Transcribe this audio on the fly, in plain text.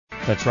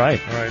That's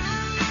right. All right.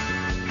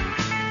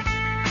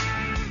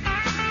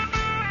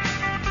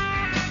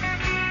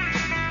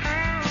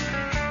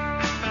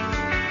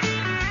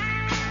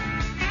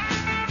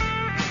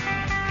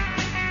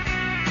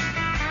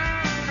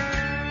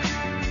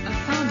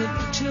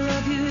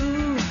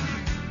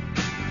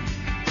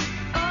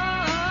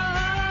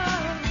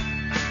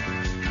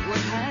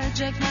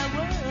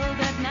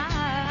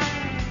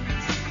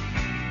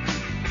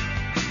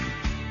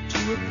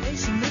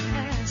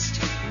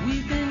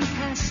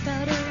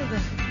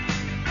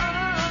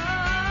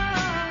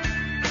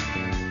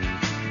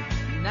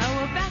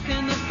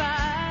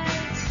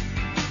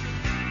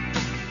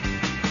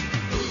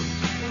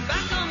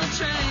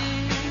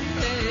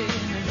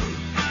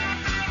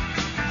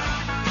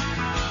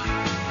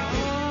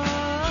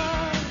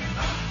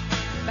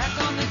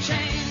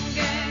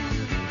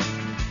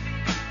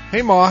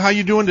 Hey, Ma, how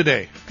you doing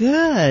today?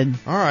 Good.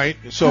 All right.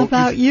 So how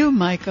about you,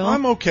 Michael?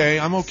 I'm okay.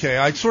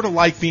 I sort of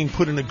like being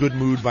put in a good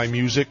mood by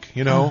music,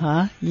 you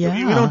know?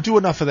 Yeah. We don't do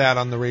enough of that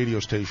on the radio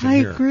station I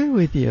here. agree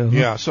with you.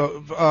 Yeah,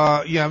 so,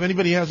 if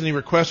anybody has any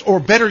requests, or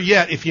better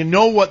yet, if you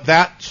know what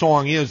that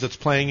song is that's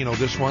playing, you know,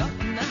 this one,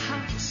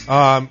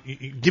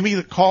 give me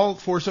the call,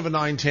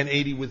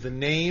 479-1080 with the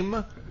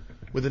name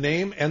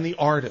and the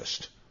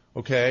artist,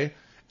 okay?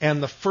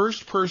 And the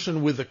first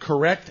person with the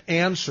correct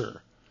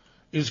answer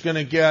is going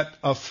to get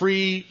a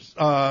free,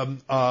 Beyond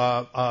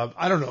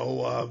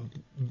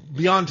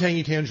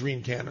Tangy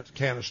Tangerine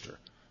canister.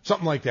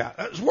 Something like that.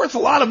 It's worth a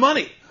lot of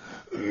money.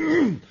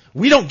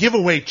 We don't give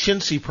away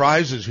chintzy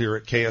prizes here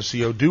at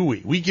KSCO, do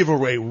we? We give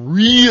away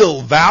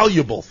real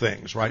valuable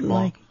things, right,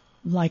 Mom?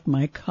 Like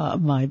my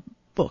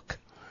book.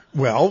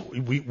 Well,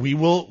 we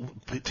will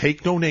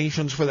take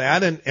donations for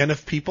that, and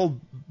if people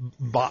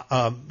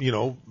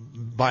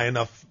buy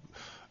enough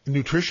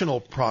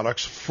nutritional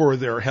products for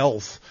their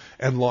health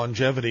and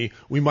longevity,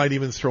 we might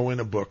even throw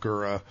in a book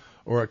or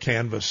a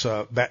canvas.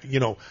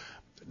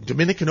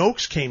 Dominican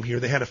Oaks came here.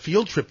 They had a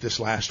field trip this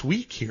last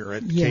week here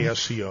at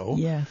KSCO.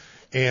 Yes.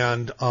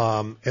 And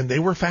they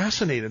were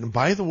fascinated. And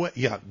by the way,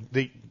 you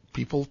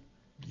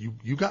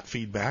got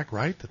feedback,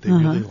 right? That they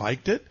really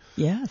liked it.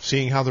 Yes.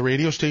 Seeing how the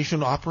radio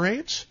station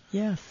operates.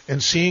 Yes.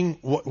 And seeing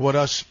what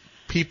us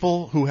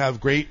people who have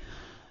great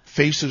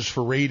faces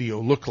for radio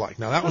look like.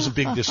 Now that was a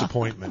big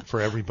disappointment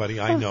for everybody,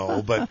 I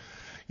know, but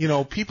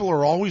people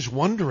are always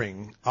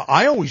wondering.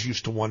 I always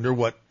used to wonder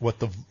what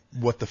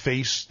the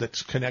face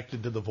that's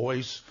connected to the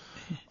voice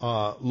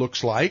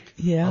looks like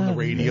on the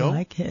radio.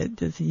 Like it.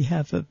 Does he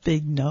have a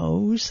big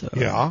nose?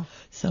 Or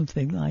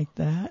something like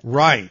that.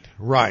 Right.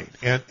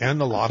 And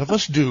a lot of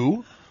us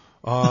do.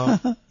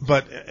 But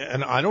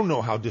I don't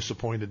know how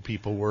disappointed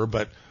people were,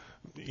 but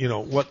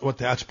what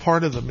that's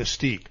part of the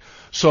mystique.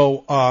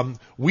 So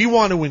we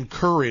want to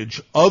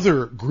encourage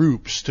other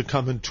groups to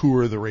come and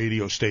tour the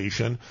radio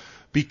station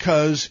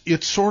because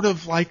it's sort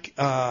of like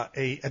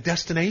a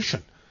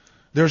destination.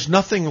 There's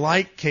nothing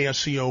like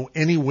KSCO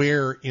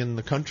anywhere in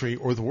the country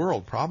or the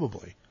world,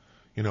 probably.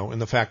 And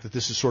the fact that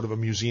this is sort of a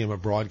museum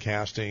of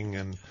broadcasting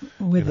and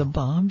with a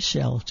bomb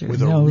shelter,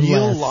 with a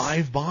real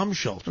live bomb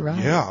shelter.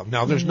 Right. Yeah.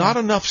 Now there's not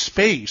enough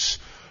space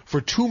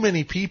for too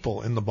many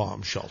people in the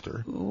bomb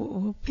shelter.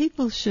 Well,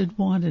 people should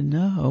want to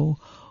know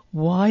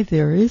why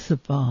there is a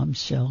bomb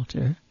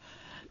shelter.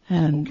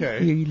 And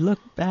we look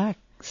back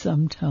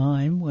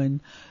sometime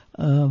when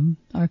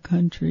our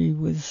country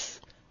was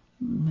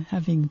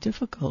having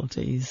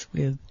difficulties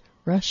with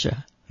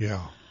Russia.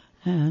 Yeah.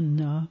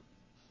 And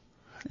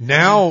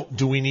now,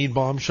 do we need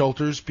bomb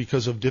shelters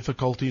because of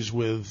difficulties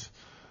with,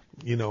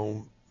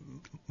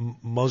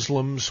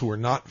 Muslims who are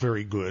not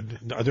very good?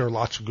 There are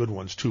lots of good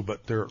ones too,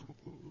 but there are,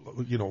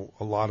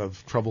 a lot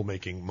of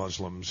troublemaking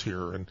Muslims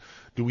here. And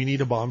do we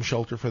need a bomb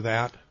shelter for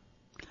that?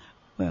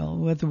 Well,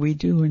 whether we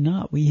do or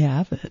not, we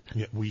have it.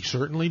 Yeah, we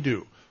certainly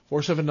do.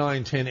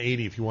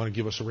 479-1080 if you want to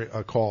give us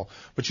a call.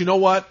 But you know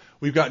what?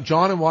 We've got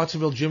John in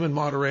Watsonville, Jim in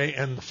Monterey,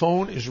 and the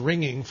phone is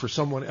ringing for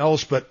someone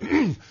else. But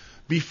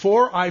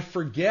before I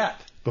forget,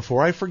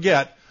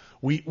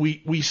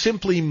 we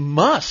simply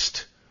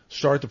must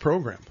start the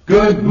program.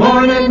 Good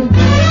morning.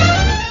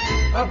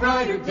 A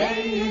brighter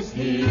day is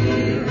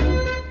here.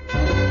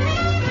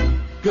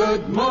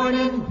 Good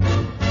morning.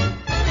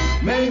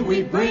 May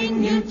we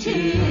bring you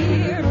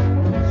cheer.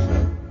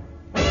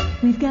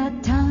 We've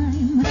got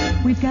time,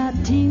 we've got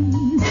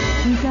tunes,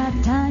 we've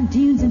got time,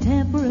 tunes, and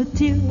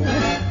temperature.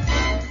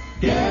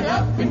 Get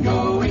up and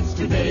go, it's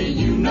today,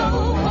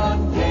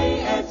 on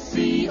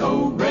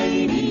KSCO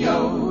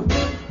Radio.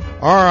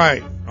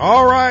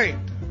 All right.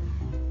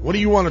 What do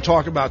you want to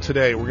talk about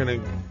today? We're going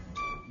to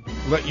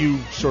let you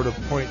sort of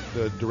point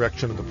the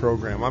direction of the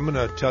program. I'm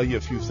going to tell you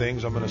a few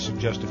things. I'm going to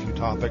suggest a few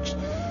topics.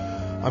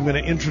 I'm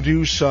going to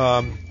introduce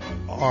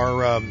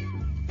our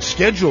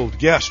scheduled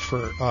guest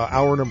for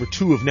hour number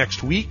 2 of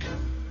next week.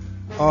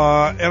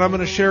 And I'm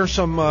going to share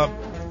some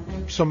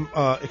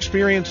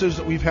experiences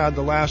that we've had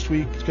the last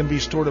week. It's going to be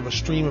sort of a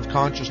stream of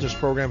consciousness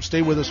program.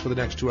 Stay with us for the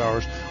next 2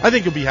 hours. I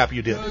think you'll be happy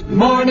you did. Good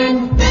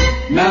morning.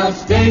 Now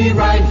stay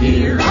right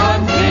here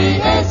on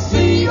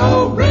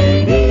KSCO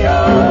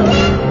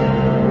Radio.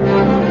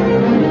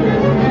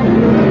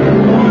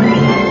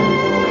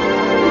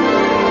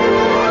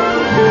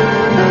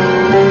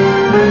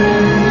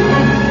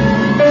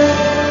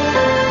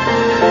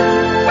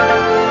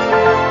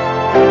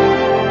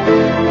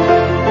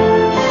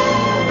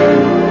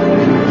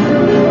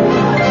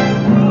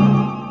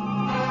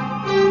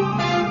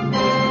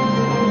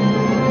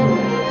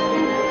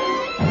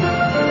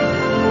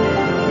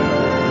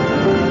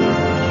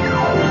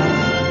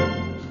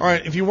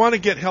 you want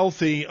to get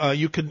healthy,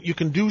 you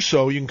can do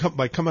so. You can come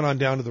by coming on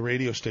down to the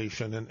radio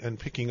station and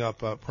picking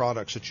up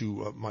products that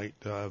you might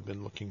have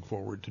been looking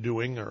forward to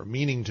doing or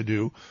meaning to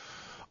do.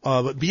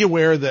 But be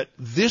aware that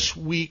this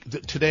week,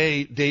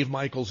 today, Dave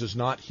Michaels is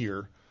not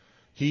here.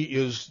 He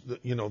is,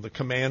 the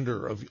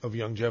commander of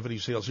Youngevity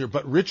Sales here.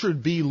 But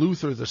Richard B.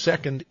 Luther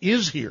II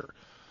is here.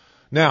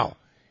 Now,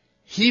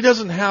 he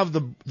doesn't have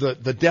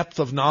the depth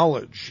of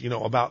knowledge,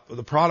 about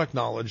the product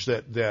knowledge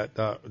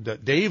that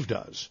Dave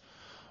does.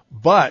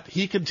 But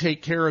he can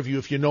take care of you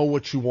if you know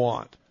what you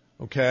want.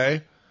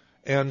 Okay?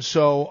 And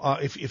so,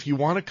 if you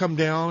want to come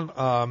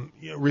down,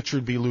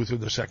 Richard B. Luther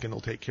II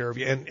will take care of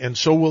you. And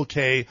so will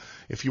Kay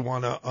if you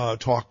want to,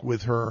 talk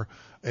with her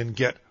and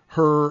get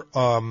her,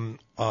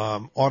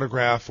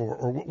 autograph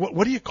or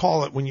what do you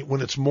call it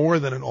when it's more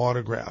than an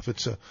autograph?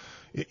 It's an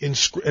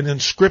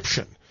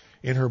inscription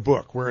in her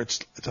book where it's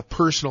a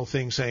personal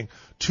thing saying,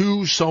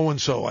 to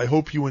so-and-so, I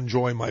hope you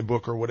enjoy my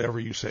book or whatever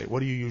you say. What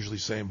do you usually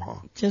say, Ma?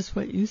 Just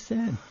what you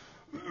said.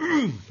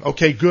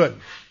 Okay, good.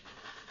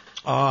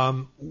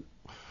 We're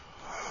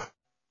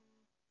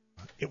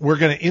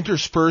going to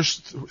intersperse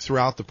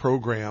throughout the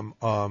program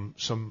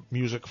some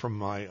music from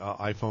my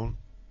iPhone.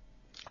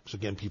 So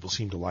again, people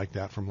seem to like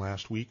that from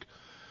last week.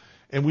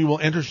 And we will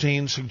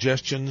entertain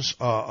suggestions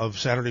of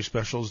Saturday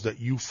specials that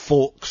you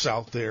folks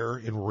out there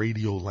in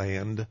Radio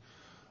Land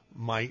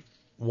might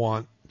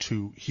want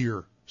to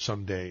hear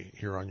someday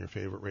here on your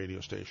favorite radio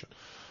station.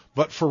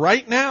 But for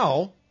right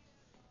now,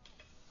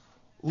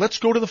 let's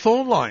go to the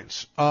phone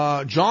lines.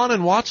 John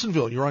in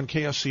Watsonville, you're on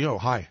KSCO.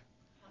 Hi.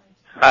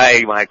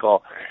 Hi,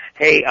 Michael.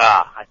 Hey,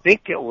 I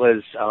think it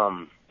was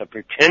the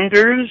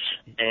Pretenders,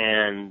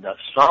 and the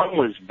song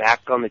was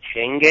Back on the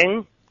Chain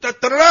Gang. I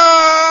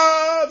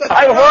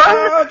won!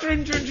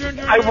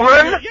 I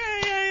won!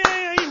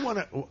 Yeah, you won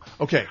it.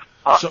 Okay.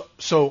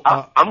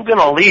 I'm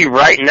gonna leave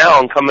right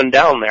now and coming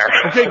down there.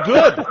 Okay,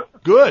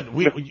 good.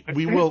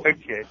 We will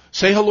okay.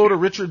 Say hello to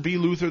Richard B.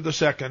 Luther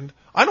II.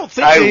 I don't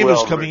think Dave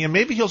is coming in.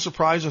 Maybe he'll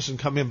surprise us and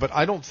come in, but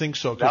I don't think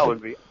so. That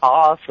would be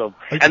awesome.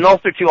 And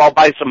also too, I'll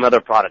buy some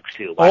other products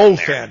too. Oh,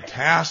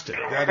 fantastic!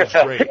 That is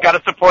great.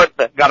 Gotta support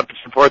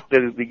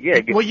the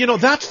gig. Well,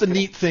 that's the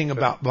neat thing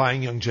about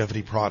buying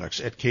Youngevity products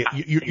at K.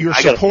 You're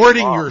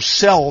supporting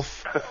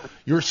yourself.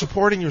 You're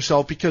supporting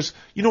yourself because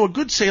a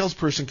good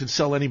salesperson can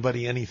sell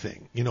anybody anything.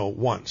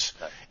 Once.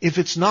 If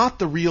it's not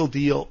the real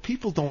deal,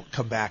 people don't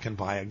come back and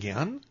buy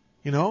again.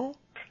 And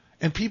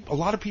a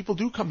lot of people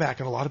do come back,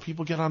 and a lot of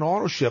people get on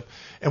auto ship.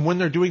 And when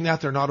they're doing that,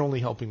 they're not only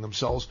helping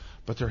themselves,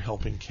 but they're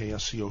helping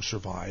KSCO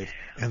survive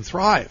and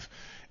thrive.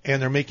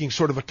 And they're making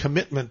sort of a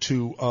commitment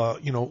to,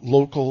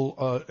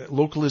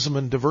 localism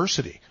and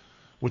diversity,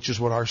 which is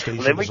what our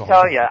station is all about. Let me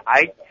tell you,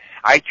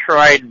 I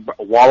tried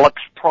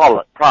Wallach's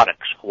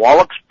products.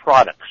 Wallach's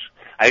products.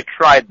 I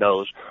tried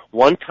those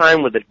one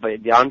time with the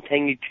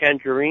Yantangi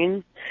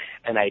Tangerine,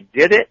 and I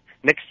did it.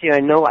 Next thing I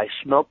know, I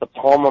smelt the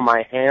palm of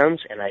my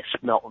hands, and I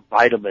smelt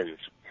vitamins.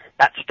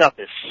 That stuff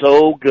is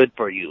so good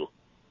for you.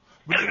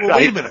 Well,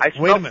 wait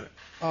a minute.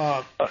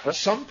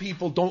 Some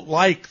people don't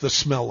like the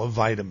smell of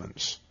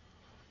vitamins.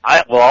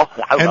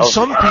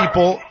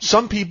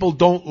 Some people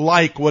don't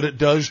like what it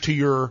does to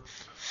your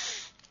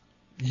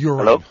urine.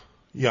 Hello?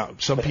 Yeah,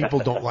 some people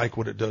don't like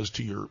what it does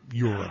to your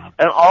urine.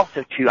 And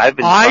also, too,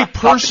 I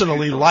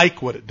personally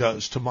like what it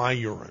does to my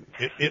urine.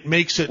 It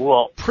makes it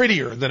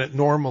prettier than it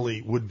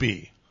normally would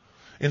be.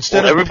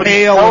 Instead of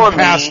pale and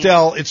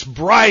pastel, it's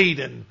bright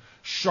and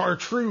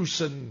chartreuse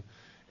and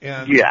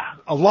alive.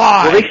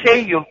 Well, they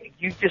say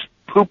you just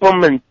poop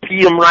them and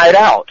pee them right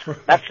out.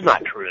 That's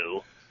not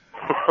true.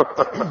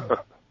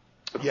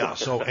 Yeah,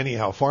 so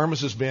anyhow,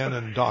 Pharmacist Ben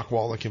and Doc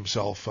Wallach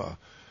himself,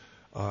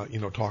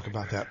 talk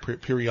about that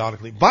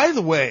periodically. By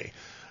the way,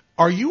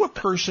 are you a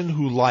person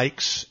who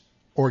likes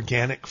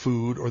organic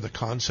food or the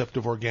concept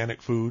of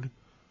organic food?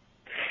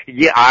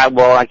 Yeah,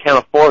 I can't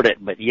afford it,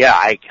 but yeah,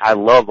 I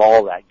love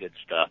all that good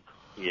stuff.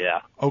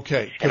 Yeah.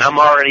 Okay. And I'm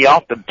already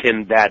off the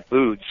 10 bad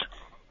foods.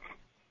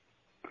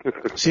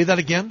 Say that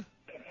again?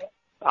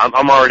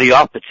 I'm already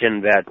off the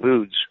 10 bad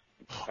foods.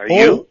 Are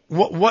you?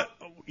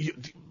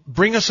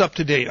 Bring us up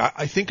to date.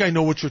 I think I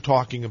know what you're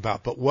talking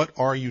about, but what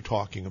are you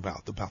talking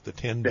about the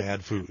 10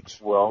 bad foods?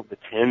 Well, the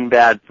 10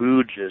 bad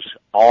foods is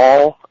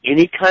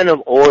any kind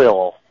of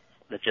oil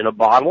that's in a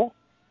bottle.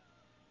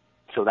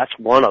 So that's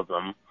one of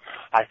them.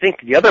 I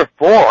think the other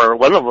four,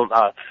 one of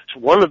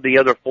the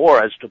other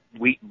four as to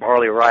wheat,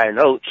 barley, rye, and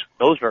oats,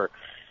 those are,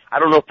 I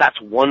don't know if that's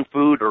one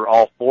food or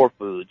all four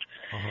foods.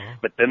 Uh-huh.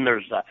 But then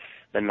there's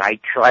the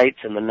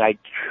nitrites and the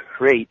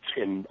nitrates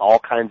in all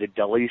kinds of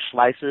deli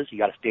slices. You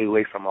gotta stay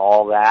away from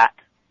all that.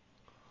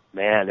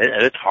 Man,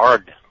 it's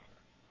hard.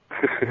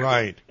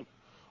 Right.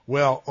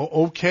 Well,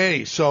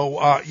 okay. So,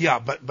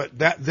 but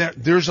that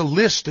there's a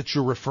list that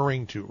you're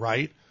referring to,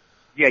 right?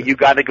 Yeah, you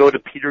gotta go to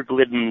Peter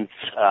Glidden's,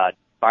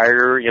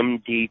 Fire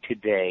MD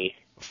Today.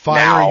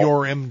 Fire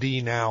Your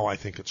MD Now, I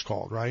think it's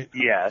called, right?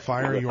 Yes.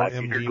 Fire Your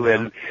MD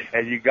Now.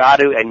 And you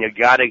gotta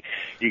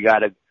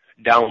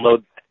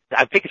download,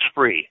 I think it's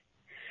free.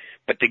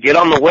 But to get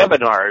on the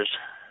webinars,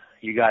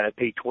 you got to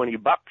pay $20,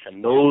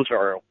 and those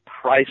are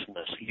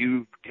priceless.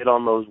 You get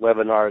on those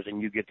webinars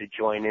and you get to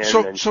join in.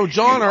 So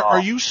John, are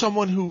you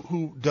someone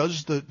who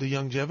does the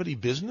longevity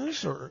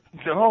business, or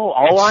no?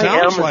 All I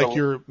am sounds like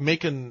you're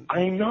making.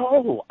 I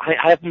know.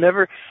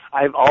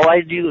 All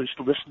I do is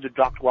to listen to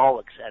Dr.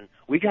 Wallach, and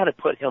we got to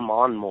put him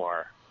on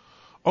more.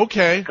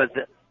 Okay. Because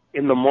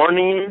in the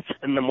mornings,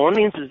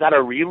 is that a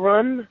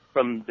rerun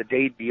from the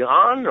day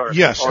beyond? Or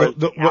yes, or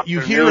what you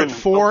hear at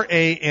 4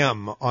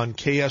 a.m. on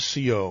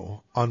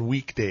KSCO on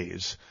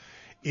weekdays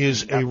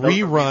is a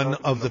rerun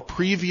of the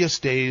previous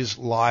day's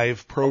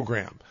live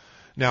program.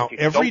 Now,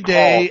 every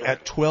day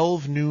at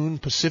 12 noon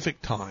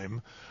Pacific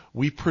time,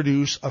 we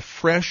produce a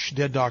fresh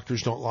Dead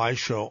Doctors Don't Lie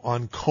show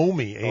on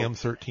Comey AM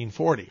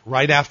 1340,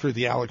 right after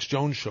the Alex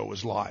Jones show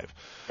is live.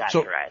 That's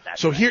right.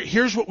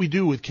 Here's what we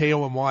do with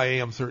KOMY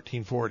AM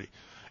 1340.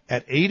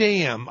 At 8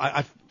 a.m.,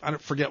 I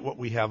don't forget what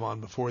we have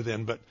on before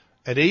then, but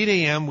at 8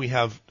 a.m. we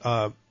have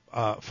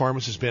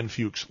pharmacist Ben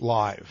Fuchs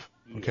live,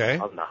 okay?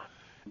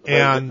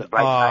 And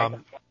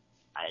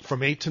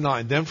from 8 to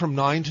 9. Then from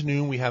 9 to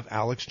noon we have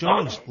Alex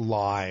Jones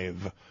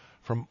live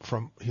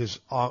from his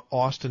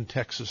Austin,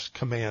 Texas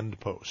command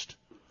post,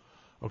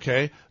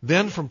 okay?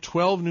 Then from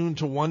 12 noon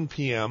to 1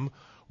 p.m.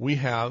 we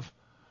have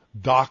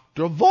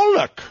Dr.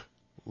 Wallach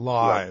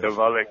live. Dr.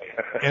 Wallach.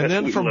 And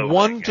then from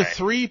 1 to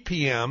 3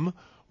 p.m.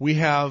 we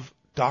have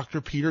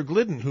Dr. Peter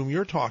Glidden, whom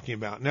you're talking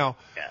about. Now,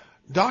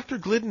 Dr.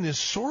 Glidden is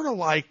sort of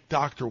like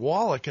Dr.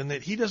 Wallach in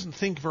that he doesn't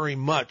think very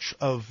much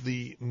of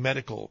the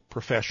medical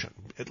profession,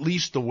 at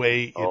least the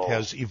way it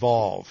has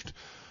evolved,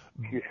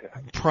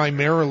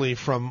 primarily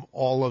from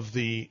all of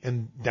the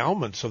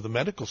endowments of the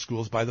medical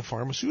schools by the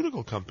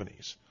pharmaceutical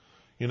companies,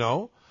 you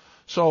know?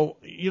 So,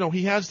 you know,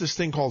 he has this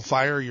thing called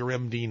Fire Your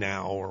MD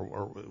Now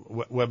or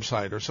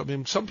website or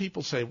something. Some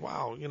people say,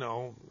 wow, you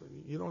know,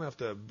 you don't have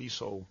to be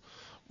so...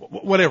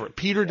 Whatever.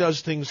 Peter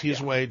does things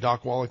his way.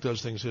 Doc Wallach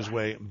does things his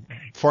way.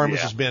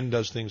 Pharmacist Ben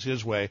does things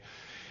his way.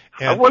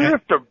 And, I wonder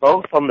if they're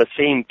both on the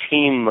same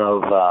team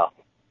of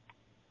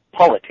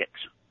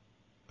politics.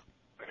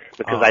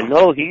 Because I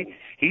know he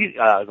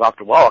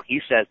Dr. Wallach,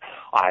 he says,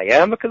 I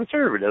am a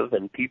conservative,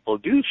 and people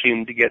do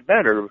seem to get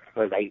better.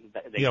 They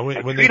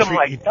treat them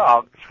like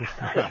dogs,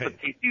 but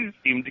they do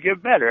seem to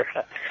get better.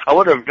 I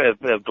wonder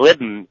if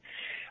Glidden,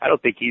 I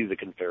don't think he's a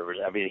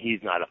conservative. I mean,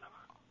 he's not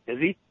is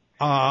he?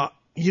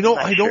 You know,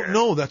 I don't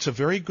know. That's a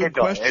very good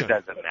question. It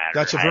doesn't matter.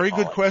 That's a very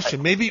good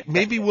question.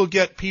 Maybe we'll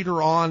get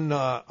Peter on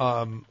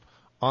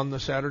the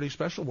Saturday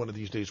special one of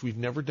these days. We've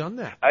never done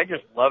that. I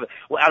just love it.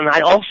 Well, and I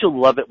also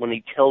love it when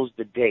he tells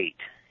the date.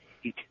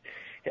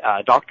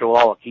 Dr.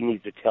 Wallach, he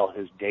needs to tell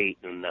his date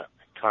and the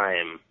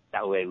time.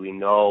 That way we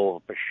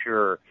know for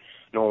sure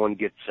no one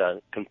gets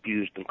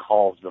confused and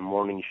calls the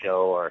morning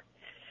show, or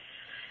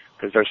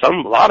because there's a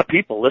lot of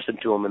people listen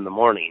to him in the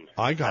morning.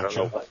 I got don't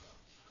know what.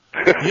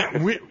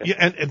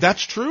 And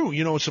that's true.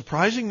 You know, a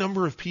surprising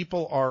number of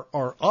people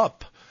are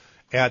up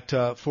at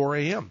 4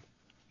 a.m.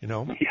 You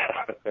know,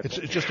 it's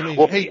just amazing.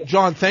 Well, hey,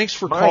 John, thanks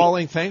for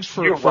calling. Thanks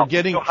for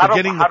getting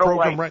the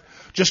program right.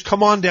 Just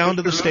come on down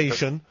to the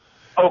station.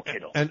 Okay.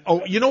 And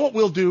you know what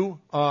we'll do?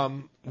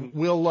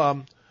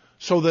 We'll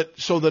so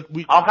that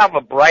we. I'll have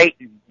a bright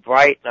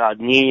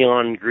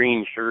neon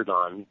green shirt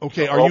on.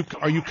 Okay.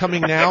 Are you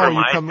coming now?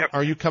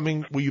 Are you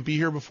coming? Will you be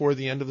here before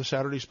the end of the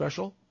Saturday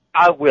special?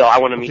 I will. I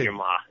want to meet your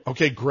ma.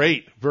 Okay,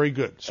 great. Very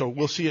good. So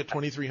we'll see you at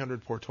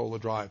 2300 Portola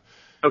Drive.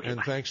 Okay.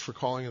 And thanks for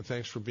calling, and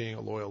thanks for being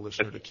a loyal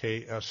listener to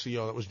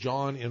KSCO. That was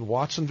John in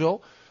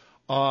Watsonville.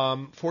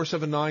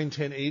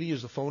 479-1080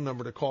 is the phone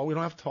number to call. We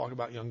don't have to talk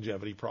about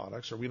longevity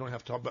products, or we don't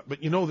have to talk about,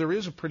 but you know, there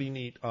is a pretty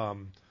neat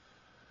song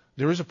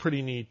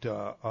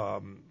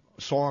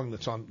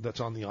that's on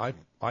the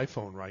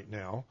iPhone right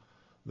now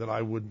that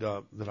I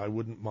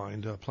wouldn't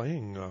mind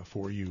playing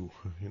for you,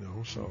 you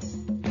know, so.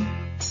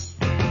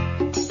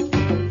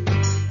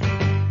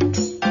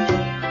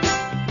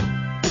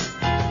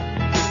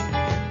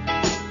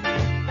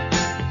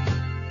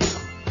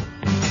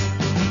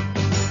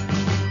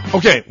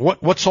 Okay,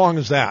 what song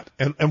is that?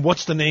 And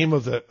what's the name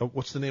of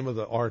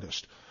the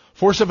artist?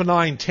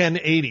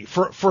 479-1080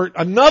 for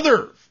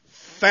another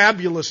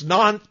fabulous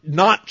not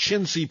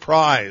chintzy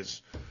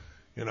prize.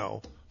 You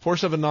know,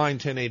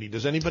 479-1080.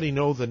 Does anybody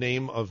know the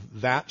name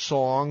of that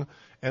song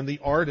and the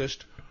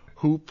artist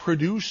who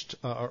produced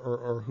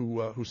or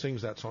who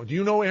sings that song? Do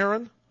you know,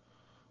 Aaron?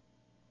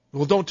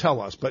 Well, don't tell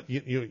us, but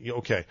you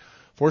okay.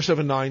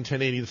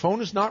 479-1080. The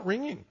phone is not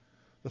ringing.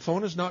 The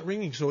phone is not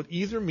ringing, so it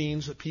either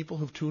means that people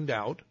have tuned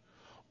out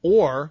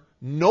or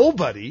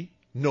nobody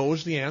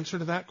knows the answer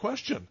to that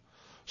question.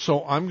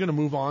 So I'm going to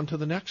move on to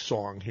the next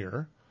song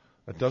here.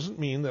 That doesn't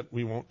mean that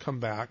we won't come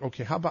back.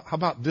 Okay, how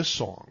about this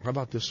song? How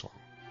about this song?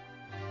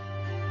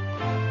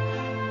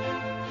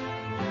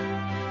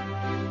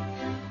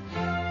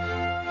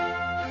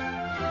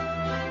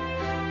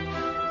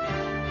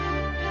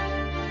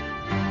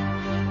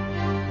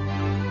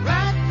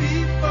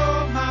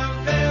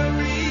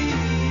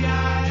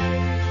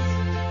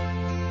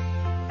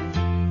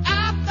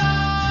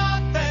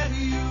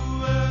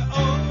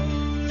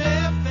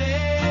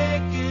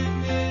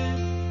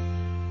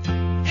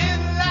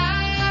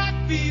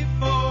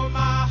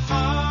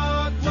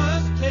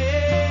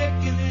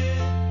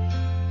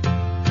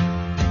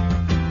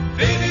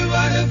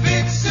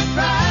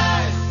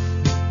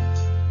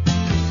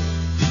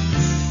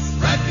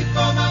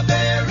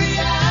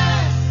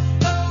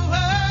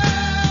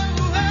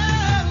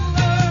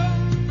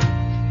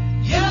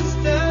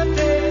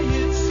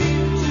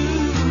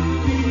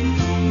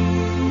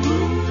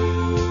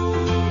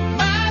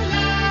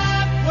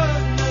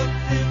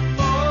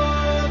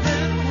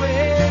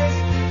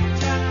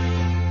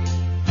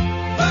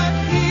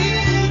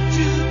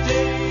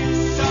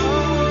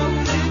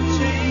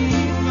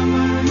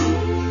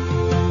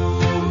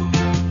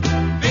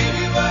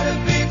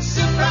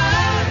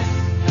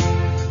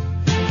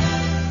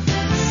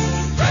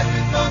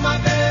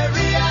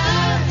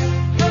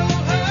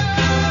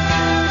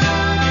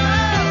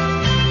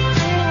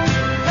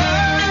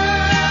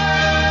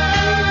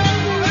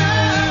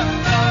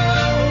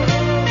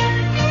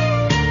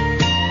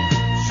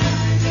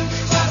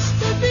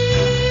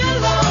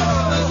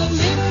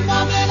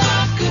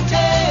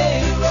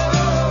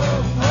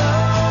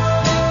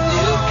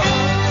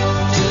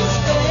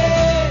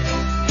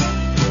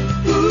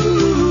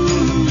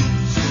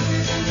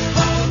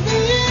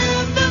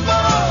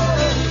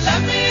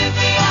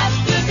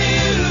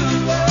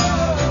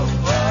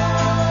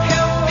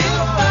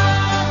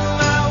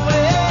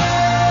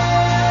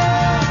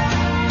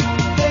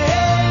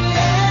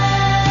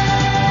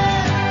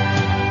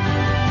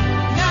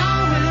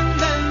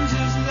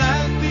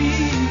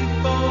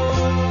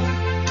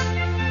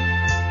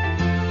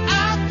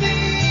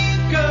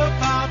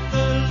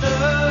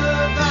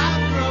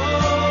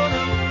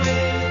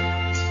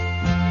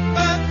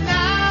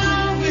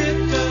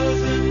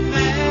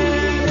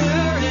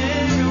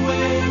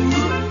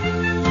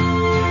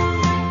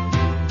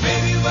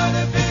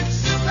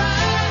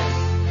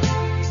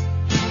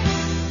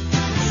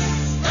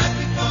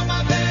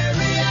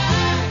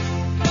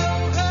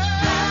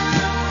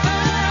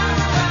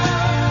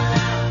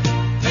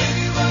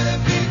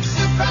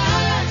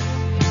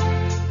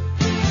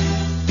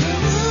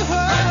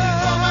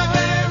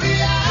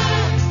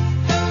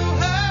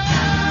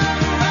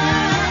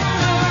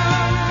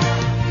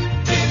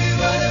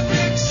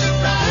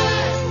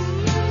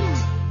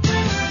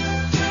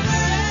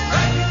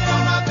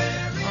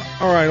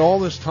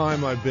 this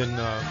time I've been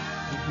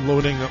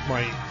loading up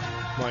my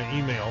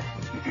email.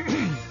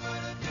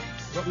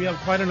 But we have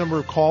quite a number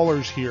of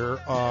callers here,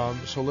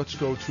 so let's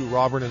go to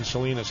Robert and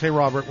Salinas. Hey,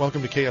 Robert,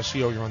 welcome to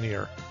KSCO. You're on the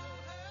air.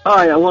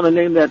 Hi, I want to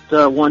name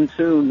that one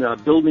tune,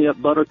 Build Me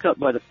Up Buttercup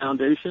by the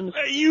Foundations.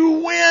 You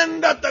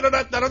win! Da, da,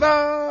 da, da, da,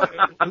 da.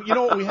 You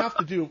know what we have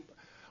to do?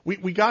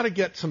 We got to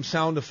get some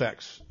sound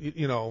effects.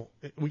 You know,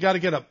 we got to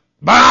get a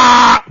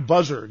bah!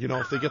 Buzzer, you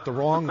know, if they get the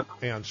wrong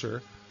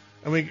answer.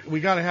 And we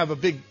got to have a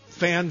big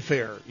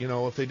fanfare, you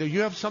know, if they do.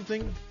 You have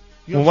something?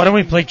 Well, why don't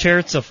we play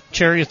Chariots of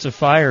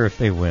Fire if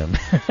they win?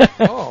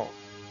 Oh,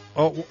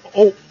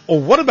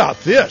 what about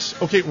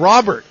this? Okay,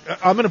 Robert,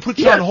 I'm going to put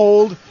you on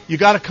hold. You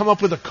got to come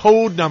up with a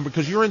code number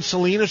because you're in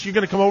Salinas. You're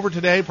going to come over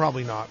today?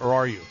 Probably not, or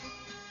are you?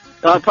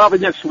 Probably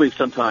next week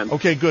sometime.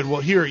 Okay, good.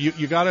 Well, here,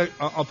 you got to,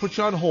 I'll put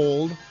you on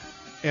hold,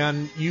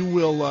 and you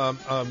will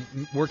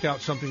work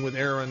out something with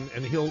Aaron,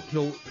 and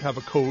he'll have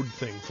a code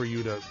thing for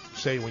you to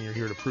say when you're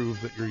here to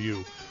prove that you're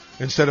you.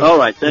 Instead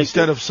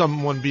of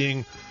someone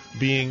being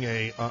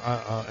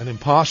an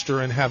imposter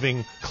and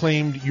having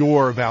claimed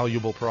your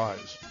valuable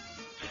prize.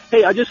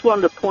 Hey, I just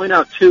wanted to point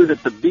out, too,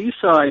 that the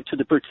B-side to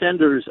the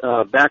Pretenders'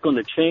 Back on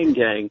the Chain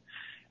Gang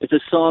is a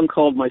song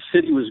called My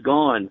City Was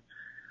Gone.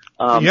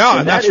 And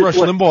that's Rush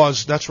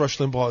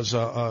Limbaugh's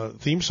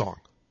theme song.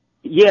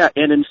 Yeah,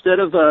 and instead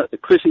of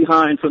Chrissie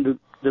Hynde from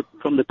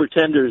the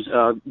Pretenders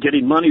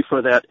getting money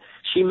for that,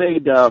 she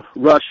made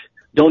Rush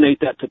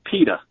donate that to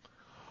PETA.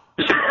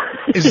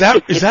 Is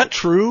that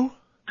true?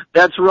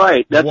 That's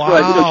right. That's wow.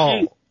 right. You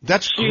know,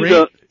 that's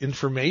great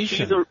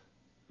information.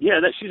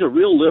 She's a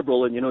real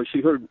liberal, and, you know,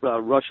 she heard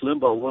Rush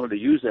Limbaugh wanted to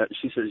use that, and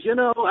she says, you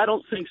know, I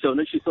don't think so. And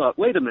then she thought,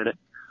 wait a minute,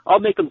 I'll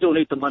make them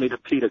donate the money to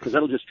PETA because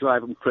that'll just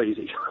drive them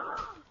crazy.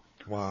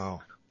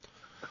 Wow.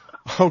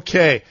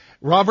 Okay.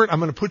 Robert, I'm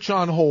going to put you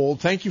on hold.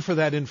 Thank you for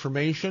that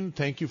information.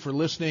 Thank you for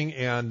listening.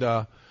 And,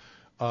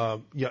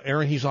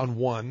 Aaron, he's on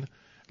one.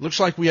 Looks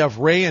like we have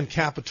Ray and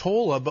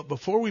Capitola, but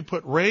before we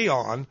put Ray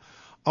on,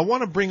 I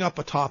want to bring up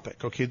a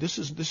topic. Okay, this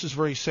is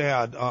very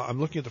sad. I'm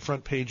looking at the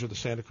front page of the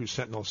Santa Cruz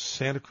Sentinel.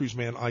 Santa Cruz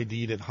man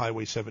ID'd in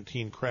Highway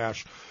 17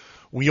 crash.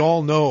 We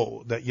all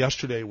know that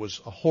yesterday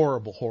was a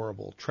horrible,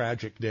 horrible,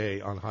 tragic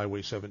day on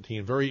Highway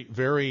 17. Very,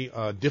 very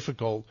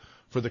difficult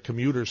for the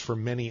commuters for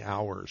many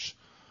hours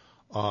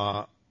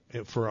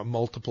for a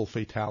multiple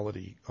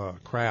fatality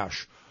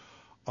crash.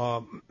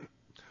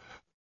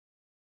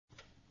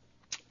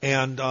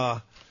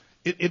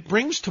 It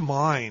brings to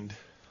mind.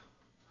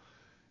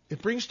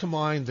 It brings to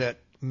mind that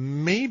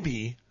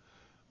maybe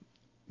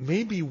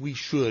we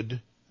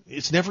should.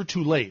 It's never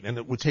too late, and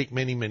it would take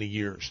many, many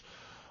years.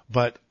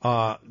 But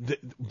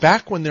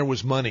back when there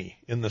was money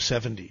in the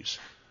 70s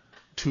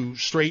to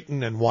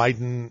straighten and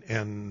widen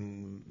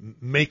and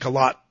make a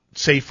lot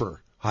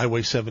safer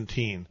Highway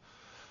 17,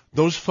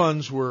 those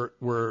funds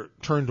were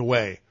turned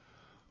away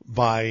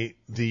by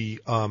the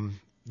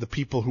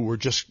people who were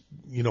just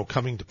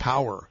coming to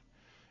power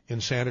in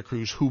Santa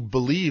Cruz, who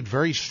believed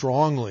very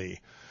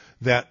strongly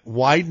that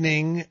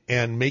widening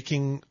and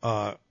making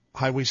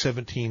Highway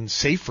 17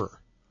 safer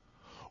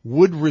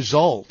would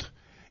result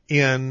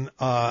in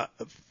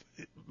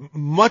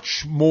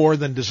much more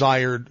than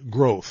desired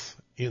growth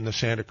in the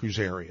Santa Cruz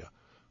area.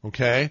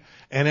 Okay?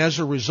 And as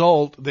a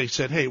result, they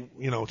said, hey,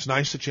 it's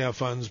nice that you have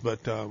funds,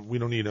 but we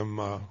don't need them.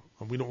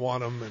 We don't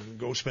want them, and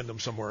go spend them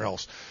somewhere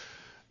else.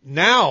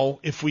 Now,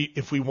 if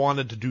we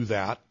wanted to do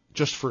that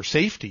just for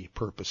safety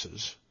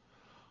purposes,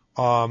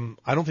 I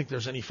don't think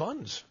there's any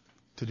funds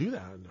to do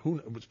that. It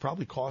would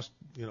probably cost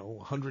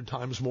 100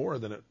 times more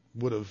than it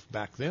would have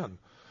back then.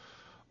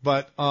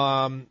 But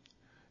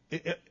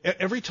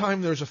every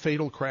time there's a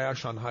fatal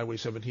crash on Highway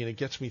 17, it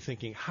gets me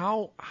thinking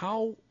how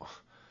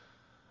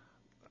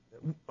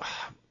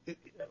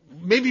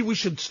maybe we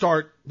should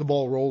start the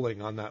ball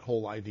rolling on that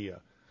whole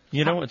idea.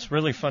 What's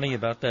really funny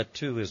about that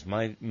too is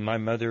my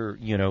mother,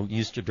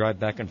 used to drive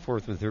back and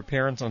forth with her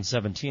parents on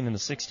 17 in the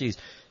 60s.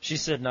 She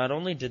said not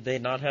only did they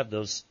not have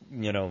those,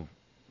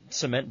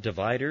 cement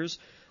dividers,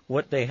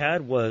 what they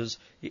had was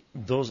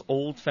those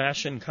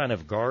old-fashioned kind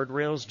of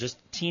guardrails, just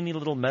teeny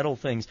little metal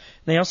things.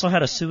 They also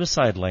had a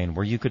suicide lane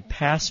where you could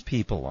pass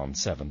people on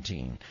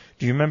 17.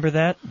 Do you remember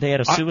that? They had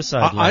a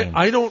suicide lane.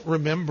 I don't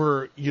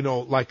remember,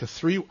 like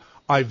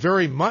I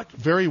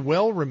very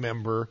well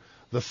remember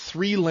the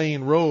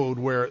 3-lane road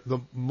where the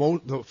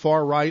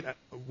far right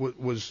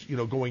was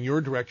going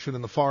your direction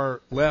and the far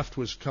left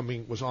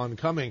was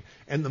oncoming,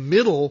 and the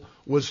middle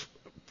was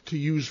to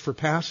use for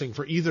passing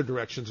for either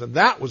directions, and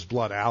that was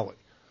Blood Alley.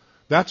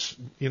 That's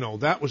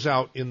that was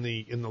out in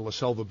the La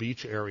Selva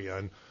Beach area,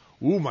 and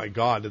oh my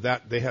God,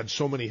 they had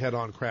so many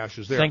head-on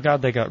crashes there. Thank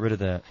God they got rid of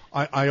that.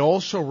 I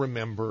also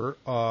remember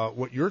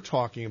what you're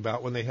talking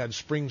about when they had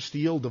spring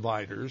steel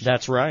dividers.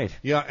 That's right.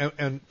 Yeah,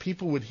 and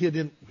people would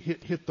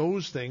hit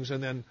those things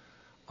and then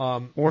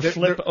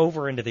flip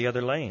over into the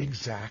other lane.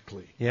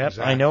 Exactly. Yep,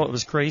 exactly. I know it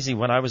was crazy.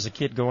 When I was a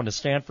kid going to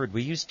Stanford,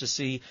 we used to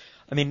see,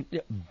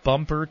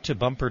 bumper to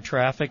bumper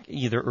traffic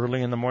either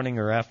early in the morning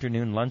or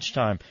afternoon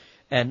lunchtime.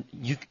 And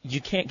you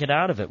can't get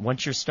out of it.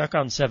 Once you're stuck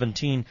on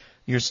 17,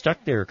 you're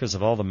stuck there because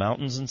of all the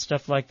mountains and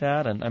stuff like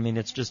that. And I mean,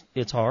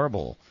 it's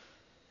horrible.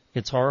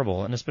 It's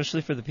horrible, and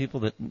especially for the people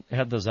that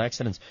had those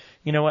accidents.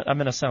 You know what? I'm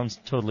going to sound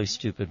totally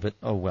stupid, but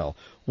oh well.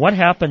 What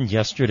happened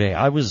yesterday?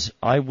 I was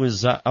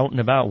out and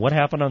about. What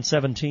happened on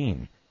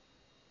 17?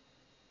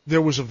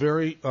 There was a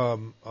very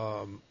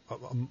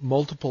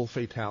multiple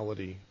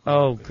fatality.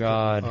 Oh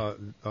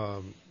God!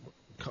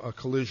 A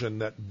collision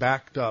that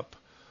backed up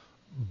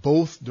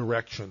both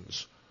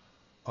directions.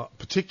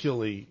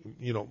 Particularly,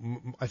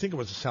 I think it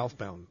was a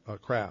southbound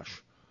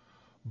crash,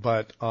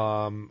 but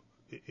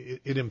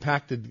it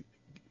impacted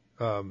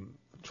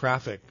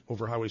traffic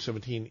over Highway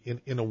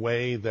 17 in a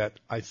way that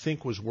I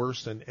think was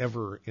worse than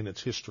ever in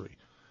its history.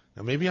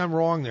 Now, maybe I'm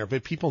wrong there,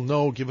 but people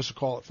know, give us a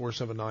call at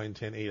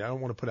 479-1080. I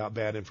don't want to put out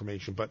bad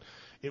information, but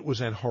it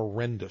was an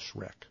horrendous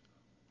wreck.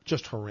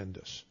 Just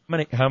horrendous.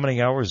 How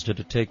many hours did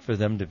it take for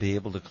them to be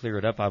able to clear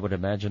it up? I would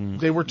imagine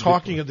they were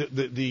talking.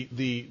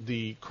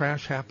 The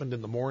crash happened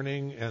in the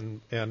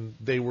morning, and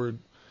they were.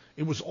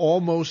 It was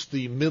almost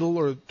the middle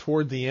or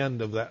toward the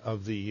end of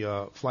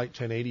the Flight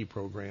 1080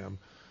 program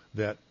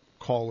that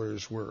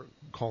callers were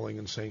calling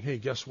and saying, "Hey,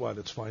 guess what?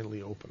 It's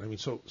finally open." I mean,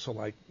 so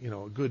like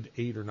a good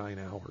 8 or 9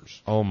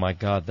 hours. Oh my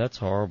God, that's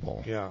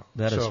horrible. Yeah,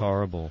 that is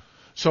horrible.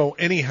 So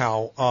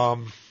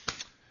anyhow,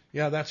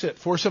 yeah, that's it.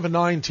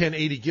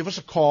 479-1080. Give us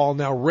a call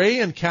now. Ray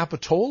in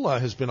Capitola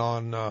has been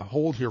on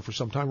hold here for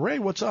some time. Ray,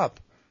 what's up?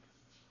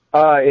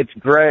 It's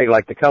gray,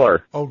 like the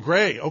color. Oh,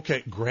 gray.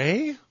 Okay,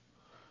 Gray.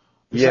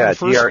 Yeah,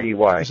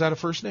 Grey. Is that a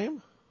first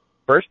name?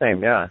 First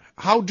name, yeah.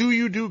 How do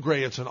you do,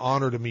 Gray? It's an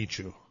honor to meet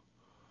you.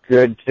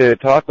 Good to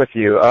talk with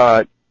you.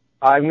 I'm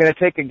going to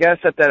take a guess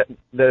at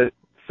the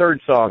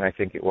third song, I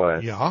think it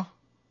was. Yeah.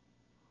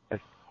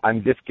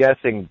 I'm just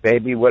guessing,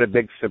 Baby What a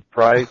Big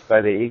Surprise by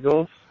the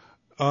Eagles.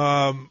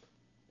 Because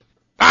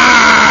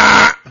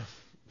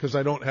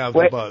I don't have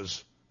the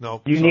buzz.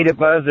 No. You need a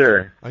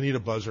buzzer. I need a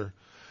buzzer.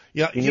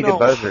 Yeah, you need a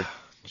buzzer.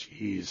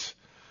 Jeez.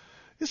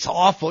 It's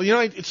awful.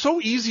 It's so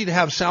easy to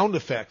have sound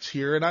effects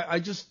here, and I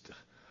just,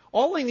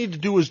 all I need to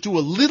do is do a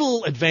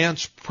little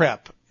advanced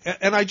prep,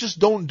 and I just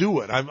don't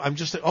do it. I'm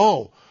just,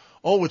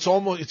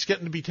 it's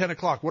getting to be 10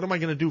 o'clock. What am I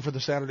going to do for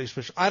the Saturday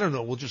special? I don't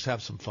know. We'll just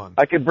have some fun.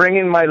 I could bring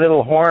in my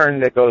little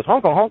horn that goes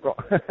honko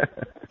honko.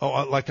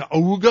 Oh, like a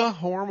ooga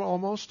horn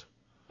almost?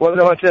 Well,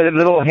 no, it's a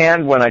little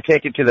hand when I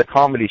take it to the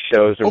comedy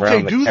shows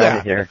around the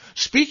county here.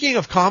 Speaking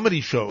of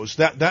comedy shows,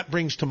 that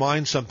brings to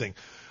mind something.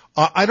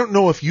 I don't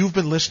know if you've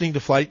been listening to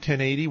Flight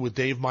 1080 with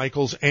Dave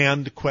Michaels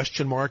and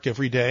Question Mark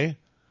every day.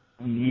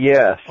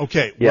 Yes.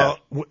 Okay. Yes.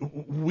 Well,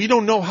 we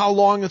don't know how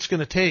long it's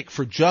going to take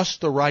for just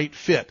the right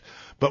fit,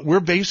 but we're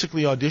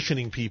basically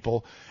auditioning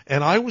people.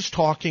 And I was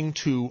talking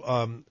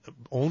to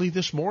only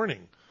this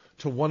morning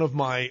to one of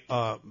my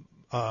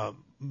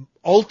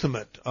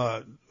ultimate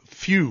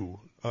few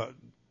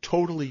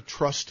totally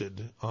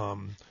trusted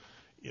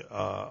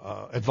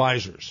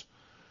advisors.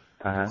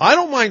 Uh-huh. I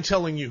don't mind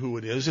telling you who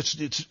it is.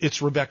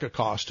 It's Rebecca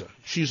Costa.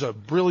 She's a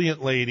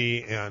brilliant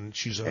lady, and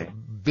she's a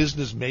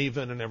business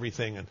maven and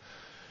everything. And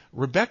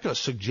Rebecca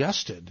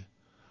suggested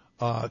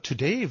to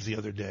Dave the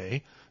other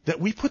day that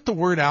we put the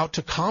word out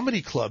to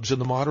comedy clubs in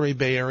the Monterey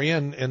Bay Area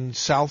and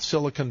South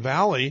Silicon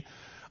Valley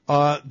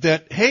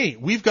that, hey,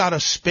 we've got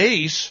a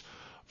space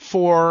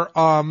for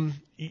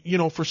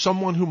for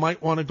someone who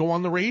might want to go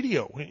on the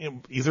radio,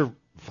 either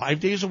 5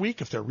 days a week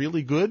if they're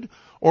really good,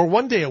 or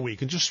 1 day a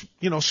week, and just,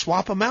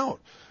 swap them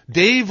out.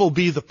 Dave will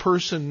be the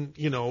person,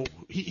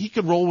 he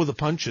can roll with the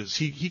punches.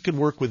 He can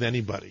work with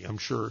anybody. I'm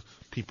sure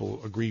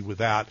people agree with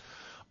that.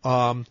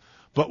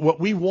 But what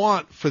we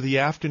want for the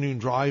afternoon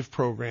drive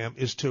program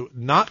is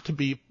not to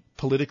be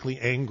politically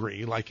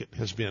angry like it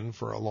has been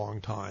for a long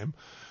time.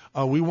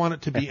 We want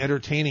it to be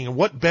entertaining. And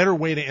what better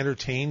way to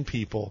entertain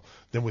people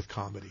than with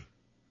comedy?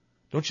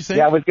 Don't you think?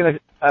 Yeah, I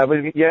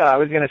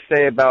was gonna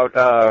say about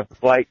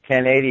Flight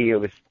 1080. It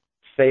was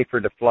safer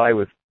to fly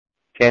with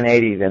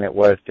 1080 than it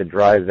was to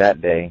drive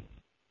that day,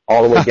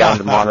 all the way down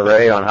to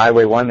Monterey on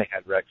Highway 1. They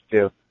had wrecks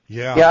too.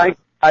 Yeah. Yeah,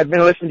 I've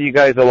been listening to you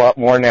guys a lot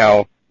more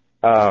now,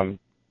 and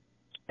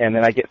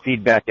then I get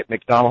feedback at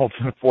McDonald's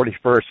on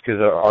 41st because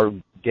our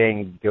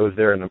gang goes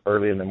there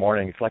early in the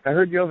morning. It's like, I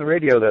heard you on the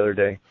radio the other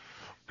day.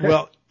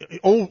 Well,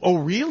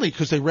 really?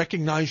 Because they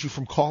recognize you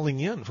from calling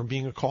in, from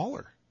being a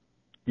caller.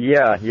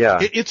 Yeah.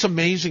 It's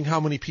amazing how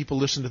many people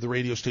listen to the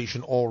radio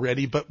station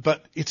already,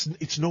 but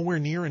it's nowhere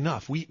near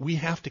enough. We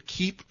have to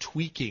keep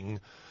tweaking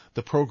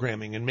the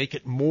programming and make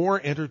it more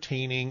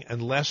entertaining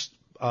and less,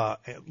 high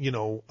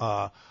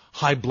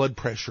blood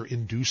pressure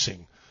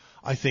inducing.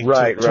 I think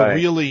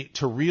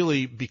to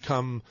really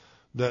become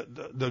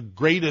the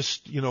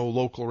greatest,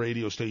 local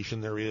radio station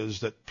there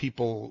is, that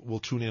people will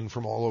tune in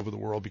from all over the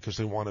world because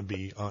they want to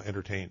be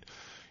entertained.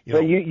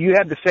 But you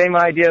had the same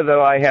idea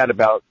though I had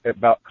about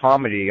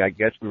comedy. I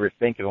guess we were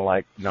thinking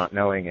alike, not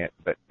knowing it,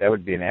 but that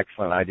would be an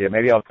excellent idea.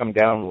 Maybe I'll come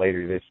down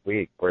later this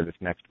week or this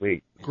next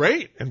week.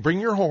 Great, and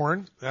bring your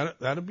horn.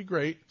 That'd be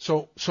great.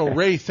 So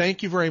Ray,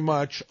 thank you very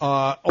much.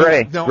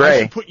 Gray. I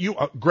should put you,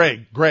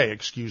 Greg.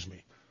 Excuse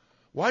me.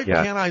 Why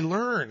can't I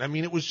learn? I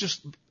mean, it was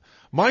just,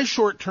 my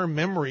short-term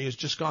memory has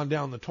just gone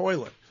down the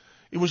toilet.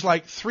 It was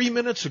like 3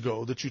 minutes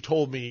ago that you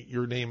told me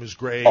your name is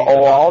Gray.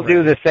 Oh, I'll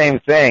do the same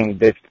thing,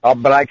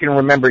 but I can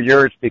remember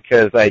yours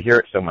because I hear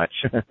it so much.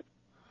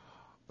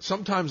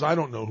 Sometimes I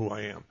don't know who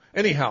I am.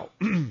 Anyhow,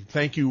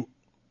 thank you,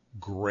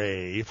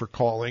 Gray, for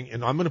calling,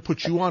 and I'm going to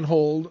put you on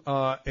hold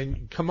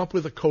and come up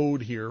with a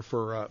code here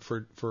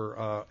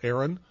for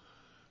Aaron,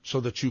 so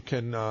that you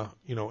can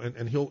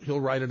and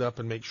he'll write it up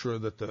and make sure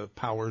that the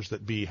powers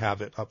that be have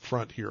it up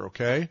front here.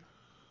 Okay.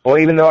 Well,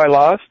 even though I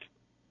lost.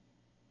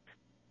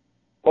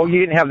 Well,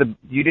 you didn't have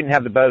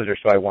the buzzer,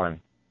 so I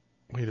won.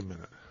 Wait a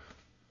minute.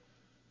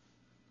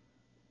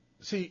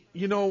 See,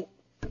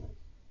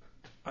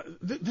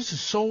 this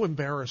is so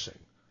embarrassing.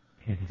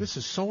 This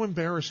is so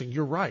embarrassing.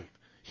 You're right.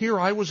 Here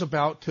I was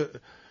about to.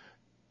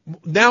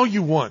 Now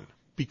you won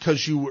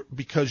because you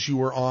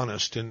were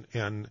honest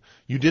and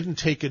you didn't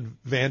take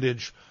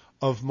advantage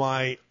of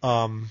my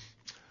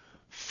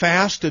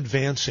fast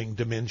advancing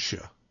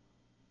dementia.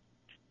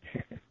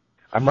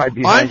 I'm right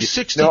behind I'm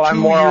 62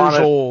 years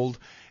old,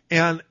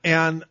 and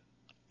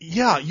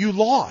yeah, you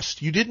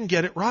lost. You didn't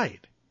get it right.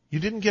 You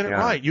didn't get it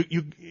right.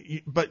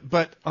 But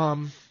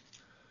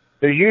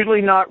there's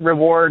usually not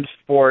rewards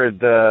for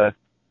the.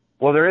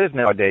 Well, there is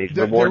nowadays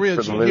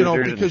rewards for the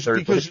losers.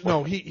 Because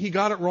no, he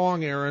got it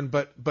wrong, Aaron.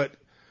 But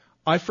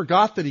I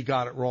forgot that he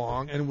got it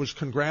wrong and was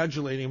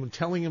congratulating him and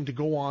telling him to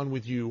go on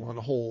with you on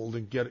hold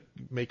and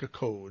make a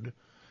code.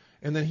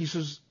 And then he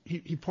says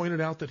he pointed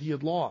out that he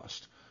had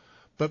lost.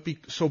 But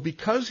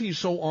because he's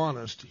so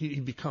honest, he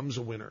becomes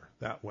a winner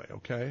that way.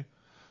 Okay.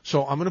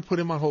 So I'm going to put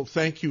him on hold.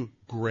 Thank you,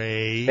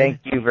 Gray.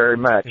 Thank you very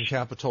much. In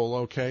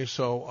Capitola. Okay.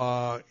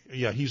 So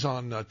he's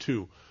on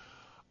too.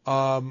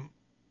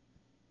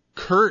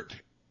 Kurt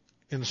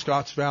in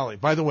Scotts Valley.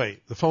 By the way,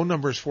 the phone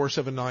number is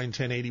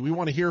 479-1080. We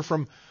want to hear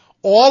from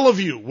all of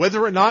you,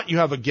 whether or not you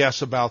have a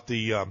guess about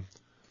the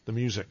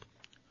music.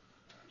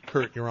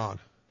 Kurt, you're on.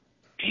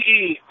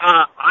 Gee,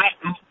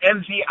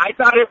 MZ, I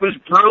thought it was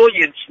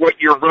brilliant what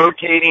you're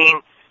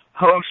rotating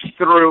hosts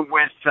through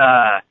with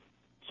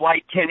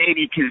Flight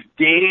 1080 because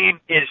Dave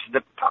is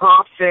the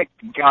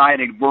perfect guy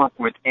to work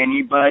with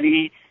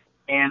anybody,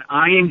 and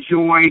I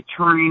enjoy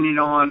turning it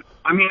on.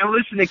 I mean, I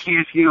listen to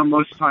KSCO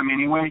most of the time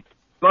anyway,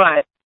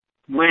 but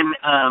when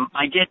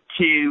I get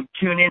to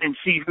tune in and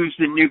see who's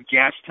the new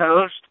guest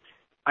host,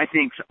 I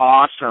think's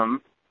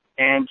awesome.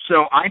 And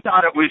so I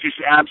thought it was just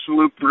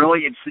absolute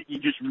brilliance that you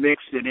just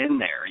mixed it in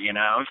there,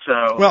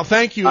 So well,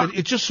 thank you.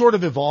 It just sort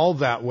of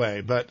evolved that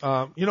way, but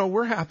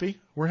we're happy.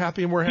 We're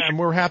happy, and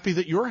we're happy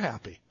that you're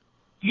happy.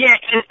 Yeah,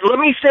 and let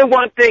me say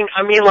one thing.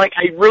 I mean,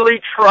 I really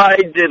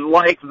tried to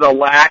like the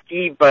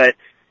Lackey, but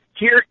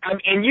here,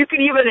 and you could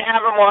even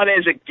have him on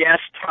as a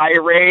guest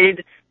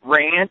tirade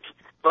rant.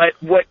 But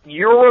what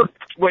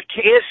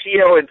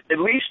KSCO, at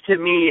least to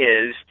me,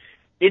 is.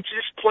 It's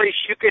this place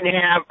you can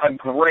have a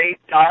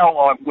great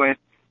dialogue with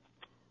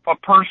a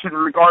person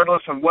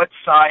regardless of what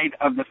side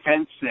of the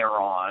fence they're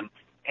on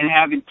and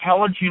have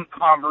intelligent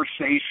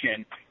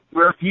conversation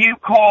where if you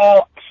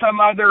call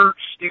some other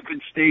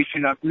stupid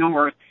station up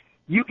north,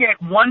 you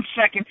get 1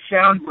 second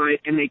soundbite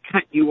and they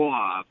cut you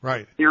off.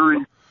 Right.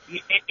 They're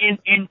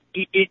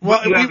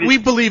we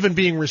believe in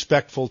being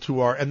respectful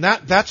to and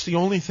that's the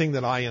only thing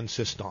that I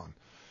insist on.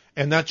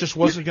 And that just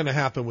wasn't going to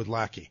happen with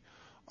Lackey.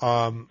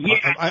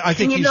 I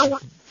think he's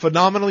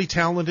phenomenally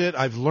talented.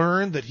 I've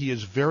learned that he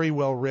is very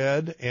well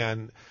read,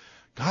 and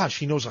gosh,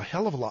 he knows a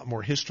hell of a lot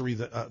more history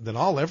than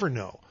I'll ever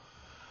know.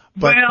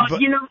 But I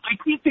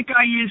think the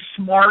guy is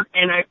smart,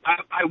 and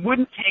I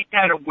wouldn't take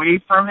that away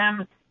from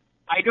him.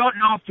 I don't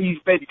know if he's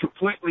been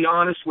completely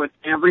honest with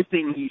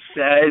everything he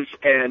says,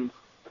 and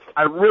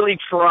I really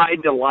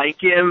tried to like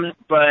him,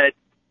 but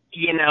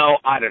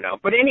I don't know.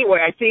 But anyway,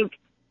 I think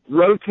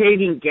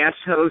rotating guest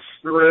hosts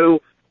through.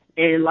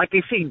 And like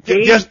I say,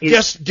 Dave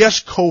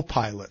guest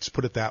co-pilots,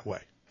 put it that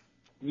way.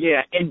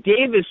 Yeah, and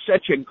Dave is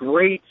such a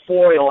great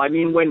foil. I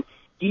mean, when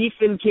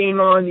Ethan came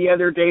on the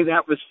other day,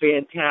 that was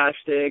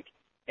fantastic.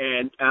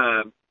 And,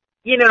 I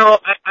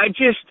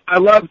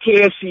love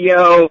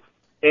KSCO,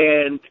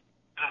 and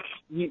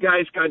you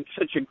guys got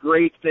such a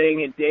great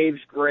thing, and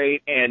Dave's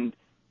great. And,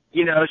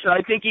 so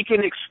I think you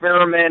can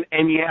experiment,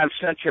 and you have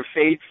such a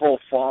faithful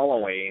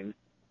following.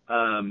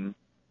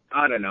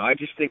 I don't know. I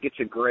just think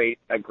it's a great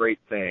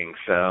thing.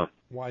 So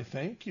why?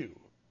 Thank you.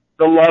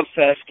 The love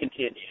fest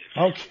continues.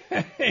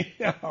 Okay.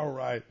 All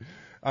right.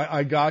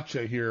 I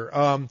gotcha here.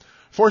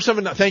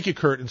 479. Thank you,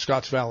 Kurt in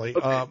Scotts Valley.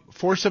 Okay.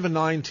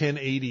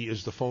 479-1080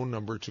 is the phone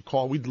number to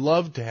call. We'd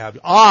love to have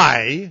you.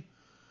 I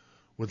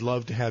would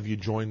love to have you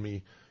join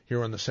me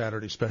here on the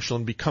Saturday Special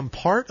and become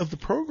part of the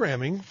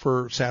programming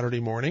for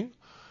Saturday morning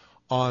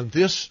on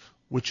this,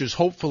 which is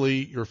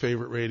hopefully your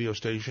favorite radio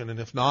station. And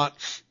if not,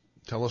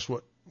 tell us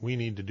what we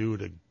need to do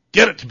to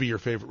get it to be your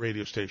favorite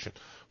radio station.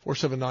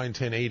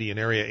 479-1080 in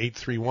area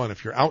 831.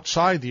 If you're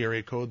outside the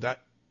area code,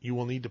 that you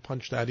will need to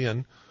punch that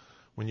in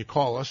when you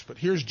call us. But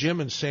here's Jim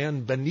in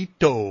San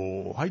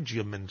Benito. Hi,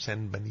 Jim in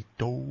San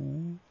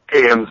Benito.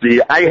 Hey,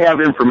 MZ, I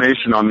have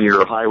information on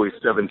your Highway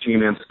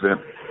 17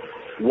 incident.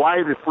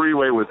 Why the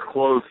freeway was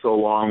closed so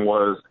long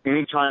was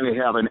anytime they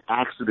have an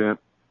accident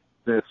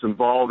that's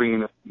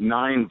involving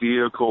 9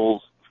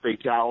 vehicles,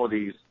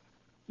 fatalities,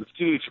 the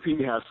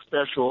CHP has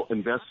special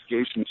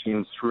investigation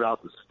teams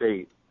throughout the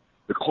state.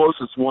 The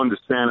closest one to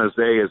San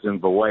Jose is in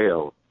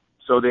Vallejo.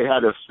 So they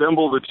had to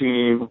assemble the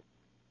team,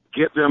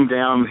 get them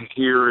down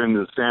here in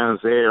the San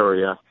Jose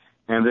area,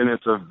 and then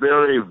it's a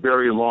very,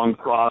 very long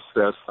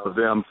process of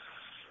them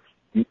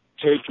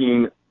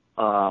taking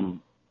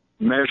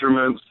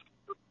measurements,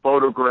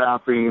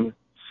 photographing,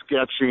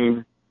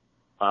 sketching,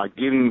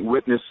 getting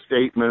witness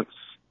statements,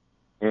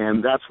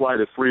 and that's why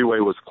the freeway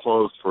was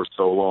closed for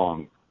so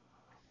long.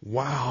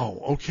 Wow.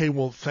 Okay.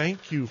 Well,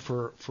 thank you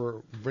for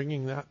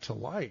bringing that to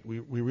light. We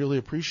really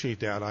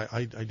appreciate that.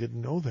 I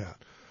didn't know that.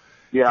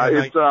 Yeah,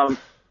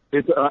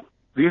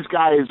 these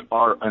guys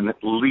are an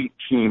elite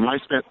team. I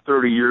spent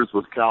 30 years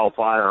with CAL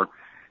FIRE,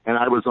 and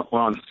I was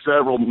on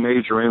several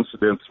major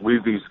incidents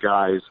with these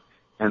guys,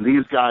 and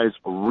these guys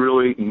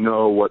really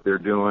know what they're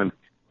doing,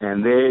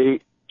 and they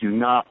do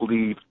not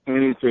leave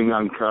anything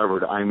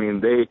uncovered. I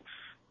mean, they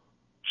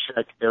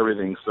check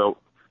everything. So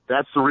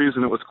that's the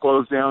reason it was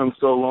closed down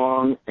so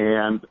long,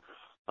 and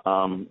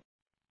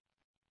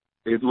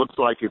it looks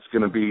like it's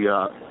going to be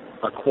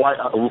quite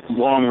a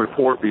long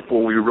report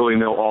before we really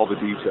know all the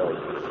details.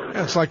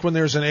 Yeah, it's like when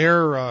there's an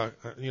error,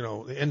 the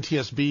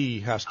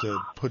NTSB has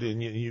to put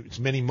in, it's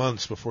many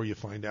months before you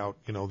find out,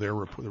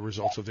 the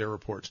results of their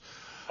reports.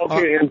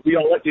 Okay, and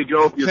I'll let you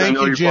go. Thank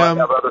you, Jim.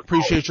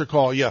 Appreciate your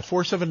call. Yeah,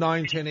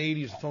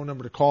 479-1080 is the phone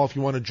number to call if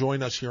you want to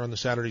join us here on the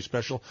Saturday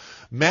special.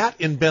 Matt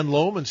in Ben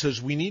Lomond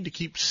says we need to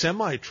keep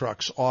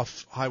semi-trucks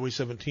off Highway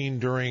 17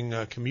 during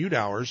commute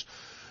hours.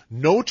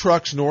 No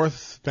trucks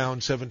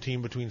northbound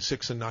 17 between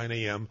 6 and 9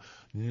 a.m.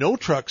 No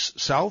trucks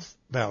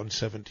southbound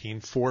 17,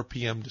 4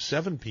 p.m. to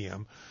 7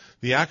 p.m.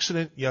 The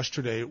accident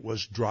yesterday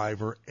was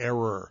driver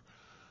error,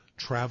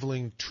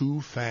 traveling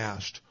too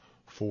fast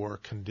for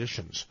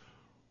conditions.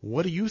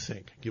 What do you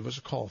think? Give us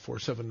a call,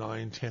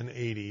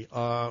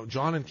 479-1080.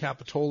 John in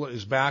Capitola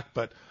is back,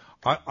 but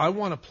I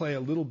want to play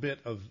a little bit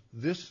of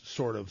this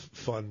sort of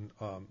fun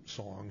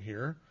song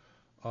here.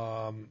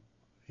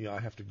 Yeah, I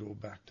have to go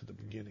back to the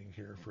beginning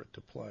here for it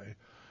to play.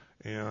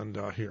 And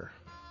here.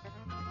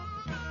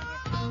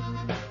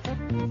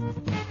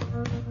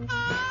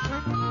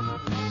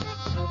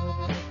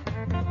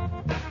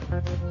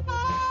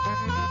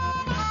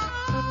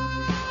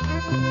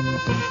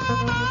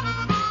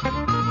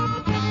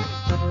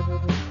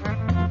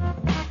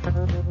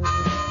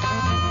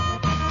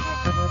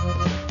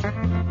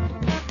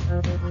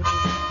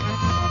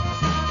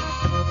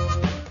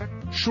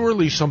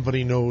 Surely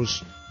somebody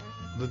knows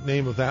the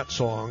name of that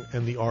song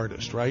and the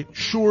artist, right?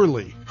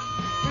 Surely.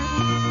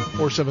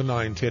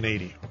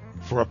 479-1080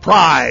 for a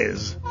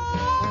prize.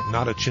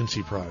 Not a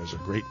chintzy prize, a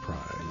great prize.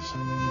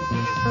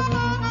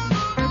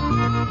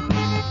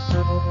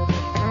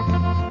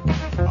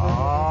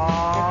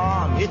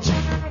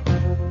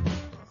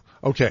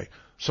 Okay,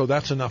 so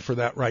that's enough for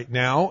that right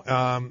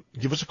now.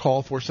 Give us a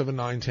call,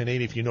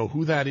 479-1080, if you know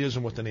who that is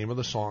and what the name of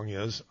the song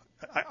is.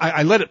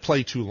 I let it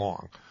play too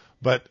long.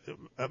 But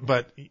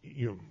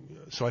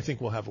so I think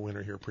we'll have a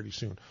winner here pretty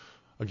soon.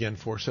 Again,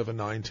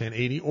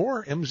 479-1080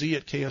 or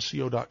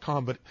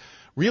mz@ksco.com. But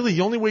really, the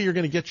only way you're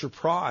going to get your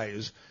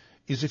prize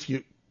is if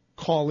you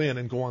call in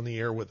and go on the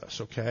air with us,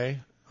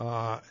 okay?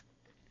 Yeah.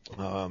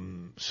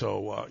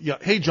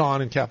 Hey,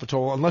 John in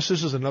Capitola. Unless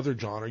this is another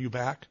John, are you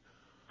back?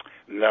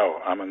 No,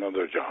 I'm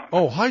another John.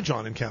 Oh, hi,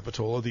 John in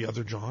Capitola, the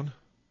other John.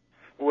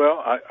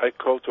 Well, I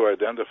called to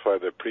identify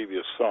the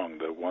previous song,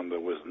 the one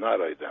that was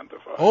not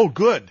identified. Oh,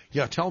 good.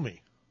 Yeah, tell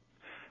me.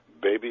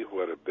 Baby,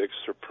 what a big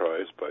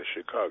surprise by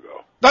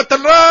Chicago. Ding,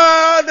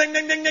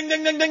 ding, ding, ding,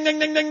 ding, ding, ding,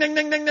 ding, ding, ding,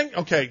 ding, ding, ding.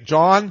 Okay,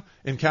 John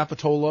in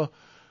Capitola.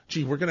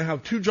 Gee, we're going to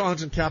have 2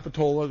 Johns in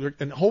Capitola,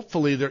 and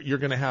hopefully you're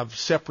going to have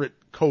separate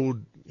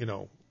codes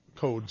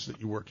that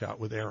you work out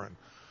with Aaron.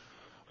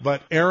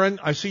 But Aaron,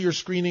 I see you're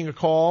screening a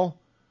call.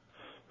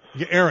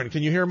 Yeah, Aaron,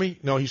 can you hear me?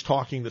 No, he's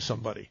talking to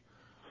somebody.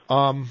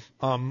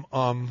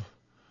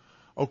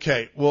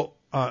 Okay, well,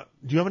 do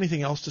you have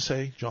anything else to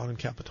say, John in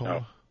Capitola?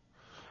 No.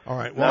 All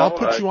right, well, I'll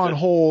put you on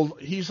hold.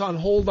 He's on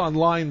hold on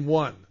line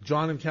 1.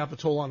 John in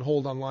Capitola on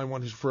hold on line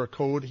 1. He's for a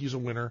code. He's a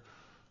winner.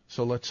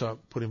 So let's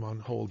put him on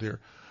hold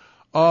here.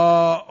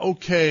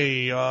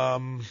 Okay,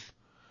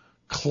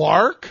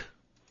 Clark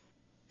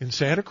in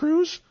Santa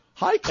Cruz?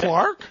 Hi,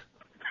 Clark.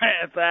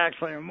 It's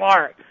actually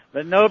Mark,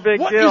 but no big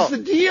deal. What is the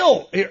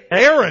deal,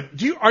 Aaron?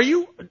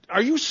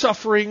 Are you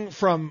suffering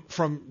from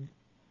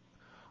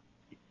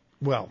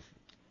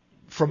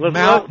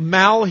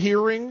mal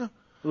hearing?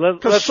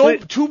 Because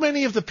too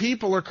many of the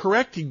people are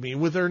correcting me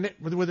with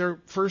their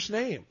first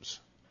names.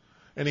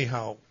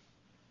 Anyhow,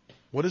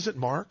 what is it,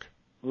 Mark?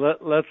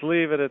 Let's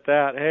leave it at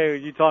that. Hey,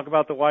 you talk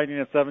about the widening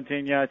of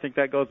 17. Yeah, I think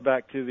that goes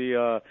back to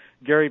the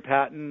Gary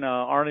Patton,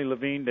 Arnie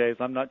Levine days.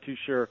 I'm not too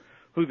sure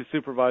who the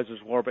supervisors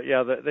were. But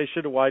yeah, they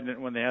should have widened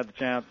it when they had the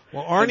chance.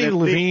 Well, Arnie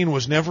Levine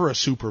was never a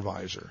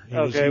supervisor. He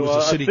was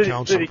a city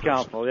council. City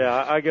council,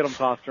 yeah. I get them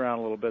tossed around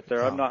a little bit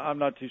there. Oh. I'm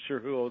not too sure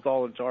who was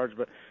all in charge,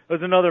 but it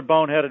was another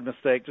boneheaded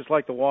mistake, just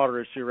like the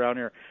water issue around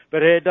here.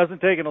 But hey, it doesn't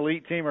take an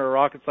elite team or a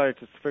rocket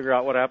scientist to figure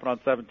out what happened on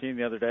 17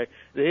 the other day.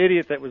 The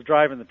idiot that was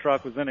driving the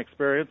truck was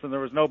inexperienced, and there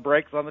was no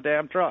brakes on the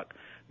damn truck.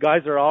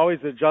 Guys are always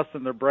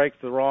adjusting their brakes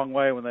the wrong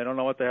way when they don't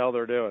know what the hell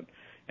they're doing.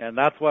 And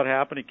that's what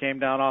happened. He came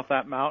down off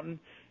that mountain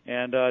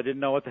and didn't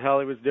know what the hell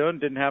he was doing,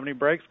 didn't have any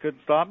brakes,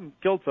 couldn't stop, and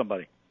killed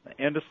somebody.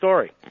 End of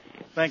story.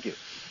 Thank you.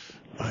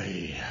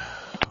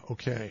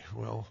 Okay,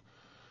 well,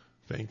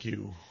 thank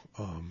you.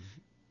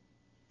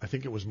 I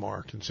think it was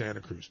Mark in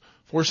Santa Cruz.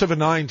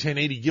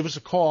 479-1080. Give us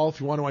a call if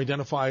you want to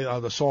identify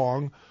the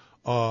song,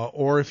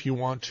 or if you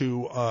want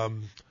to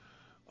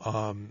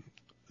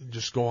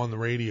just go on the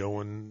radio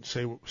and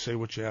say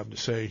what you have to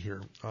say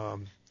here.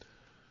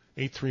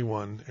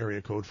 831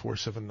 area code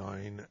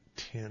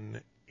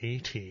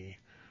 479-1080.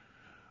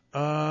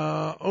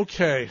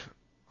 Okay.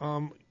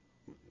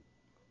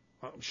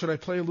 Should I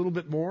play a little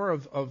bit more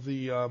of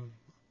the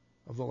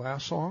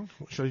last song?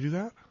 Should I do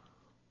that?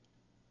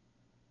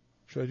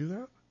 Should I do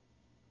that?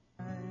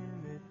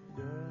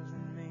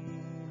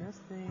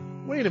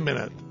 Wait a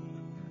minute.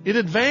 It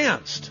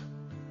advanced.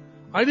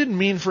 I didn't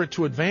mean for it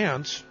to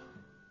advance.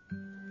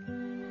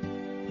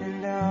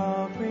 And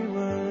Aubrey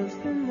was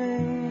the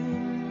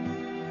name.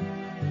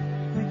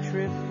 We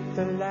tripped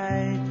the light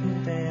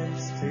and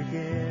danced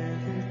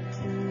together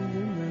to the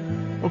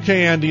moon.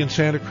 Okay, Andy in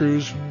Santa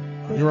Cruz.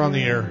 You're on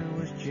the air.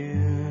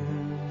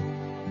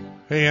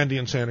 Hey, Andy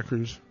in Santa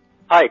Cruz.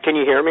 Hi, can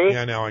you hear me?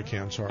 Yeah, now I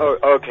can. Sorry. Oh,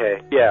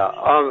 okay. Yeah.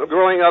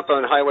 Growing up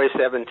on Highway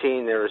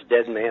 17, there was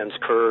Dead Man's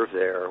Curve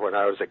there when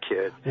I was a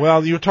kid.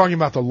 Well, you were talking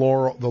about the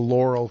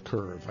Laurel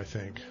Curve, I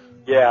think.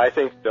 Yeah, I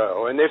think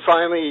so. And they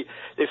finally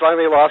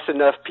lost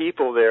enough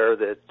people there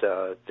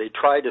that they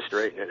tried to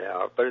straighten it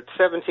out. But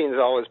 17 has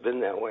always been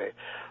that way.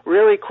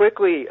 Really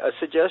quickly, a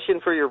suggestion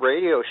for your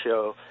radio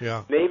show.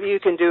 Yeah. Maybe you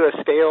can do a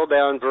scaled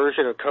down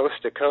version of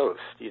Coast to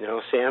Coast,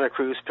 Santa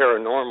Cruz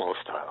Paranormal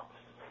style.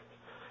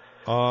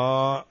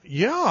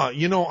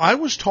 Yeah, I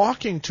was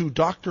talking to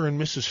Dr. and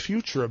Mrs.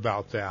 Future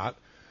about that,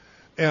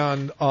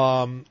 and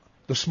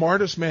the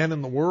smartest man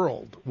in the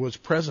world was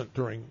present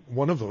during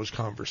one of those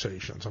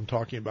conversations. I'm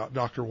talking about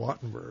Dr.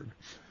 Wattenberg.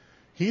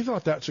 He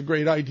thought that's a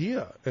great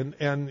idea, and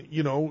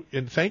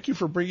thank you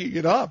for bringing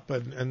it up.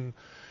 And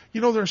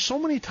there's so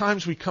many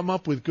times we come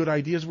up with good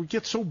ideas. We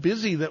get so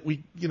busy that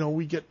we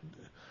get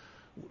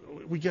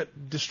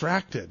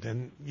distracted,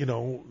 and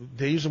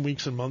days and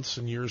weeks and months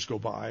and years go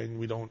by, and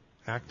we don't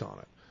act on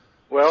it.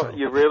 Well,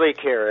 you really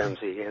care,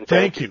 MZ. And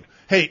thank you.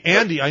 Hey,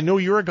 Andy, I know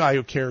you're a guy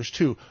who cares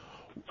too.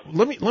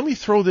 Let me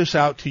throw this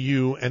out to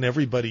you and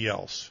everybody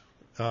else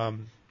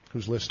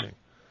who's listening.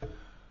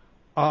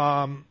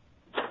 Do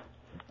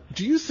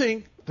you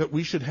think that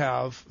we should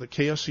have, the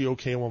KSCO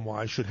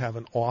KOMY should have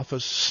an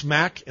office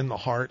smack in the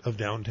heart of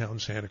downtown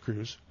Santa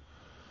Cruz?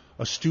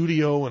 A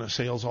studio and a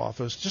sales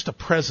office, just a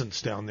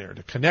presence down there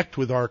to connect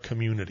with our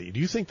community. Do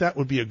you think that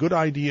would be a good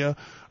idea,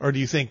 or do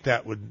you think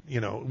that would,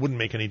 it wouldn't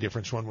make any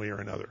difference one way or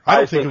another? I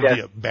don't think it would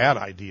be a bad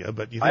idea,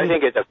 but you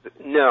think it's a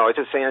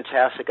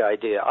fantastic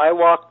idea. I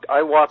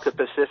walk the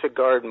Pacific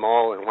Garden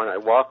Mall, and when I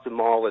walk the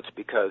mall, it's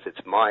because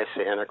it's my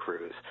Santa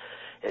Cruz.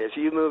 And if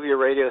you move your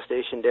radio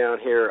station down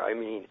here,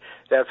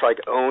 that's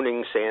like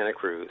owning Santa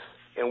Cruz.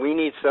 And we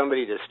need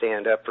somebody to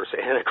stand up for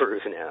Santa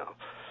Cruz now.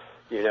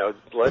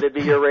 Let it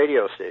be your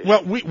radio station.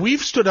 Well,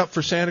 we've stood up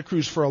for Santa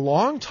Cruz for a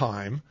long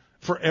time,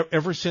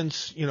 ever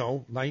since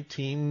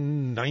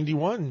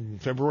 1991,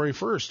 February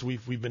 1st.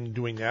 We've been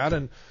doing that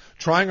and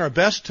trying our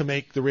best to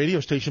make the radio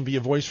station be a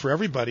voice for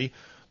everybody.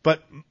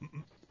 But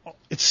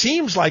it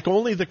seems like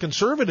only the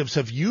conservatives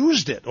have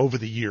used it over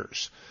the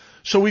years.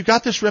 So we've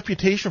got this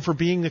reputation for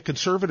being the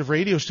conservative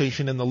radio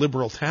station in the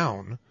liberal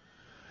town,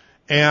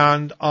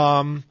 and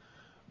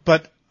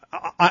but.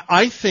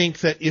 I think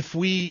that if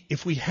we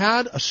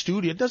had a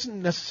studio, it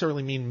doesn't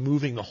necessarily mean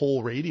moving the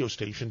whole radio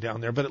station down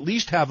there, but at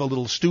least have a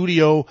little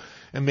studio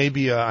and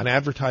maybe an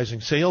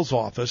advertising sales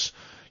office,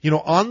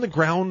 on the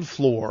ground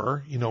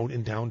floor,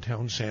 in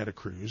downtown Santa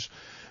Cruz,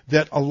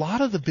 that a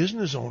lot of the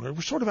business owners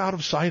were sort of out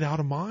of sight, out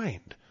of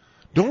mind.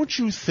 Don't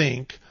you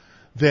think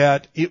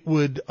that it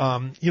would,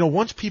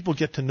 once people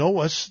get to know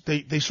us,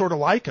 they sort of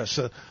like us.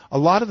 A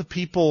lot of the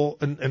people,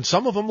 and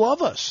some of them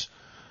love us.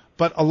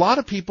 But a lot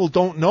of people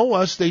don't know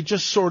us. They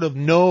just sort of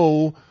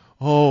know,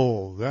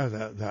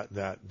 that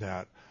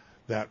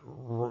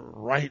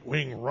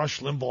right-wing Rush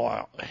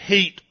Limbaugh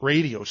hate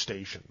radio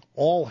station,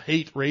 all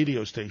hate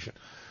radio station.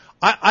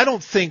 I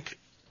don't think,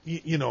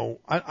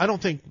 I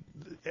don't think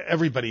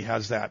everybody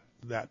has that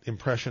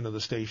impression of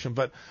the station,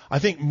 but I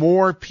think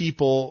more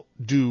people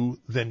do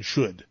than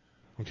should.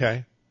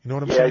 Okay? You know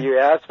what I'm saying?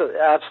 Yeah, you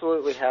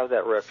absolutely have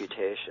that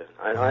reputation.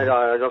 I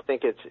don't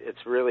think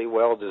it's really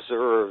well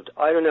deserved.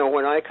 I don't know,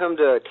 when I come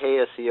to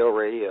KSCO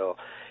radio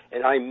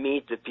and I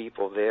meet the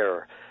people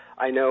there,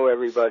 I know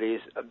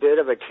everybody's a bit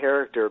of a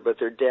character, but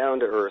they're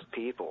down-to-earth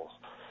people.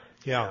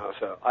 Yeah. You know,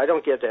 so I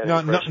don't get that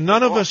impression.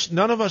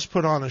 None of us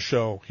put on a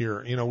show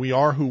here. You know, we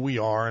are who we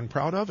are and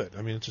proud of it.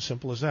 I mean, it's as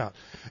simple as that.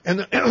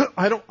 And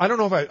I don't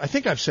know if I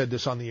think I've said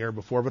this on the air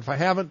before, but if I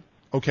haven't,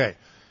 okay.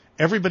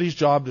 Everybody's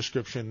job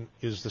description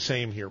is the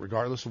same here,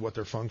 regardless of what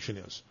their function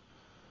is.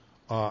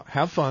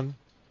 Have fun.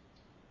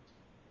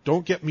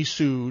 Don't get me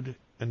sued,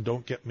 and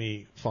don't get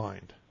me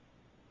fined.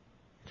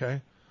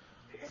 Okay?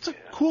 It's a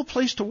cool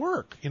place to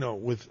work, you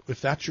know,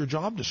 if that's your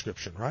job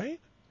description, right?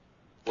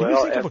 Can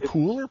you think of a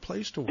cooler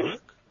place to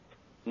work?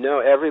 No,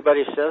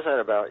 everybody says that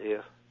about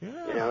you.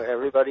 Yeah. You know,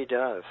 everybody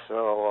does.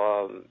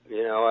 So,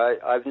 you know,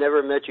 I've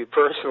never met you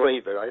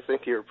personally, but I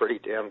think you're a pretty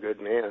damn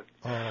good man.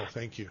 Oh,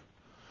 thank you.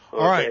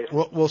 Okay. All right.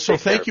 Well, so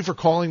thank you for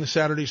calling the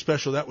Saturday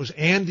Special. That was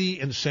Andy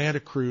in Santa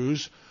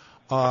Cruz.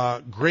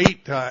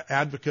 Great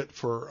advocate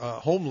for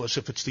homeless,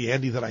 if it's the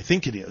Andy that I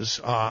think it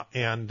is.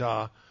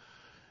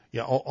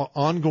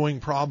 Ongoing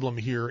problem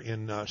here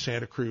in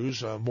Santa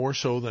Cruz, more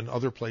so than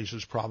other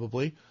places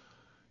probably.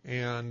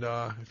 And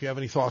if you have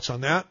any thoughts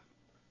on that,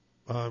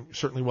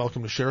 certainly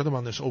welcome to share them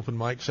on this open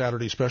mic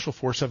Saturday Special,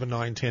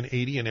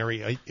 479-1080 in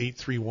area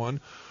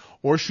 831,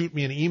 or shoot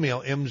me an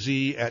email,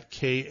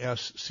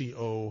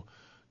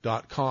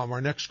 mz@ksco.com.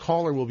 Our next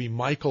caller will be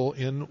Michael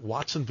in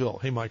Watsonville.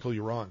 Hey, Michael,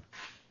 you're on.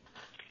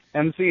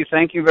 MC,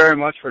 thank you very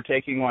much for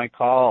taking my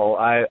call.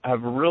 I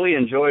have really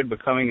enjoyed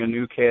becoming a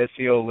new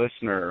KSCO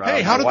listener.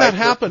 Hey, how did that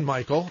happen,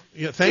 Michael?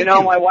 Yeah, thank you.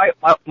 You know,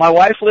 my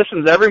wife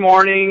listens every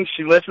morning.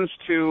 She listens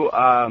to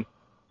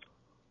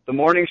the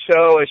morning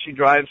show as she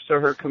drives to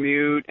her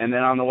commute, and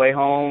then on the way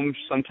home,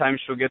 sometimes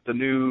she'll get the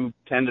new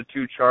 10 to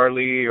 2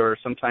 Charlie, or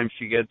sometimes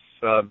she gets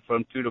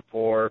from 2 to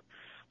 4.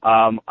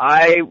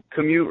 I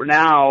commute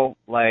now,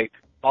 like,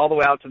 all the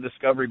way out to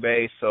Discovery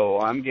Bay, so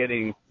I'm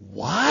getting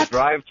the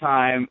drive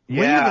time. Wait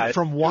a minute,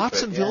 from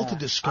Watsonville to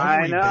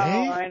Discovery Bay?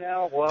 I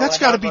know. Well, that's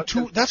got to be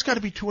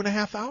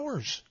 2.5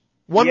 hours.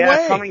 One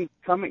way.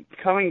 Coming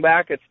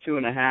back, it's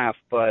 2.5,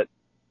 but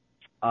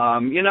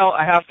you know,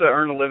 I have to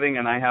earn a living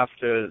and I have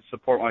to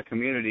support my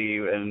community,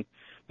 and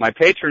my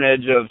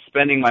patronage of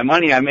spending my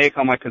money I make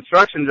on my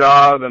construction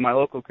job and my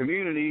local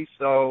community.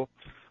 So,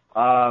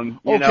 you know,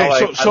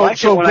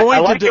 I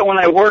like it when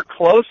I work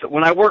close.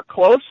 When I work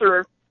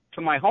closer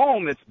to my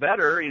home, it's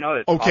better. You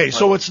know.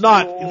 So it's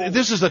not.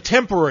 This is a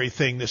temporary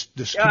thing. This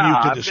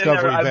commute to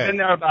Discovery Bay. I've been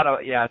there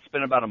it's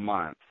been about a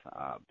month.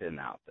 I've been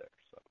out there.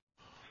 So.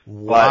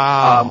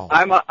 Wow.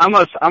 But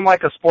I'm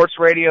like a sports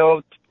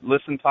radio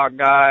listen talk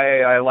guy.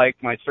 I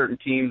like my certain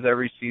teams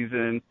every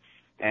season,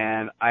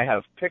 and I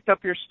have picked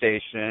up your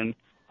station.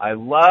 I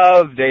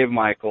love Dave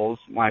Michaels.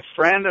 My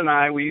friend and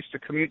I, we used to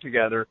commute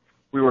together.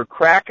 We were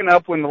cracking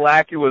up when the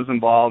Lackey was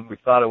involved. We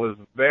thought it was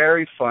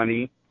very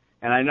funny.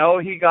 And I know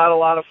he got a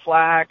lot of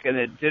flack, and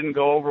it didn't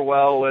go over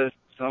well with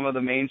some of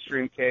the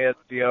mainstream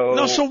KSCO.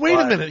 No, so wait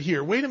a minute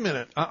here. Wait a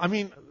minute. I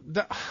mean,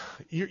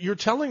 you're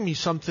telling me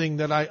something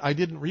that I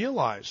didn't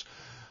realize.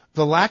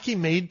 The Lackey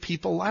made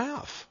people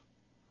laugh.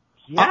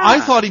 Yeah, I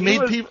thought he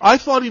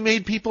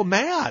made people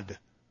mad.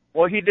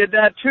 Well, he did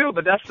that too,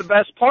 but that's the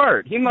best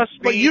part. He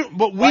must be.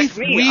 But we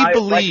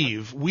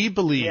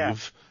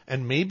believe,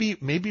 and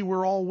maybe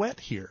we're all wet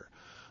here.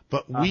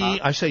 But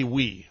I say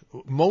we,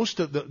 most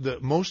of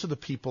the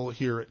people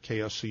here at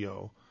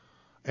KSCO,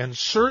 and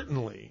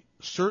certainly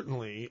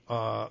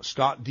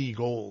Scott D.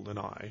 Gold and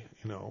I,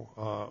 you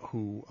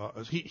know,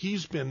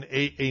 he's been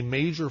a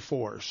major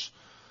force,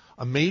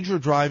 a major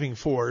driving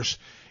force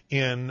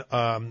in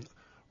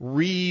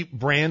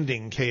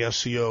rebranding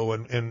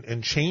KSCO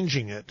and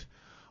changing it,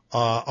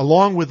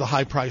 along with the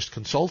high-priced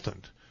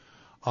consultant.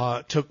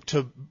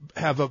 To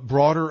have a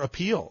broader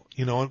appeal,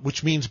 you know,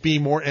 which means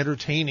being more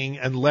entertaining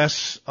and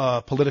less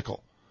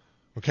political.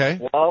 Okay?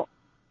 Well,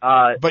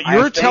 but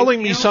you're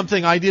telling me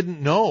something I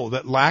didn't know,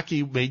 that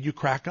Lackey made you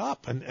crack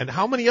up, and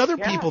how many other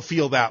people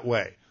feel that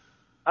way?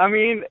 I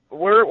mean,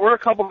 we're a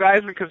couple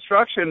guys in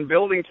construction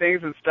building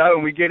things and stuff,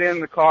 and we get in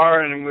the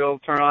car and we'll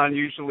turn on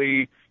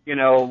usually, you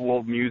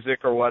know, music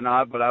or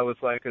whatnot. But I was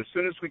like, as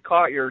soon as we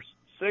caught your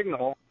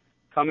signal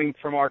coming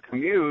from our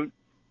commute,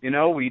 you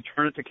know, we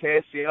turned it to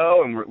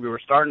KSCO, and we were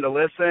starting to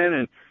listen,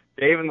 and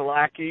Dave and the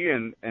Lackey,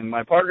 and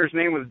my partner's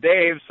name was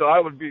Dave, so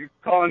I would be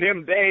calling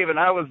him Dave, and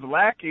I was the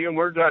Lackey, and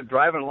we're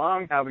driving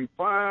along, having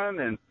fun,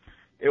 and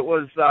it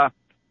was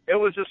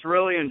just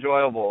really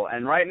enjoyable.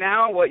 And right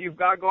now, what you've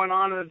got going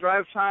on in the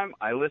drive time,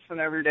 I listen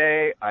every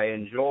day. I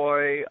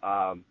enjoy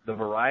the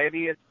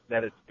variety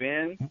that it's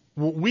been.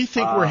 Well, we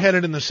think we're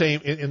headed in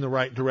the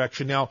right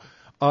direction. Now,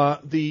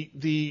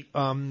 the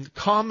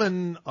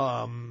common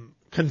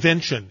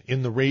convention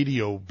in the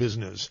radio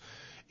business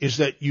is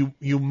that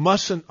you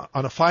mustn't,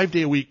 on a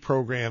 5-day-a-week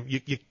program,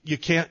 you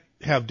can't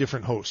have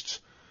different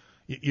hosts.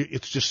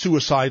 It's just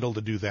suicidal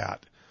to do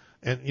that.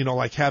 And, you know,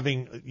 like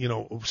having, you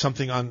know,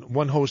 something on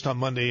one host on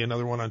Monday,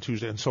 another one on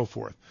Tuesday, and so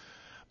forth.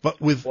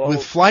 But with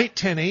Flight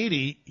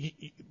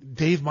 1080,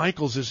 Dave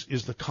Michaels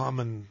is the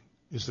common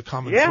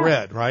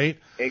thread, right?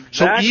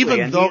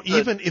 Exactly. So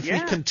even if we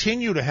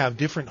continue to have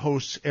different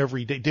hosts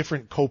every day,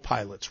 different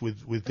co-pilots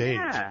with Dave.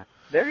 Yeah.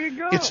 There you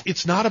go.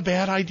 It's not a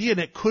bad idea, and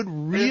it could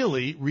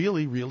really,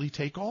 really, really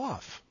take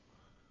off.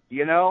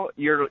 You know,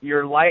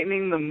 you're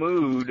lightening the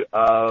mood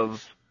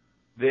of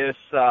this.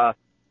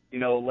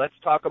 Let's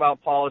talk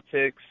about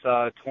politics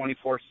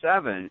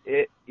 24/7.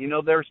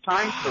 There's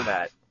times for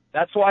that.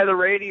 That's why the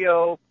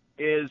radio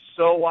is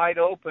so wide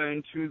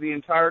open to the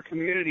entire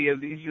community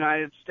of these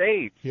United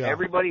States. Yeah.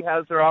 Everybody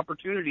has their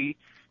opportunity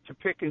to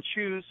pick and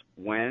choose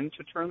when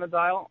to turn the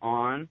dial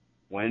on,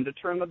 when to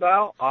turn the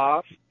dial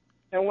off,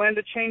 and when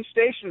to change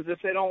stations if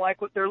they don't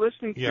like what they're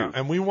listening to. Yeah,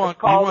 and we want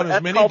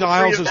as many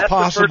dials as possible.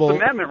 That's the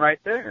First Amendment right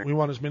there. We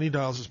want as many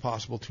dials as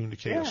possible tuned to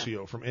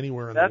KSCO from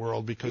anywhere in the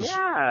world because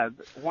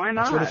why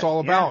not? That's what it's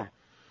all about.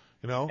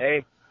 You know.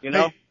 Hey,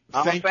 I'm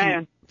a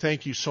fan.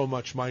 Thank you so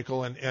much,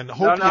 Michael, and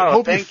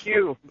thank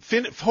you.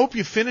 Hope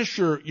you finish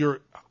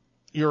your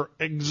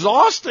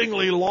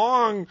exhaustingly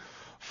long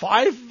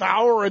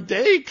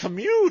 5-hour-a-day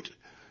commute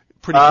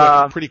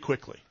pretty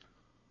quickly.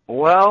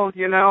 Well,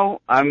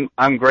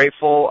 I'm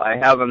grateful. I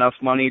have enough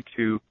money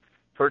to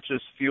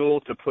purchase fuel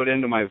to put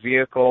into my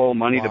vehicle,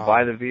 money to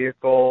buy the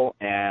vehicle,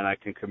 and I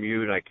can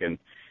commute. I can,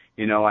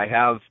 I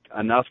have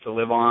enough to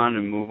live on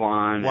and move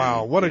on.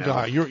 Wow, what a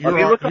guy! You're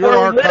look at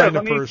our where kind we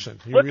of live.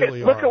 person. You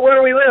really are. Look at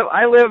where we live.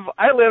 I live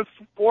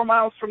 4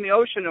 miles from the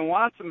ocean in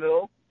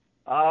Watsonville.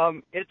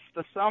 It's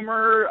the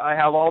summer. I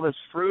have all this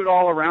fruit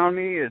all around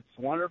me. It's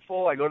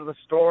wonderful. I go to the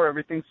store.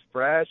 Everything's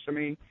fresh. I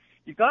mean,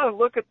 you got to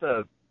look at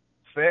the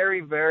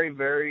very, very,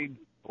 very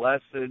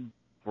blessed,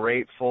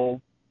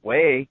 grateful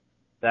way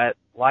that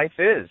life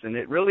is, and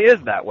it really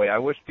is that way. I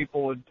wish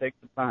people would take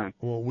the time.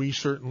 Well, we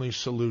certainly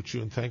salute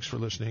you, and thanks for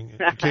listening to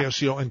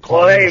KSCO and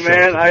calling. Well, hey,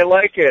 man, I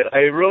like it. I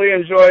really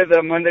enjoy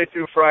the Monday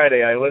through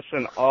Friday. I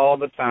listen all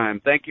the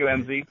time. Thank you,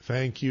 MZ.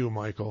 Thank you,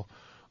 Michael.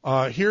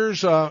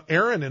 Here's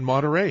Aaron in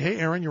Monterey. Hey,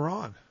 Aaron, you're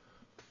on.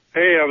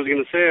 Hey, I was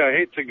going to say, I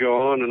hate to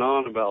go on and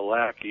on about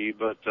Lackey,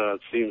 but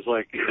it seems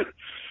like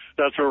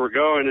that's where we're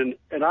going.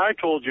 And I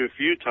told you a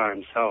few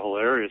times how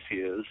hilarious he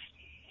is.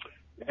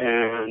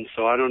 And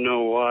so I don't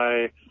know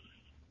why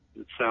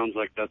it sounds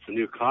like that's a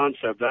new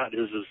concept. That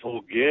is his whole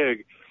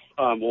gig.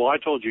 Well, I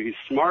told you he's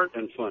smart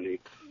and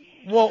funny.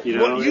 Well,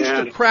 what used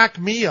to crack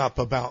me up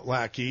about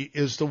Lackey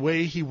is the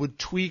way he would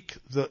tweak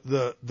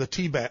the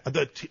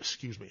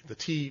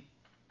tea.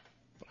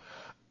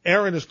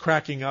 Aaron is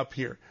cracking up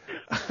here.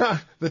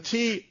 The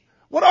tea.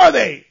 What are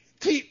they?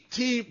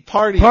 Tea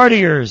party.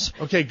 Partiers.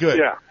 Okay, good.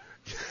 Yeah.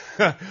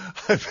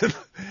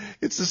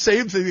 It's the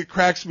same thing that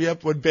cracks me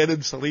up when Ben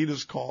and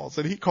Salinas calls,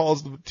 and he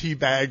calls them tea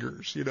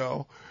baggers,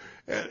 and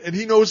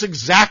he knows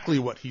exactly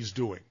what he's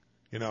doing,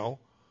 But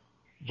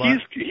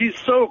he's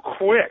so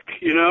quick,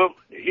 his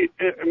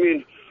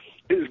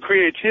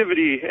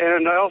creativity,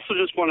 and I also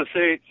just want to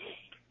say,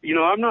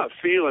 I'm not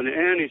feeling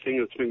anything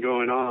that's been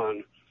going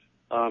on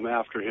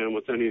after him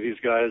with any of these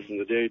guys in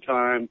the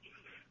daytime.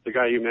 The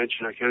guy you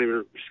mentioned, I can't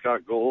even,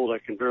 Scott Gold, I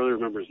can barely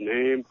remember his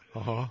name.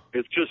 Uh-huh.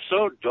 It's just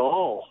so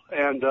dull.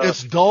 And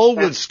it's dull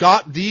with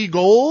Scott D.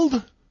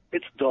 Gold?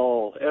 It's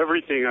dull.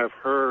 Everything I've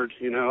heard,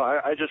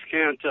 I just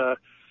can't,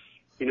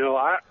 you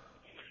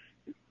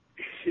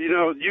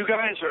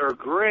guys are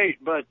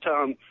great, but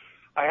I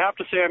have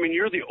to say,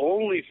 you're the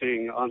only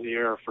thing on the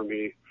air for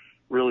me,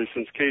 really,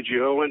 since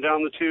KGO went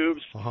down the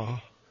tubes. Uh-huh.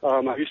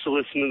 I used to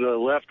listen to the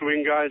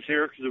left-wing guys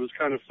here because it was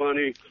kind of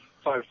funny.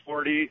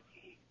 540.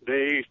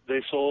 They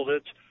sold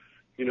it,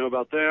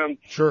 about them.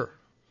 Sure.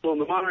 So in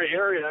the Monterey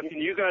area,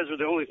 you guys are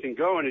the only thing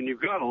going, and you've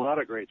got a lot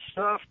of great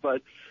stuff,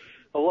 but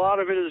a lot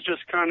of it is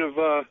just kind of,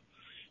 I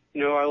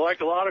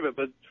like a lot of it,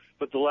 but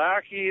the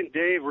Lackey and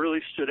Dave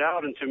really stood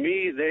out, and to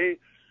me,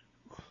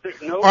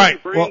 nobody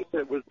brings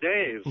it with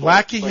Dave.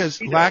 Lackey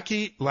has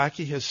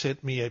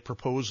sent me a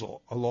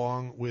proposal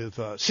along with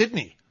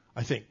Sydney,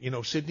 I think.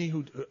 Sydney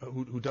who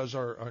does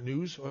our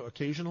news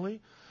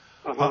occasionally.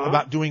 Uh-huh.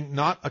 About doing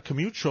not a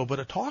commute show but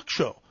a talk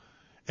show,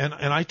 and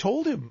I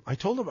told him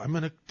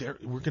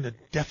we're gonna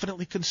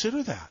definitely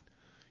consider that.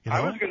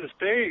 I was going to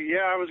say,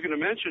 I was going to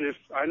mention, if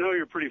I know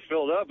you're pretty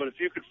filled up, but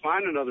if you could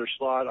find another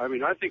slot, I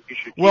think you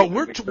should. Well,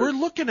 we're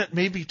looking at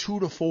maybe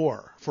 2 to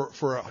 4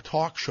 for a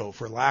talk show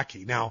for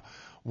Lackey. Now,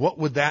 what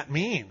would that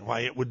mean? Why,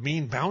 it would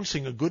mean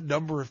bouncing a good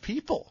number of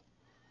people,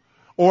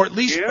 or at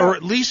least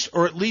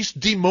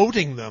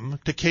demoting them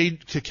to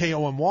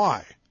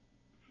KOMY.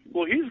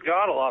 Well, he's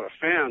got a lot of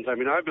fans. I've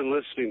been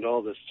listening to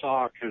all this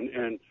talk,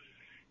 and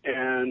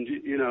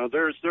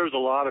there's a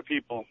lot of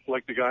people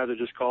like the guy that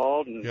just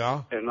called, and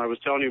I was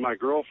telling you, my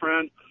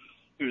girlfriend,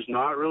 who's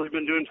not really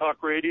been doing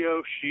talk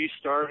radio, she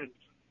started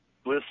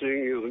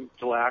listening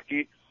to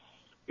Lackey,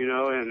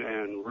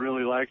 and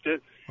really liked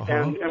it. Uh-huh.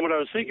 And what I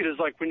was thinking is,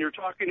 like, when you're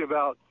talking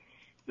about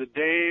the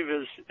Dave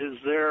is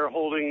there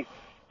holding,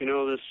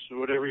 this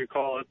whatever you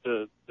call it,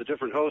 the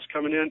different hosts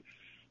coming in.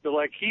 But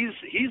like he's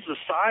the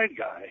side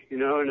guy,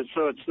 and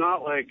it's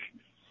not like.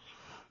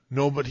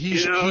 No, but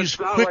he's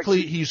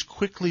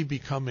quickly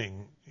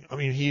becoming.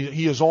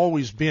 He has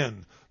always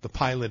been the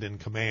pilot in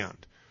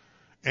command,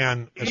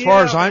 and as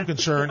far as I'm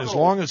concerned, as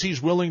long as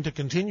he's willing to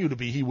continue to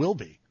be, he will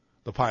be.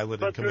 the pilot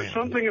but in command. There's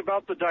something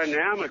about the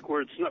dynamic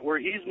where it's not, where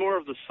he's more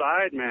of the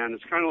side man.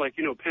 It's kind of like,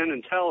 Penn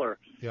and Teller.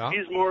 Yeah.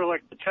 He's more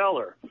like the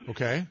teller.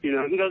 Okay. He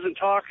doesn't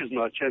talk as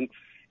much.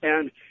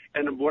 And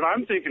what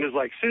I'm thinking is,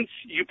 like, since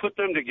you put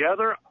them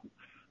together,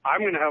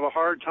 I'm going to have a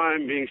hard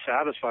time being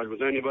satisfied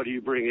with anybody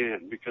you bring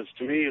in, because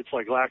to me it's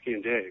like Lackey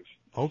and Dave.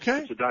 Okay.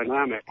 It's a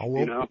dynamic,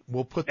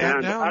 We'll put that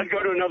and down. I'd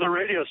go to another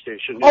radio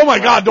station. Oh my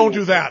God! Don't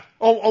do that.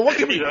 What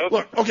can we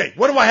look? Okay,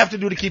 what do I have to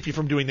do to keep you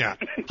from doing that?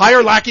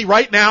 Hire Lackey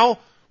right now.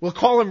 We'll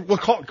call him.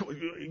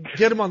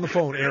 Get him on the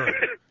phone, Aaron.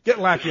 Get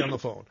Lackey on the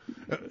phone.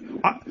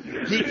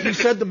 He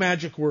said the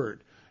magic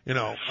word.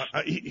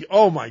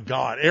 Oh my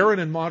God! Aaron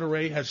in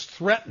Monterey has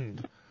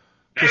threatened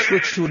to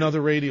switch to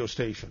another radio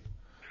station.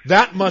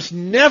 That must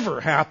never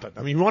happen.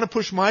 I mean, you want to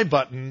push my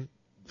button,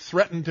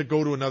 threaten to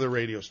go to another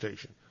radio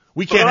station.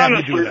 We can't have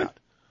you do that.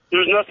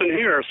 There's nothing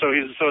here, so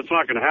it's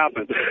not going to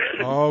happen.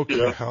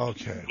 Okay,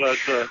 okay. But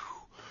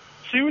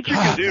see what you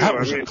God, can do. That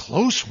was a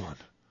close one.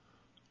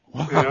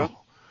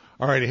 Wow.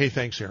 All right. Hey,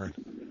 thanks, Aaron.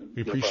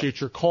 We appreciate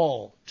your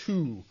call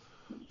to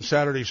the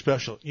Saturday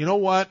special. You know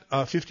what?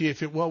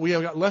 58. Well, we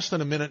have got less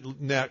than a minute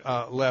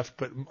left,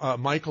 but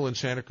Michael in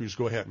Santa Cruz,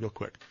 go ahead, real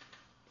quick.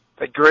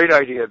 A great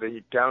idea,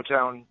 the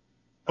downtown.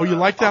 Oh, you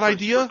like that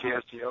idea?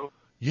 KSTO.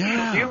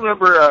 Yeah. Do you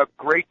remember a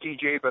great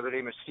DJ by the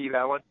name of Steve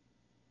Allen?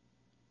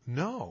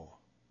 No.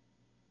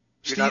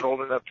 You're not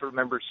old enough to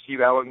remember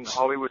Steve Allen,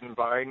 Hollywood and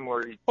Vine,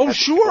 where he... Oh,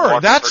 sure.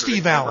 That's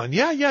Steve Allen.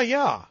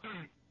 Yeah.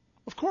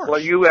 Of course.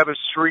 Well, you have a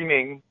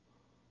streaming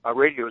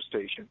radio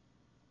station,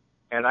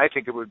 and I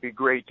think it would be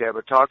great to have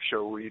a talk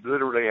show where you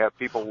literally have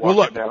people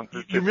walking down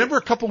through... You remember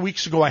a couple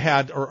weeks ago I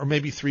had, or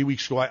maybe 3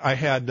 weeks ago, I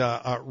had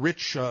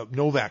Rich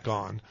Novak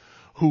on,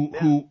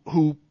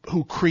 who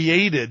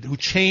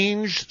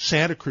changed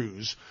Santa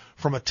Cruz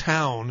from a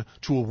town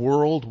to a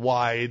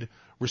worldwide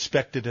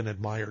respected and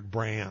admired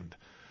brand.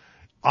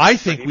 I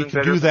think we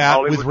can do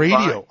that with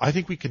radio. I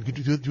think we can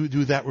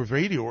do that with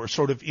radio, or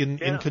sort of in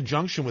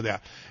conjunction with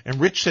that. And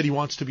Rich said he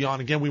wants to be on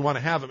again. We want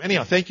to have him.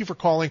 Anyhow, thank you for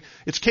calling.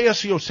 It's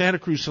KSCO Santa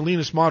Cruz,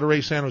 Salinas,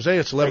 Monterey, San Jose.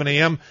 It's 11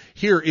 a.m.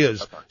 Here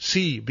is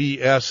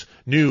CBS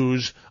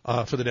News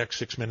for the next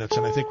 6 minutes,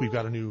 and I think we've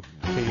got a new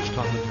page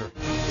coming here.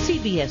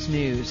 CBS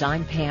News,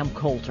 I'm Pam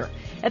Coulter.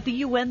 At the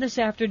UN this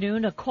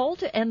afternoon, a call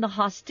to end the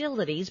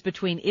hostilities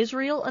between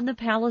Israel and the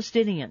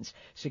Palestinians.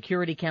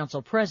 Security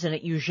Council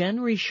President Eugene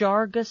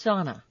Richard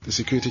Gassana. The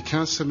Security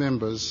Council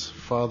members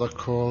further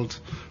called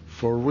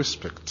for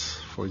respect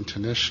for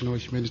international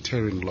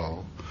humanitarian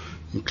law,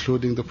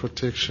 including the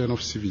protection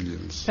of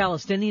civilians.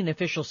 Palestinian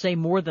officials say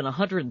more than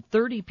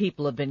 130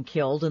 people have been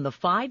killed in the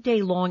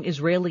 5-day-long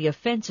Israeli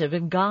offensive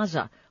in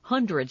Gaza.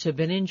 Hundreds have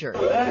been injured.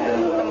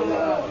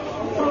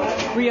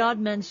 Riyad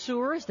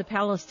Mansour is the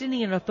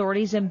Palestinian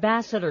Authority's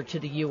ambassador to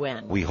the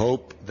UN. We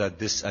hope that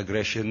this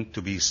aggression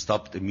to be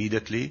stopped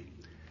immediately,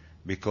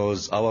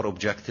 because our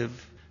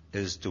objective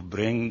is to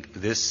bring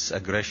this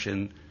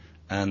aggression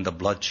and the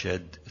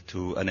bloodshed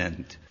to an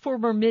end.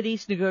 Former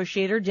Mideast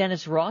negotiator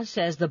Dennis Ross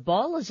says the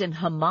ball is in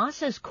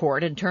Hamas's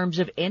court in terms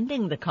of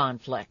ending the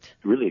conflict.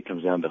 Really, it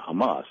comes down to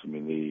Hamas. I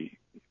mean, the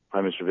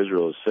Prime Minister of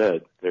Israel has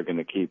said they're going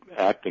to keep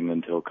acting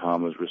until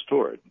calm is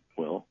restored.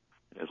 Well,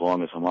 as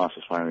long as Hamas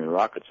is firing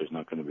rockets, there's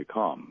not going to be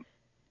calm.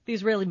 The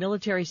Israeli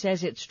military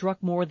says it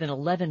struck more than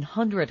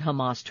 1,100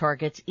 Hamas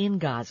targets in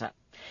Gaza.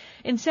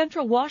 In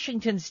central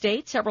Washington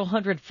state, several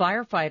hundred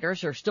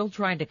firefighters are still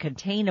trying to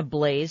contain a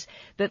blaze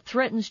that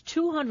threatens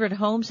 200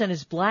 homes and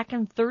has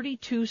blackened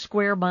 32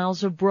 square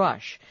miles of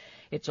brush.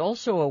 It's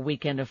also a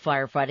weekend of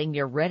firefighting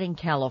near Redding,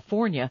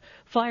 California.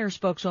 Fire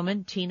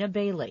spokeswoman Tina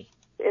Bailey.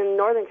 In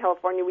Northern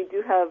California, we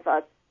do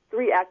have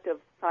 3 active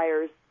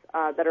fires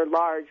that are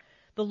large.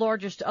 The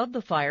largest of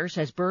the fires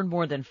has burned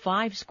more than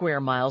 5 square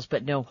miles,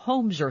 but no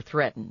homes are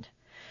threatened.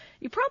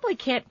 You probably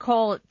can't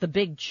call it the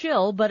big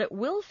chill, but it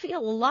will feel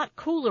a lot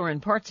cooler in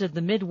parts of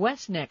the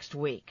Midwest next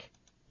week.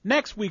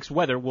 Next week's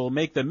weather will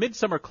make the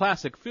Midsummer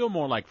Classic feel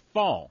more like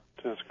fall.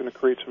 It's going to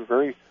create some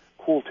very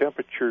cool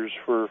temperatures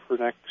for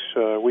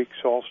next week's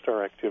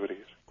All-Star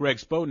activities. Greg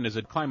Spoden is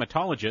a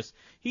climatologist.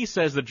 He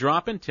says the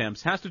drop in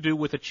temps has to do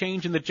with a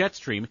change in the jet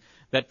stream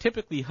that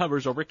typically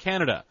hovers over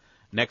Canada.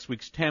 Next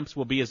week's temps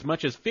will be as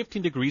much as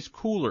 15 degrees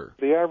cooler.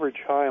 The average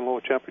high and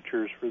low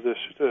temperatures for this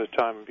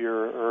time of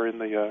year are in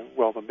the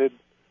low to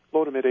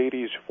mid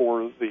 80s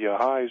for the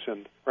highs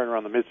and right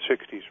around the mid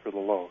 60s for the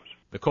lows.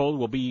 The cold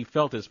will be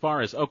felt as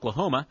far as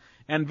Oklahoma,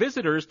 and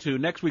visitors to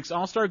next week's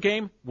All-Star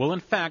game will in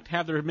fact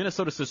have their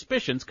Minnesota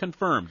suspicions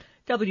confirmed.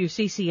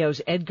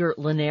 WCCO's Edgar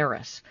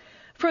Linares.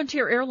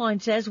 Frontier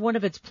Airlines says one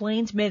of its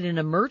planes made an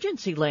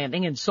emergency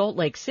landing in Salt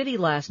Lake City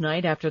last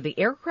night after the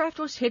aircraft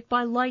was hit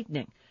by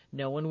lightning.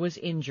 No one was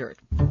injured.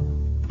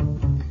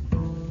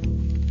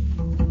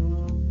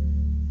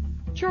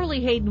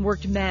 Charlie Haden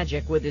worked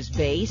magic with his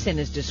bass and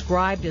is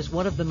described as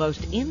one of the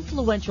most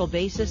influential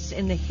bassists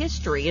in the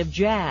history of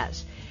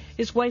jazz.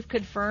 His wife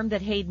confirmed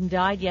that Haden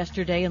died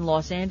yesterday in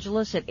Los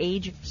Angeles at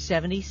age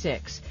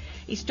 76.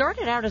 He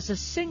started out as a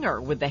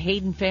singer with the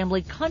Haden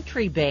Family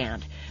Country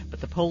Band,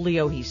 but the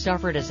polio he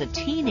suffered as a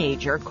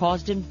teenager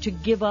caused him to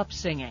give up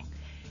singing.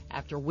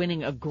 After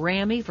winning a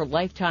Grammy for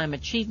Lifetime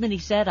Achievement, he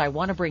said, "I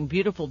want to bring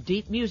beautiful,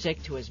 deep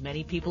music to as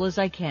many people as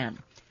I can."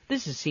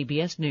 This is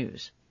CBS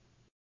News.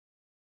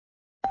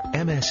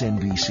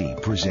 MSNBC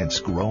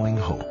presents Growing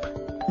Hope.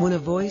 When a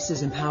voice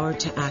is empowered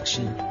to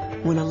action,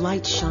 when a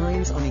light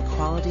shines on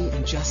equality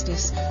and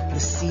justice, the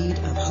seed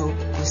of hope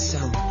is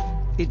sown.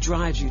 It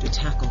drives you to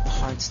tackle the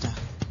hard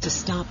stuff, to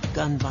stop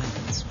gun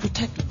violence,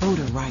 protect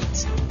voter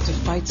rights, to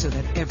fight so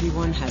that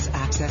everyone has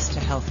access to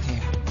health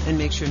care, and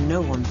make sure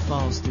no one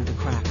falls through the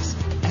cracks.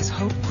 As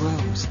hope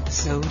grows,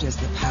 so does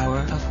the power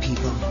of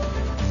people.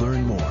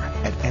 Learn more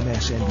at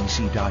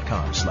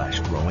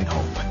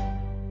msnbc.com/growinghope.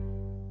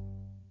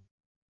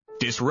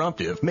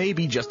 Disruptive may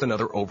be just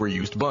another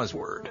overused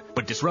buzzword,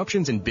 but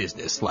disruptions in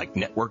business like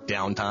network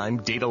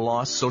downtime, data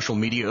loss, social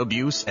media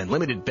abuse, and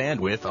limited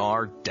bandwidth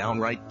are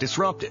downright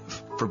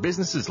disruptive. For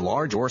businesses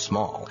large or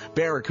small,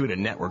 Barracuda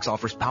Networks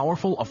offers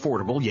powerful,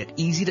 affordable, yet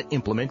easy to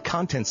implement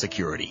content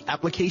security,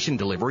 application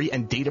delivery,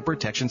 and data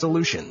protection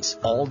solutions,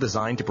 all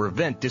designed to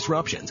prevent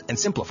disruptions and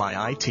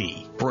simplify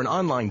IT. For an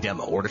online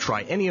demo or to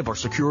try any of our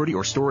security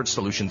or storage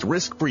solutions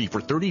risk-free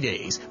for 30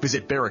 days,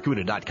 visit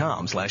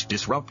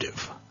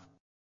barracuda.com/disruptive.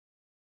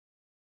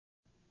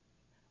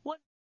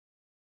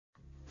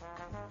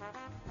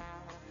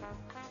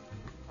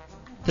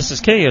 This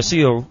is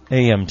KSCO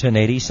AM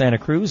 1080 Santa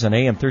Cruz and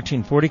AM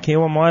 1340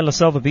 KOMY La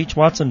Selva Beach,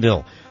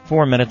 Watsonville.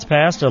 4 minutes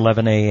past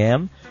 11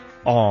 a.m.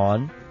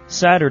 on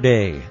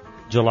Saturday,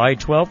 July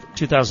 12th,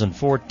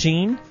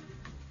 2014.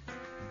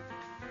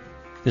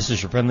 This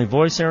is your friendly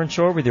voice, Aaron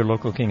Shore, with your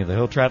local King of the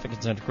Hill traffic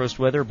and Central Coast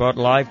weather brought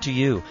live to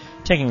you.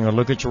 Taking a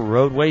look at your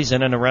roadways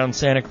in and around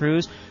Santa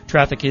Cruz.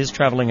 Traffic is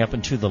traveling up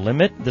and to the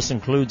limit. This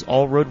includes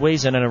all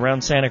roadways in and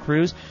around Santa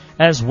Cruz,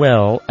 as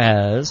well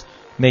as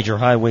major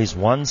highways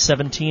 1,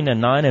 17,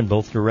 and 9 in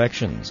both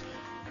directions.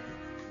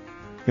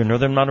 Your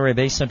northern Monterey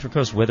Bay Central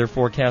Coast weather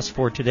forecast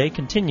for today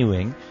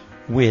continuing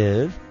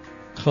with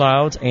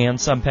clouds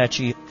and some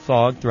patchy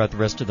fog throughout the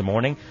rest of the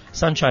morning.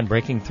 Sunshine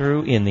breaking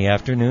through in the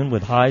afternoon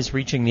with highs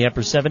reaching the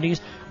upper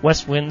 70s.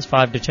 West winds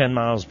 5 to 10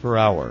 miles per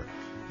hour.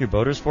 Your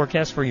boaters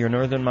forecast for your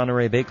northern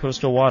Monterey Bay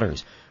coastal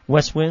waters.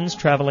 West winds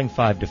traveling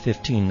 5 to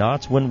 15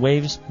 knots. Wind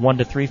waves 1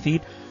 to 3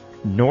 feet.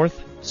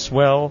 North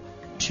swell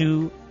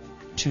 2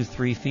 to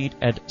 3 feet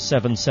at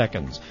 7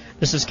 seconds.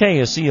 This is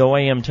KSCO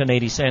AM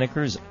 1080 Santa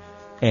Cruz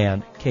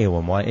and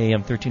KOMY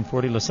AM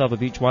 1340 La Selva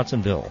Beach,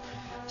 Watsonville.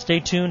 Stay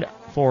tuned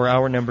for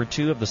hour number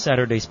 2 of the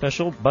Saturday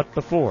special, but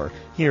before,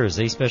 here is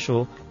a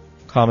special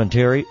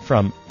commentary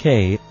from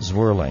Kay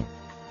Zwirling.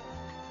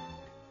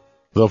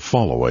 The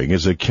following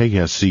is a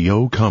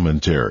KSCO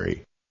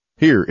commentary.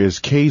 Here is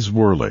Kay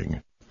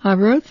Zwirling. I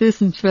wrote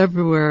this in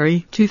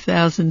February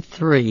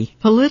 2003.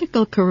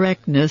 Political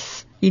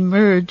correctness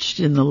emerged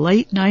in the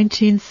late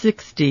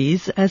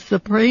 1960s as the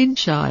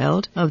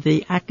brainchild of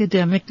the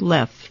academic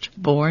left,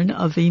 born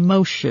of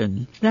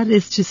emotion. That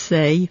is to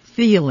say,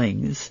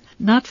 feelings,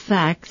 not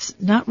facts,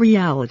 not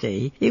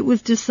reality. It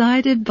was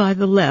decided by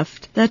the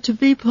left that to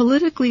be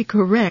politically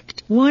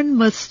correct, one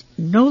must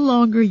no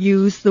longer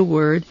use the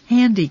word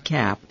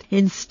handicapped.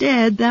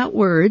 Instead, that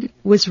word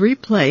was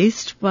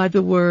replaced by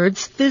the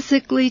words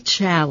physically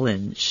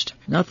challenged.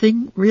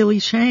 Nothing really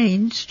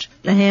changed.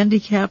 The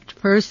handicapped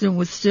person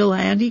was still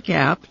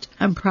handicapped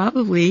and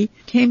probably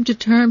came to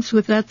terms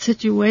with that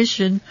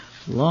situation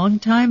a long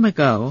time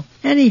ago.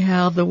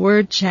 Anyhow, the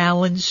word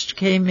challenged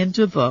came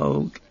into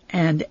vogue,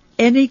 and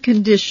any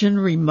condition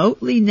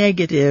remotely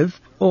negative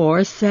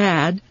or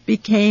sad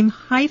became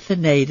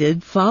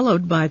hyphenated,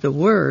 followed by the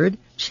word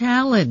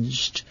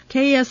challenged.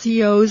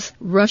 KSEO's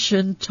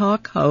Russian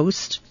talk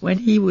host, when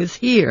he was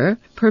here,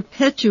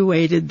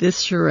 perpetuated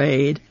this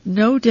charade,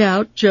 no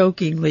doubt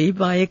jokingly,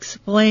 by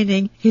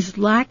explaining his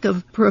lack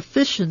of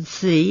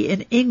proficiency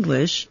in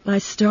English by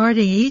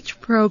starting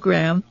each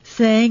program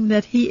saying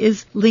that he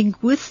is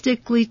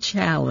linguistically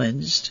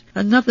challenged,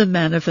 another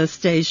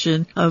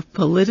manifestation of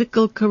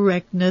political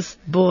correctness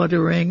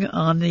bordering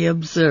on the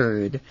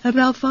absurd.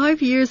 About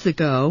 5 years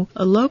ago,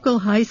 a local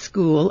high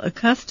school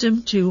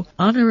accustomed to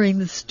honoring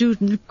the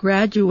student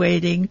graduating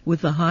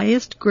with the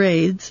highest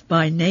grades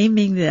by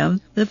naming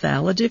them the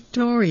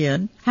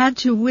valedictorian had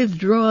to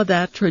withdraw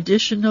that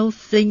traditional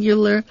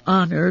singular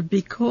honor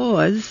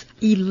because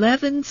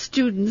 11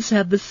 students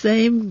had the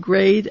same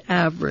grade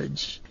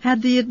average.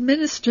 Had the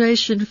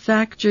administration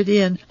factored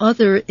in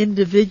other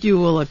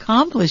individual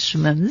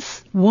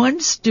accomplishments, one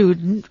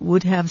student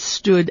would have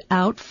stood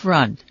out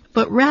front.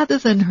 But rather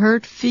than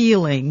hurt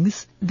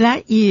feelings,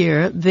 that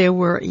year there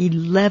were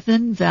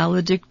 11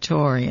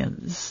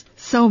 valedictorians.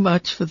 So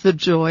much for the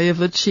joy of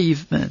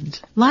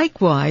achievement.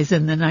 Likewise,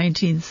 in the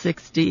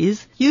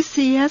 1960s,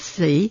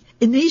 UCSC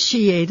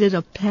initiated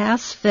a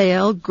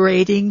pass-fail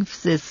grading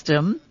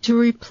system to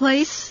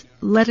replace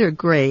letter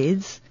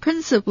grades,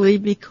 principally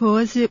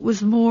because it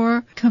was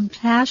more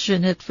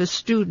compassionate for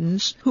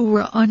students who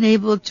were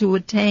unable to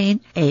attain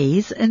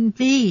A's and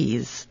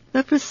B's.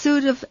 The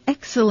pursuit of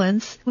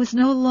excellence was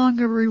no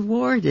longer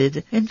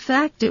rewarded. In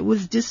fact, it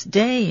was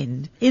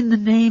disdained. In the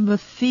name of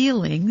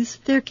feelings,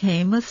 there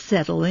came a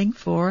settling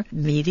for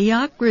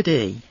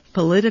mediocrity.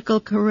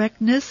 Political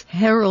correctness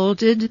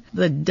heralded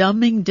the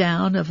dumbing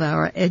down of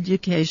our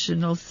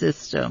educational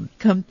system.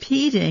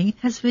 Competing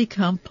has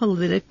become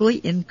politically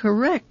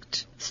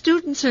incorrect.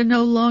 Students are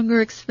no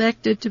longer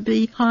expected to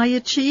be high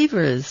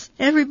achievers.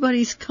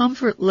 Everybody's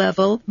comfort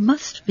level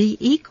must be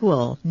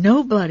equal.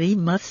 Nobody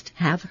must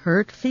have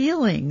hurt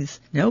feelings.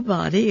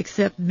 Nobody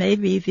except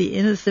maybe the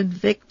innocent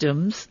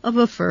victims of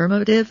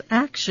affirmative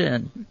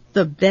action.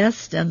 The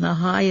best and the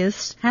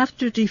highest have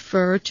to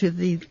defer to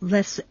the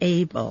less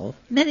able.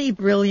 Many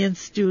brilliant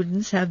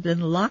students have been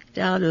locked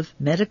out of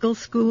medical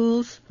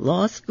schools,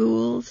 law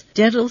schools,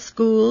 dental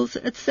schools,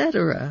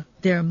 etc.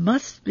 There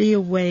must be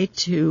a way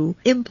to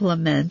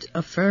implement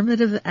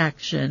affirmative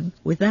action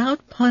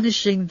without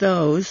punishing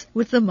those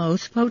with the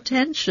most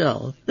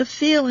potential. The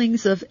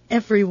feelings of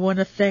everyone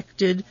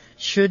affected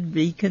should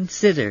be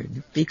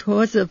considered.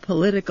 Because of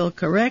political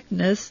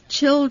correctness,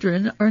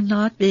 children are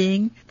not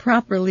being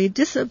properly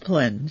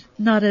disciplined,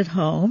 not at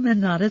home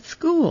and not at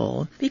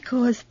school,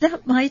 because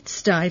that might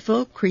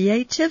stifle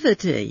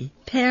creativity.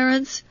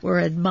 Parents were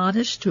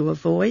admonished to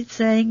avoid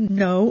saying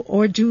no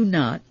or do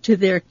not to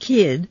their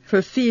kid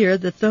for fear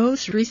that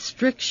those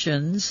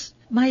restrictions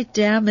might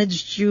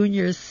damage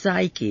Junior's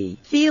psyche.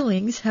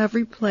 Feelings have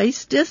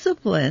replaced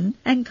discipline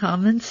and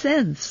common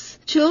sense.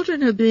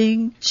 Children are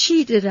being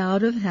cheated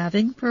out of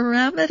having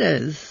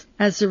parameters.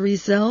 As a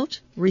result,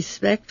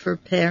 respect for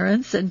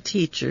parents and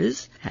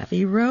teachers have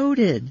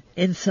eroded.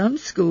 In some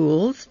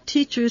schools,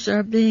 teachers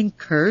are being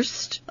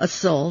cursed,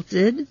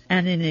 assaulted,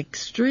 and in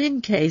extreme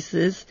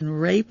cases,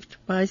 raped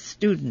by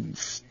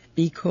students.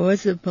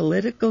 Because of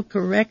political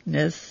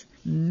correctness,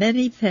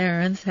 many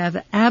parents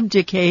have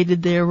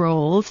abdicated their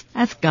roles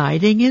as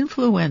guiding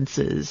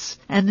influences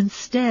and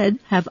instead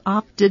have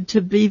opted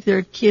to be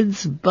their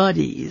kids'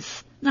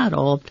 buddies. Not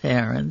all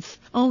parents,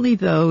 only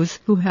those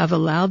who have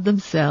allowed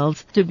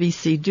themselves to be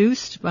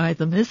seduced by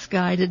the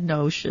misguided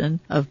notion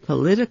of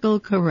political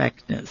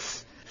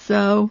correctness.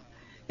 So,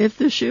 if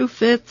the shoe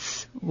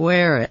fits,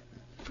 wear it.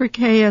 For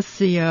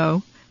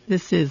KSCO,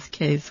 this is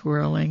Kay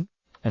Swirling.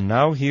 And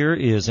now here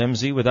is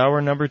MZ with hour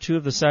number 2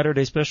 of the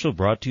Saturday Special,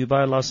 brought to you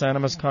by Los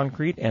Animas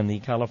Concrete and the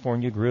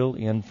California Grill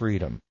in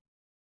Freedom.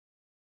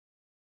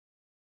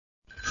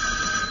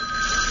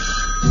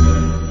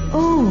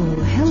 Oh,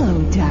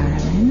 hello,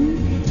 darling.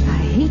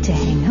 I hate to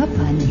hang up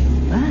on you,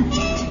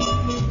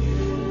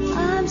 but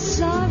I'm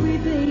sorry,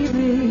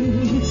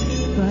 baby,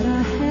 but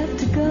I have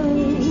to go.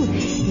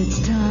 It's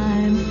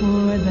time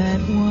for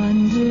that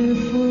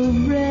wonderful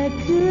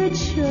record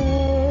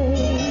show.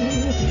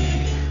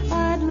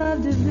 I'd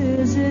love to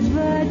visit,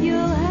 but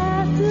you'll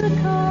have to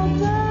call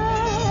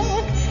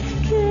back.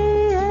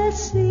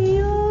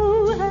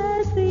 KSCO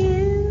has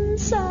the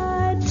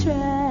inside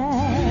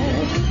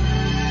track.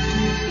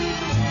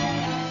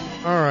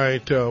 All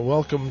right,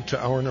 welcome to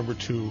hour number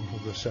 2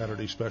 of the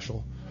Saturday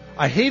Special.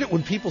 I hate it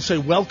when people say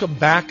welcome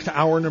back to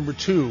hour number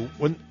 2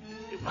 when...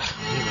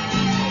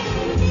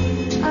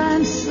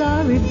 I'm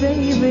sorry,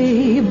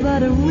 baby,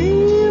 but I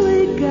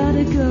really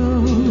gotta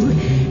go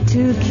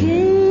to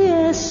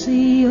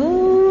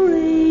KSCO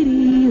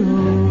Radio.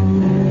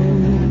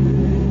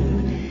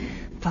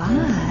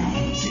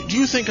 Bye. Do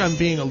you think I'm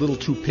being a little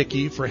too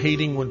picky for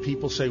hating when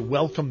people say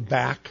welcome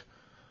back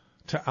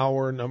to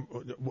hour number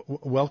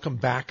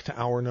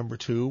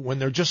 2 when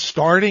they're just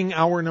starting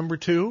hour number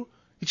 2?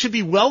 It should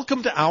be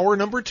welcome to hour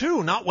number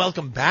 2, not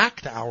welcome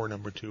back to hour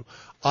number 2.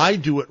 I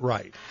do it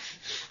right.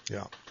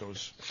 Yeah,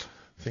 those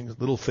things,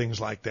 little things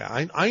like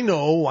that. I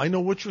know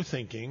what you're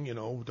thinking. You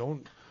know,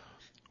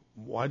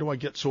 why do I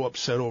get so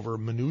upset over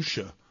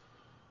minutia?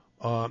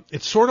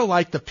 It's sort of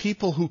like the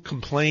people who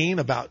complain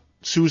about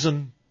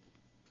Susan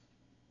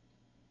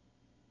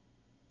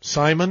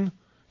Simon,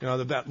 you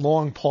know, that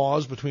long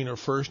pause between her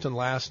first and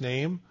last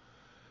name.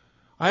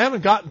 I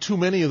haven't gotten too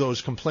many of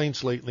those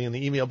complaints lately in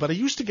the email, but I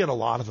used to get a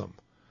lot of them.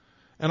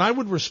 And I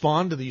would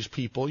respond to these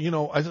people, you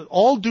know,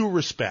 all due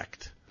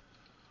respect.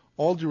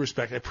 All due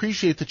respect. I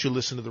appreciate that you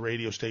listen to the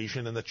radio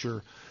station and that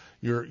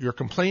you're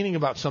complaining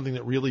about something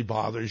that really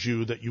bothers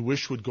you, that you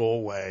wish would go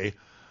away.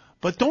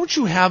 But don't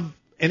you have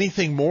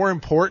anything more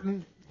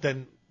important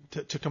than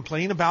to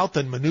complain about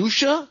than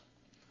minutia?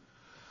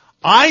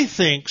 I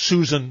think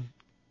Susan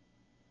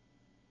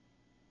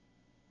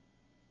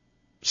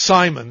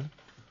Simon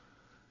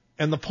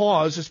and the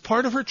pause is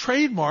part of her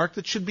trademark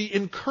that should be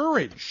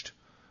encouraged,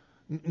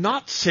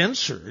 not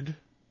censored.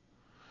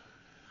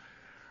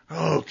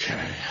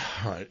 Okay.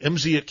 All right.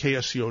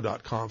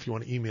 mz@ksco.com if you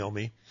want to email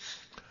me.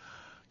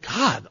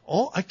 God,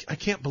 I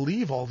can't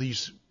believe all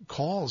these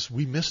calls.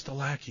 We missed the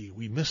lackey.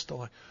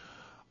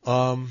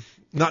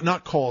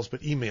 Not calls,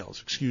 but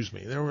emails. Excuse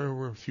me. There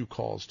were a few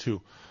calls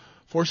too.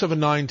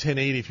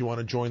 479-1080 if you want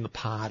to join the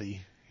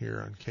party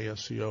here on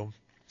KSCO.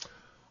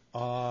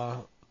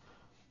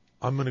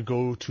 I'm going to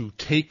go to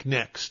Take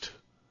Next,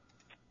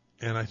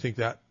 and I think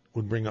that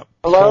would bring up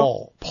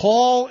Hello?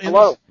 Paul.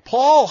 Hello.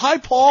 Paul. Hi,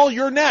 Paul.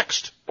 You're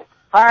next.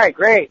 Hi,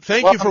 great.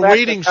 Thank Welcome you for back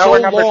waiting to so hour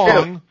number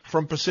long 2.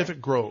 from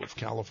Pacific Grove,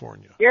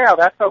 California. Yeah,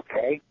 that's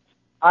okay.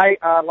 I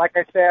like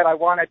I said, I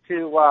wanted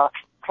to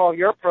call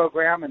your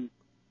program and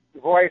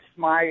voice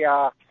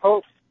my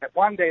hope that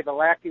one day the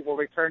Lackey will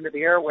return to the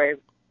airwaves.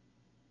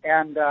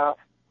 And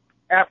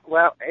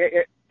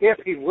if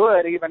he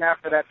would, even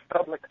after that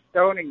public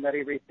stoning that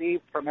he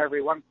received from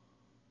everyone,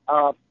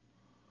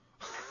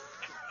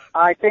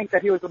 I think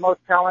that he was the most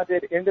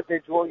talented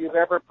individual you've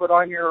ever put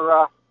on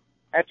your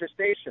at your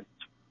station.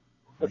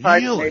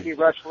 Besides Really? maybe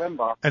Rush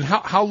Limbaugh. And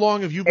how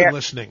long have you been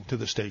listening to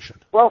the station?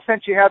 Well,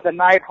 since you had the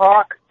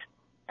Nighthawk,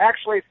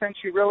 actually since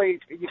you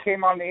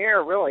came on the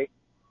air, really.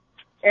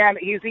 And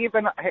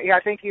I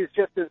think he's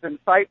just as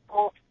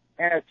insightful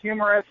and as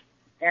humorous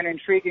and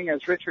intriguing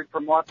as Richard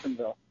from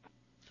Watsonville.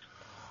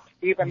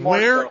 Even more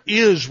Where so.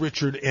 is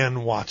Richard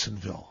N.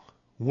 Watsonville?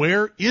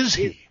 Where is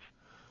he?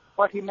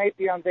 Well, he may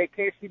be on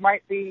vacation. He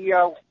might be,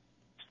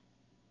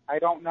 I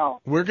don't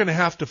know. We're going to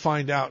have to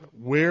find out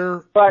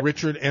where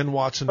Richard N.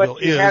 Watsonville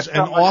he is and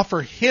someone-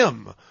 offer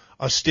him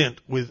a stint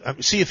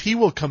with, see if he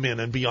will come in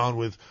and be on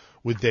with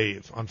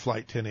Dave on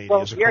Flight 1080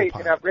 Well, as a yeah, you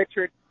co-pilot. could have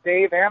Richard,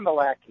 Dave, and the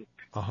Lackey.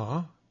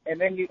 Uh-huh. And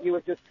then you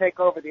would just take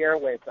over the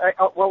airwaves.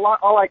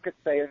 All I could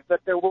say is that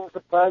there was a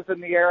buzz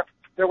in the air.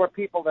 There were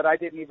people that I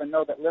didn't even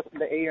know that listened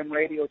to AM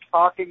radio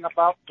talking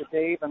about the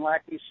Dave and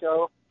Lackey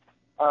show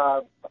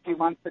a few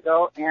months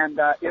ago, and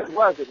it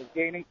was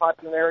gaining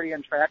popularity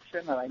and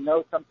traction. And I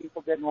know some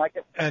people didn't like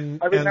it.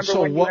 And I remember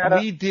so when you what had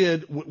we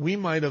did, we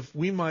might have,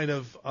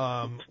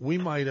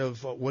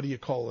 what do you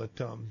call it?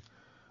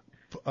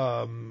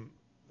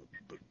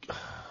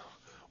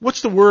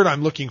 What's the word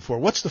I'm looking for?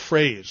 What's the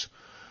phrase?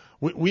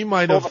 We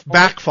might have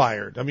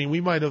backfired. I mean,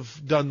 we might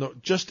have done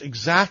just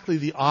exactly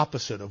the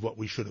opposite of what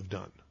we should have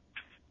done.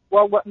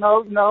 Well,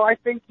 no. I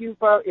think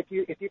if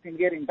you can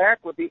get him back,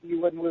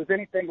 you wouldn't lose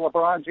anything.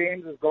 LeBron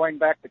James is going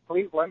back to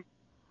Cleveland,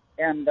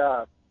 and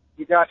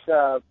you got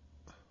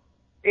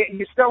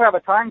you still have a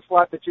time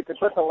slot that you could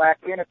put the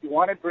Lackey in if you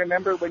wanted.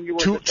 Remember when you were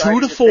Two deciding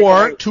to take four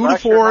away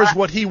Rush or is not?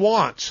 what he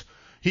wants.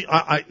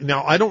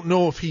 Now I don't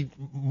know if he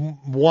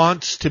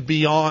wants to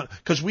be on,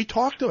 because we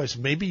talked to us.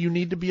 Maybe you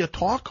need to be a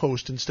talk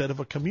host instead of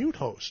a commute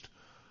host.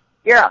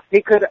 Yeah,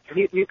 you could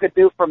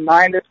do from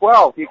 9 to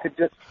 12. You could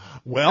just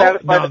satisfy the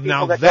people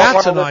now that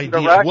that's don't an want to listen to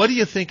idea. Rush. What do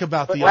you think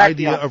about Put the Lackey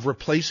idea on. of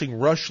replacing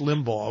Rush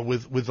Limbaugh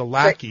with the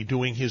Lackey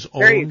doing his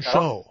There you own go.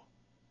 show?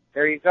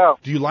 There you go.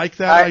 Do you like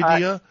that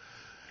idea?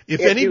 If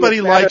anybody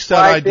you likes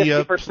that satisfy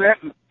idea,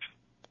 50%,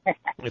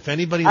 if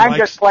anybody I'm likes,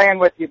 just playing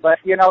with you, but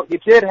you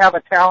did have a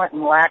talent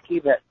in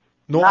Lackey that.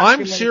 no, not I'm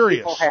too many serious.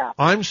 people have.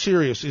 I'm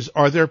serious.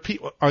 Are there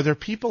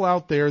people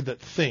out there that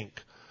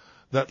think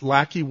that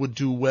Lackey would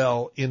do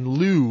well in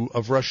lieu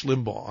of Rush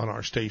Limbaugh on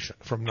our station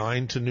from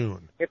 9 to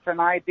noon? It's an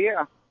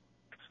idea.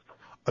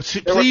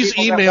 There were Please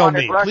people that email wanted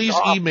me. Rush Please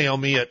off. email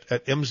me at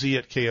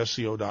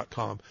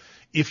mz@ksco.com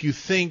if you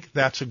think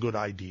that's a good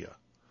idea.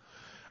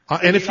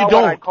 And if you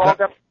know what? I don't,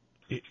 called up.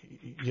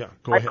 yeah,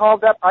 go ahead.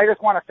 I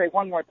just want to say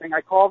one more thing.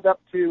 I called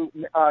up to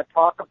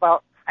talk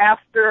about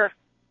after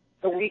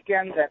the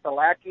weekend that the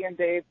Lackey and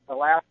Dave,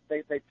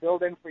 they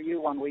filled in for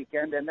you one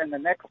weekend, and then the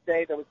next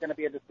day there was going to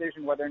be a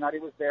decision whether or not he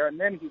was there, and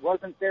then he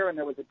wasn't there, and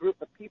there was a group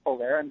of people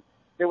there, and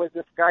there was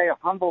this guy,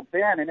 Humble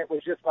Ben, and it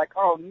was just like,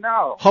 oh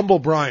no. Humble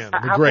Brian, the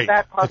How could Great.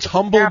 that It's possibly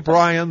Humble happen?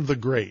 Brian the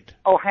Great.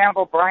 Oh,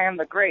 Humble Brian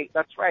the Great.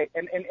 That's right.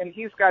 And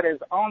he's got his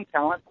own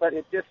talent, but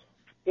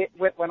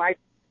when I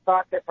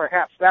thought that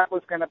perhaps that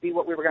was going to be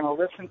what we were going to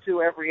listen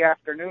to every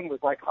afternoon, was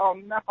like, oh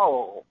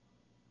no.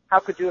 How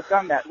could you have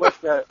done that? What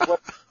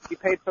you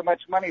paid so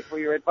much money for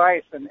your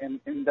advice and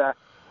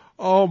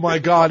Oh my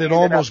God, it ended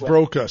up almost with.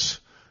 broke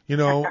us.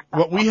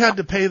 What we had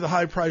to pay the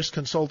high-priced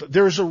consultant.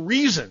 There's a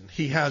reason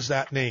he has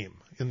that name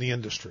in the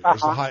industry.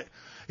 As the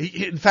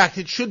in fact,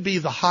 it should be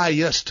the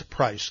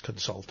highest-priced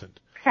consultant.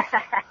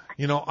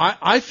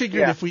 I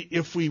figured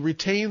if we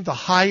retained the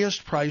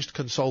highest-priced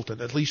consultant,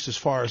 at least as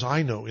far as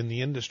I know in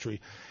the industry,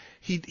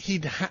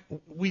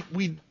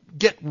 we'd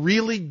get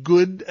really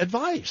good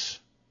advice.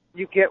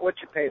 You get what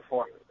you pay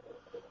for.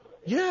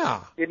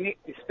 Yeah. You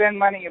spend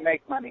money, you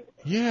make money.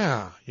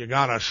 Yeah, you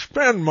gotta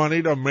spend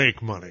money to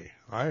make money.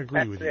 I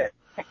agree with you. That's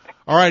it.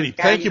 All righty,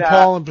 thank you,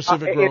 Paul in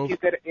Pacific Grove.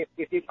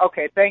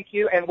 Okay, thank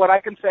you. And what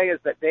I can say is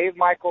that Dave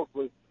Michaels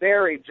was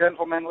very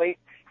gentlemanly.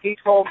 He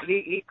told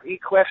me he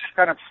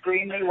kind of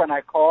screened me when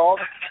I called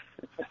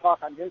to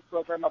talk on his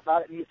program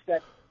about it, and he said,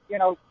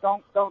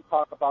 don't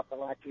talk about the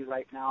Lackey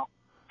right now.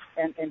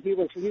 And he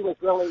was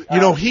really.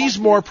 He's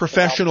more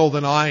professional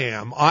than I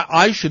am.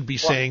 I should be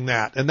saying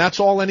that, and that's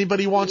all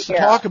anybody wants to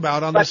talk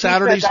about on the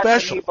Saturday he said that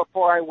special. to me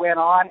before I went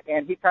on,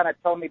 and he kind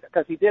of told me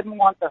because he didn't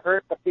want to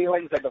hurt the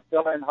feelings of the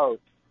fill-in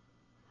host.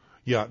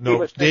 Yeah, He no,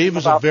 was Dave thinking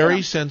is a about very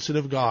them.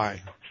 sensitive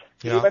guy.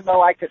 Yeah. Even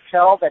though I could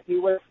tell that he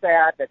was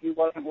sad that he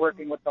wasn't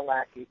working with the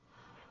Lackey,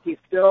 he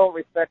still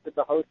respected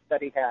the host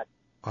that he had.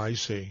 I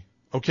see.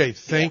 Okay,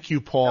 thank you,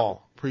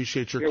 Paul.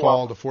 Appreciate your You're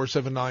call welcome. to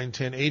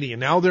 479-1080.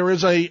 And now there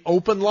is a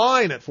open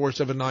line at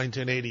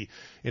 479-1080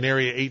 in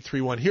area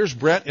 831. Here's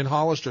Brett in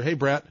Hollister. Hey,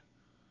 Brett.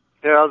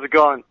 Yeah, how's it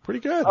going? Pretty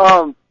good.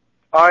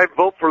 I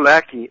vote for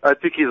Lackey. I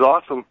think he's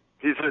awesome.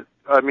 He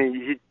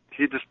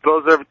just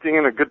throws everything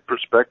in a good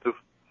perspective.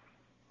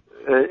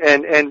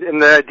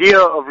 And the idea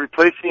of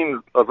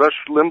replacing Rush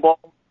Limbaugh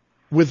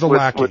with the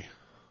Lackey.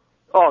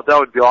 Oh, that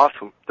would be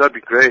awesome. That'd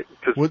be great.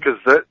 Because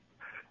that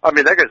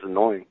guy's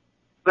annoying.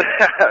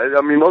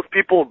 I mean, most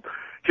people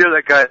hear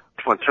that guy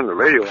want to turn the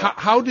radio on.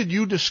 How did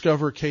you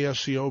discover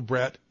KSCO,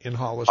 Brett, in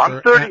Hollister?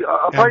 I'm 30.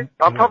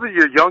 I'm probably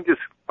your youngest.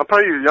 I'm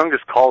probably your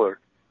youngest caller.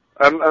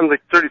 I'm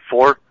like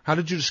 34. How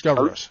did you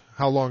discover us?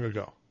 How long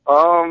ago?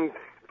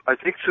 I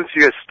think since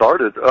you guys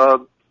started.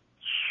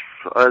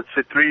 I'd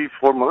say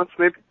 3-4 months,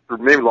 maybe, or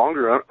maybe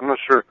longer. I'm not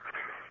sure.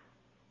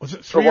 Was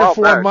it 3 or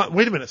 4 months?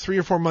 Wait a minute, 3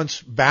 or 4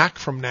 months back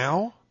from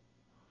now?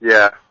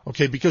 Yeah.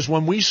 Okay, because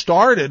when we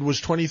started was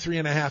 23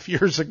 and a half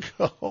years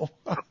ago.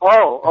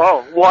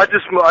 Oh. Well, I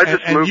just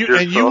moved here.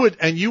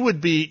 And you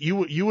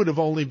would have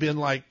only been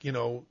like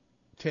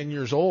 10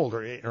 years old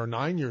or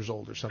 9 years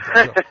old or something.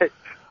 So,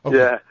 okay.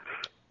 Yeah.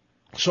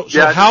 So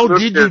how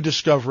did you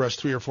discover us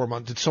 3 or 4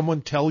 months? Did someone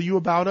tell you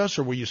about us,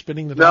 or were you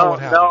spinning the dial? What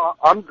happened? No,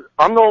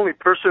 I'm the only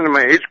person in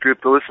my age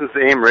group that listens to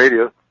AM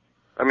radio.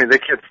 I mean, they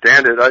can't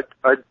stand it.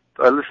 I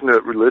listen to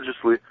it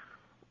religiously.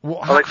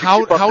 Well,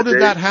 how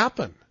did that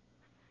happen?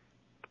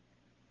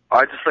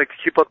 I just like to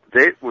keep up to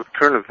date with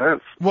current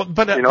events. Well,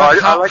 but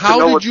I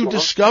how did you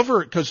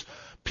discover it? Because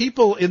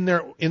people in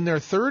their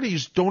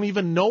 30s don't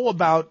even know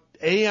about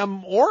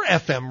AM or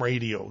FM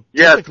radio.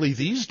 Typically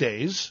these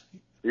days.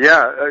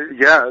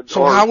 Yeah.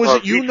 So how is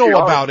it you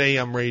know about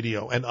AM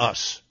radio and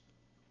us?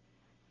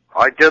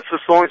 I guess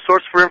it's the only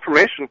source for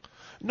information.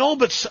 No,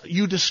 but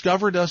you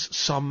discovered us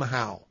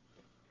somehow.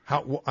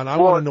 How? And I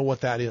want to know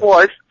what that is.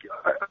 Well,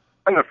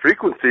 on the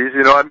frequencies,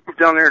 I moved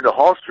down there to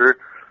Hollister,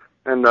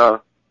 and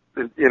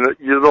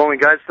you're the only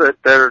guys that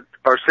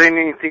are saying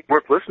anything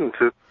worth listening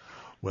to.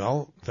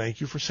 Well,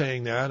 thank you for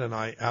saying that, and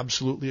I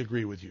absolutely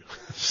agree with you.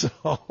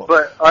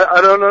 But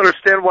I don't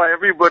understand why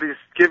everybody's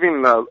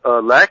giving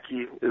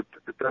Lackey, if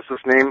that's his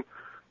name,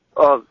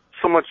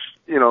 so much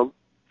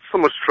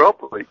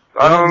trouble. Like,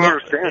 I don't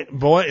understand.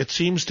 Boy, it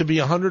seems to be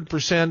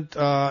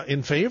 100%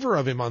 in favor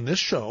of him on this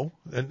show,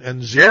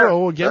 and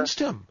 0 against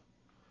him.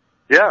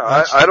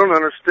 Yeah, I don't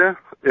understand.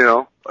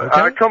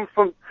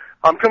 Okay.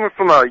 I'm coming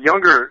from a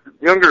younger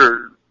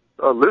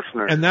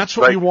listener. And that's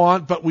what we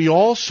want, but we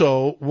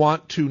also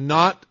want to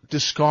not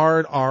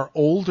discard our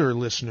older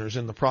listeners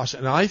in the process.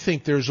 And I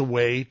think there's a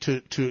way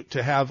to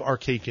have our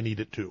cake and eat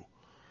it too.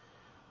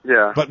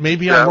 Yeah. But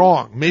maybe I'm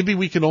wrong. Maybe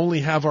we can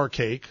only have our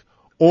cake,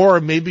 or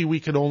maybe we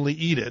can only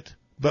eat it,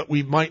 but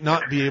we might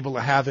not be able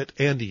to have it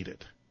and eat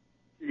it.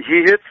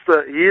 He hits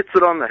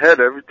it on the head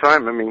every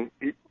time. I mean,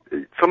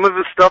 some of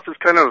his stuff is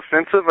kind of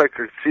offensive. I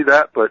could see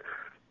that, but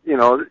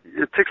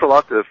it takes a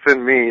lot to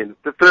offend me. And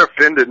if they're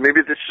offended,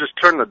 maybe they should just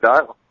turn the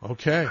dial.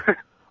 Okay.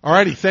 All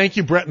righty. Thank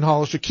you, Brett and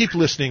Hollister. Keep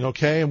listening,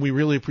 okay? And we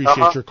really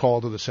appreciate your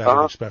call to the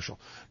Saturday special.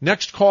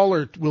 Next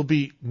caller will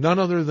be none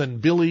other than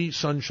Billy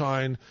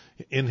Sunshine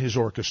in his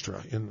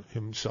orchestra, in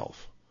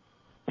himself.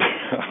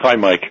 Hi,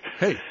 Mike.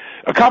 Hey.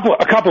 A couple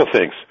of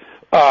things.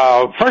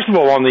 First of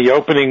all, on the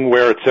opening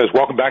where it says,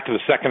 welcome back to the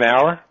second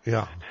hour.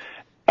 Yeah.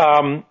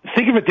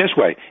 Think of it this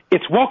way.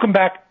 It's welcome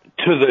back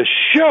to the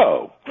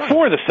show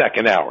for the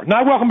second hour.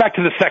 Not welcome back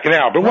to the second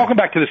hour, but welcome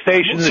back to the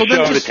station, the show, to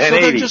 1080.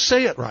 So then just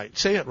say it right.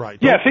 Say it right.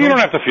 Yeah, so you don't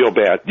have to feel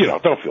bad.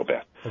 Don't feel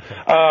bad. Okay.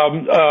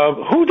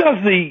 Who does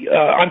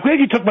I'm glad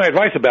you took my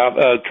advice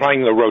about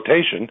trying the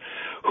rotation.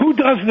 Who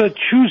does the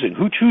choosing?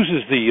 Who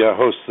chooses the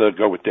hosts that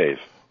go with Dave?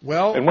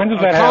 Well, and when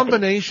does that happen? A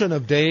combination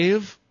of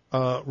Dave,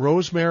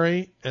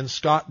 Rosemary, and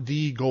Scott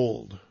D.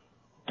 Gold.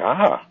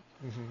 Ah.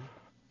 Mm-hmm.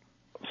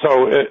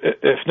 So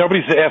if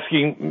nobody's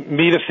asking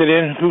me to sit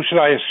in, who should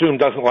I assume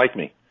doesn't like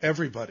me?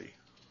 Everybody.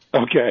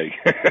 Okay.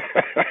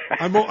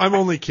 I'm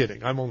only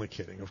kidding.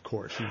 Of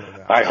course, you know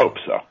that. I hope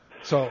so.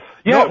 So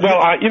yeah,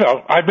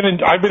 I've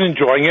been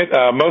enjoying it.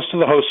 Most of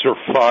the hosts are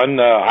fun.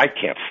 I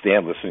can't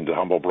stand listening to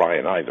Humble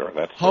Brian either.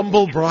 That's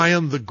Humble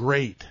Brian the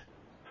Great.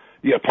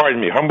 Yeah,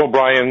 pardon me, Humble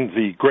Brian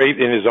the Great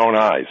in his own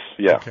eyes.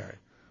 Yeah. Okay.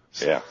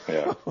 Yeah.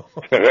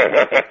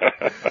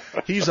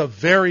 He's a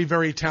very,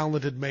 very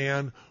talented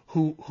man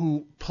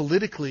who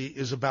politically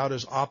is about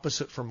as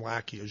opposite from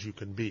Lackey as you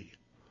can be.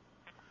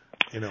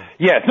 Yeah,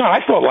 no, I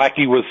thought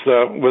Lackey was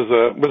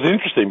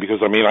interesting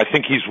because I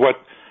think he's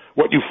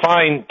what you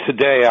find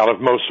today out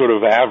of most sort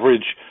of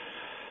average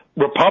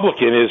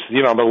Republican is,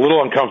 I'm a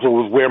little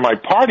uncomfortable with where my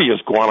party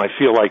has gone. I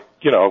feel like,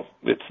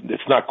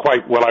 it's not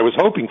quite what I was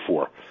hoping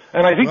for.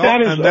 And I think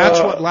that's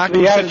what Lackey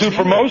the attitude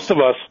for most of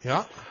us.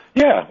 Yeah.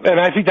 Yeah, and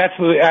I think that's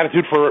the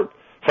attitude for,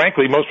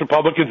 frankly, most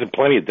Republicans and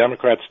plenty of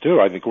Democrats too.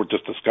 I think we're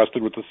just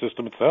disgusted with the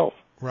system itself.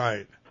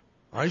 Right.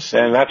 I see.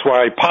 And that's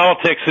why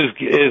politics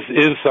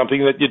is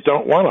something that you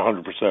don't want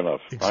 100% of.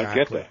 Exactly. I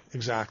get that.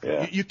 Exactly.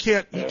 Yeah. You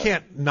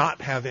can't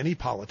not have any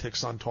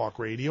politics on talk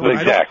radio.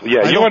 Exactly.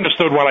 Yeah, you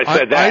understood when I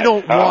said that. I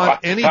don't want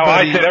anybody. How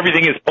I said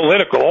everything is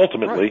political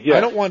ultimately. Right. Yes. I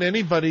don't want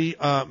anybody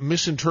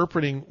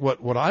misinterpreting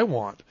what I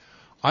want.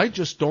 I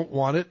just don't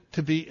want it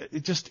to be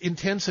just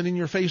intense and in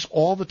your face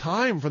all the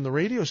time from the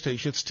radio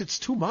station. It's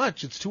too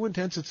much. It's too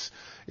intense.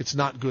 It's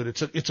not good.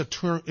 It's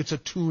a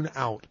tune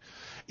out.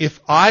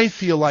 If I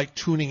feel like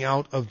tuning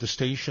out of the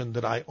station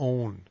that I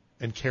own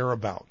and care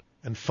about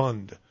and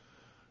fund,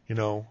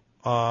 then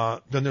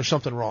there's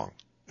something wrong.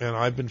 And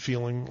I've been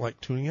feeling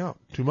like tuning out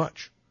too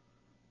much.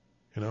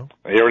 Here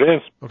it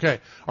is. Okay.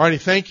 All righty.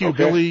 Thank you, Okay.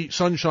 Billy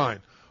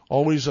Sunshine.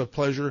 Always a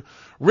pleasure.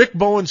 Rick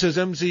Bowen says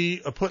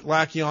MZ put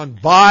Lackey on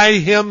by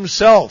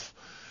himself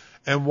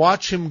and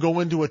watch him go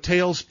into a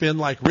tailspin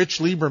like Rich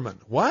Lieberman.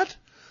 What?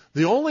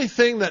 The only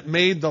thing that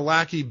made the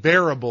Lackey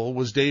bearable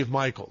was Dave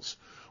Michaels.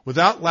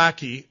 Without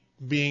Lackey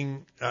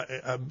being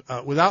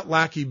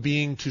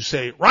to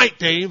say, right,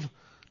 Dave,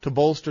 to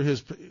bolster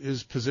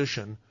his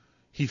position,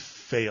 he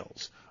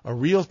fails. A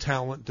real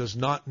talent does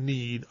not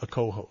need a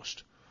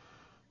co-host.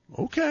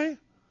 Okay.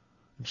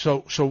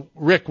 So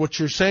Rick, what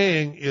you're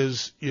saying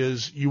is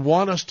you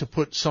want us to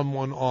put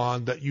someone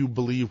on that you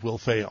believe will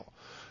fail.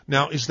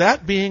 Now, is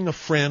that being a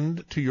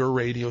friend to your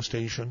radio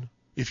station?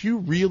 If you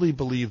really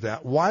believe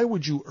that, why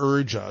would you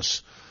urge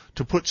us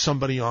to put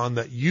somebody on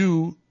that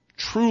you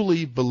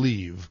truly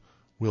believe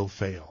will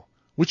fail?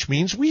 Which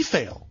means we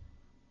fail.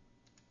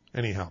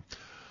 Anyhow,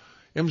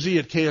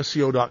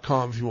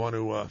 mz@ksco.com if you want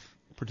to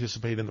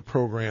participate in the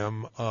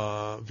program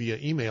via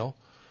email.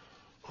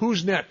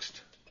 Who's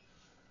next?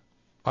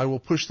 I will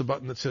push the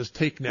button that says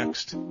take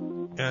next.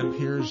 And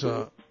here's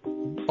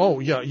oh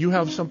yeah, you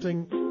have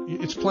something.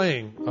 It's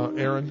playing,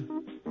 Aaron.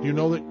 You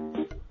know that.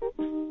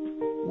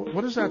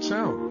 What is that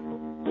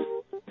sound?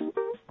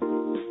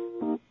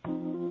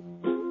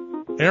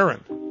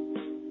 Aaron,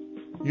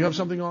 you have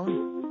something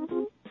on?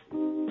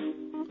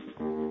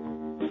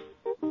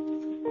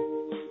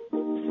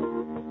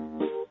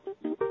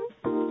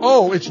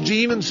 Oh, it's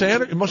Gene and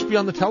Santa. It must be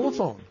on the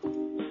telephone.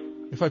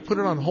 If I put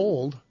it on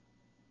hold.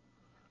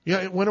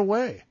 Yeah, it went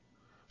away.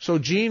 So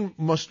Gene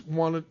must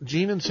want it.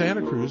 Gene in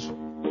Santa Cruz.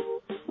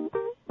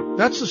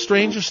 That's the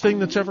strangest thing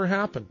that's ever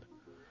happened.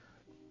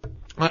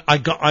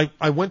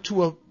 I went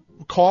to a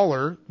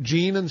caller,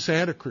 Gene in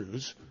Santa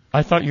Cruz.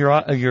 I thought your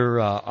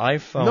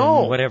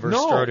iPhone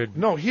started.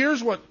 No,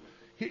 here's what's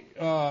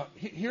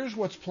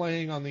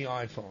playing on the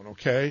iPhone.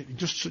 Okay,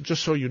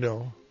 just so you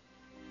know.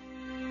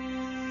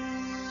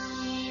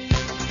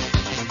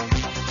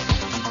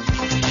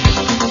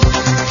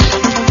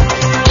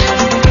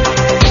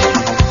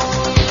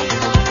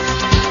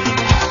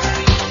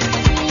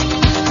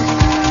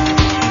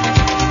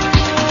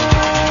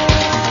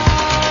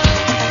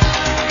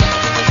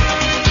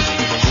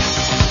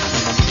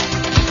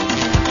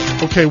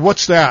 Okay,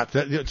 what's that?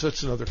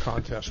 That's another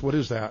contest. What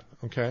is that?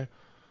 Okay.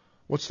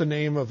 What's the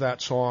name of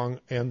that song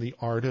and the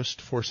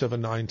artist?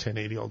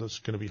 479-1080. Although it's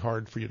going to be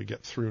hard for you to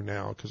get through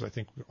now because I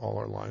think all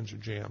our lines are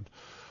jammed.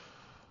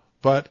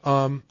 But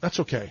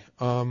that's okay.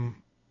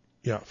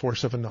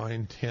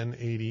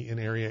 479-1080 in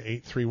area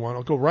 831.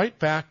 I'll go right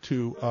back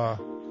to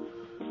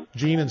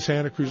Gene in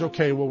Santa Cruz.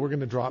 Okay, well, we're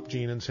going to drop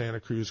Gene in Santa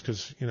Cruz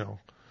because,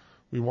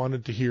 we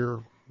wanted to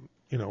hear,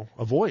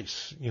 a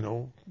voice,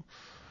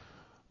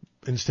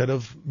 instead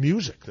of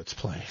music that's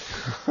playing.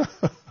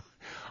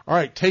 All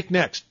right, take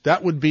next.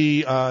 That would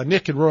be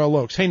Nick in Royal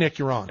Oaks. Hey, Nick,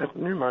 you're on. That's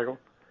me, Michael.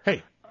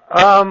 Hey.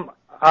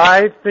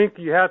 I think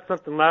you had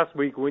something last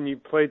week when you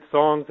played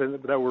songs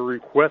that were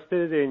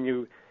requested, and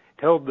you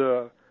held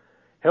the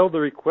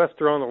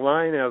requester on the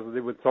line as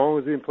the song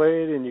was being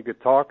played, and you could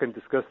talk and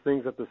discuss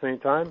things at the same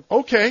time.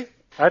 Okay.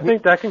 I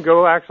think that can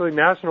go actually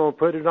national and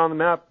put it on the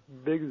map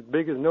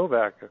big as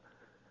Novak.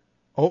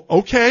 Oh,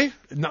 okay.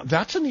 Now,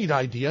 that's a neat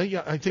idea.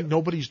 Yeah, I think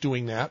nobody's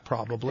doing that,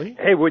 probably.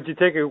 Hey, would you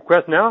take a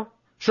request now?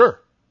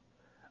 Sure.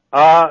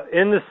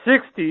 In the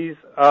 60s,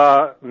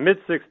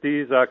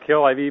 mid-60s,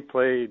 KLIV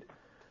played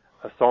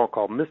a song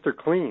called Mr.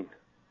 Clean.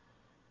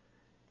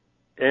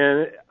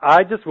 And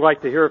I just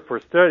like to hear it for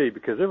study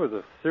because it was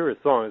a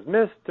serious song. It's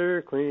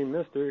Mr. Clean,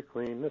 Mr.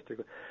 Clean, Mr.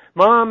 Clean.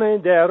 Mom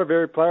and Dad are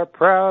very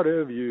proud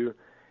of you.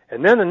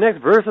 And then the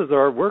next verses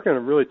are, we're going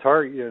to really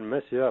target you and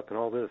mess you up and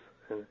all this.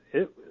 And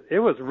it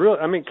was real.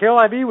 I mean,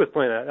 KLIV was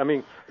playing that. I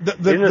mean, the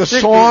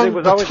 60s, song,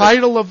 the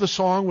title of the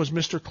song was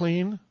Mr.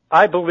 Clean?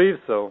 I believe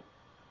so.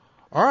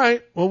 All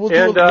right. Well, we'll do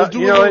a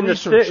little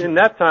research. In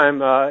that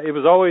time, it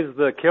was always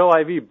the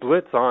KLIV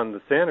blitz on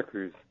the Santa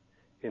Cruz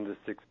in the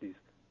 60s.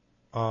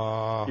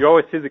 You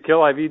always see the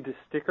KLIV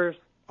stickers?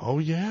 Oh,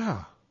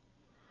 yeah.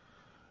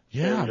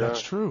 Yeah,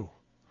 that's true.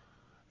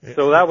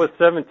 So that was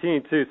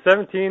 17, too.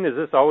 17 is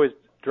just always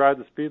drive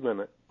the speed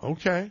limit.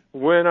 Okay.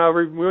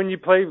 When you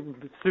play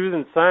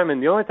Susan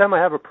Simon, the only time I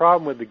have a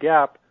problem with the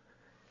gap,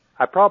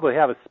 I probably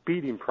have a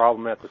speeding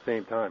problem at the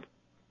same time,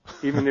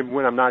 even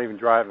when I'm not even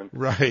driving.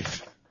 Right.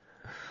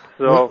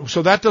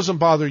 So that doesn't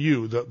bother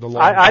you, the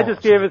long I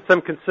just gave it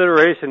some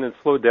consideration and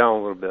slowed down a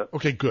little bit.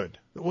 Okay, good.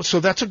 Well, so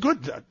that's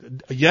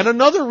yet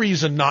another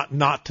reason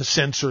not to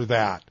censor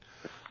that.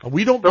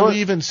 We don't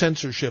believe in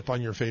censorship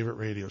on your favorite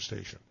radio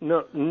station.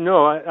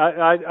 No,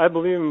 I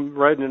believe in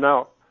writing it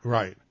out.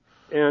 Right.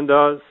 And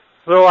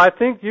so I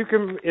think you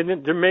can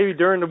maybe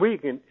during the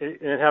week and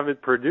have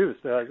it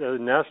produced as a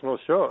national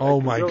show.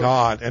 Oh my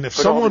God! And if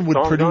someone would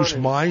produce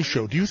my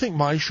show, do you think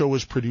my show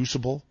is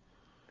producible?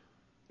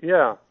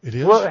 Yeah. It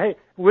is? Well, hey,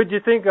 would you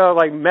think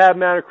like Mad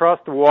Man Across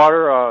the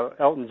Water,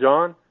 Elton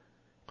John?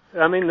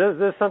 I mean,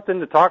 there's something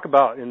to talk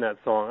about in that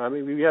song. I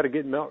mean, we got to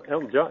get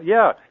Elton John.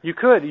 Yeah, you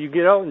could. You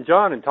get Elton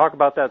John and talk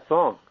about that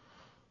song.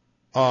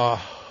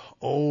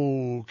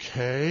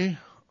 Okay.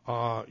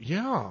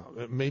 Yeah,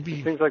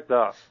 maybe. Things like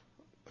that.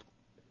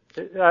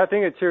 I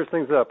think it cheers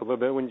things up a little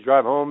bit when you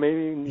drive home.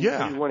 Maybe you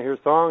want to hear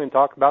a song and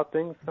talk about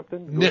things.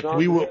 Something. Nick,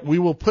 we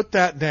will put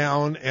that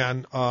down,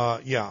 and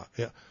yeah.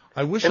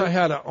 I wish I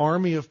had an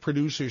army of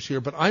producers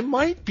here, but I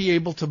might be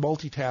able to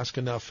multitask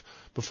enough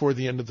before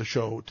the end of the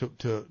show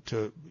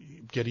to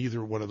get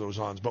either one of those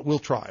on. But we'll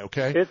try.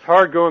 Okay. It's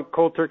hard going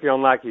cold turkey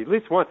on Lackey. At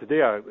least once a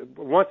day,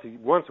 once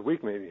a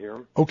week, maybe hear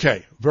them.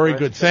 Okay. Very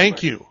good.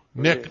 Thank you,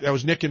 Nick. That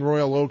was Nick in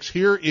Royal Oaks.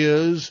 Here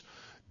is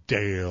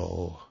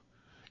Dale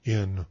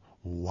in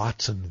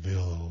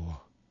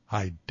Watsonville.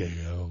 Hi,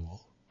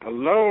 Dale.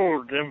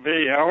 Hello,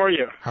 MV. How are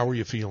you? How are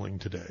you feeling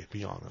today?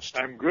 Be honest.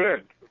 I'm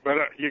good, but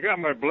you got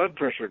my blood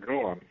pressure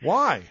going.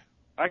 Why?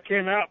 I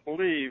cannot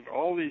believe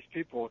all these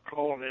people are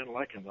calling in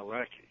liking the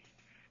Lackey.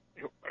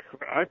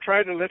 I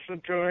try to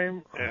listen to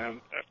him,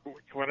 and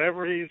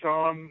whenever he's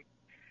on,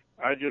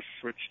 I just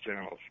switch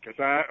channels. Because,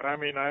 I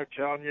mean, I'm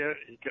telling you,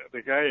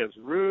 the guy is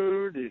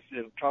rude, he's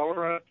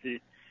intolerant,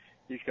 he's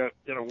got,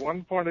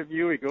 one point of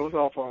view, he goes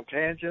off on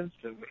tangents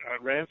and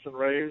rants and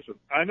raves. And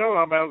I know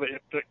I'm out of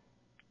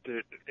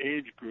the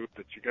age group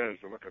that you guys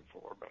are looking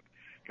for, but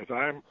because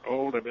I'm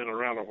old, I've been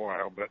around a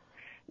while. But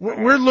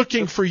we're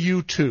looking for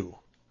you, too.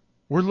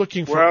 We're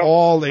looking for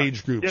all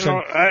age groups.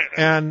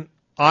 And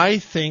I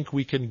think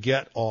we can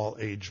get all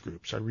age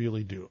groups. I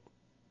really do.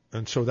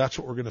 And so that's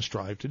what we're going to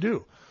strive to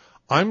do.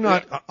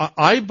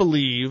 I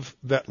believe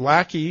that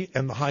Lackey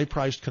and the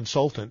high-priced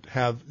consultant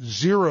have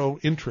zero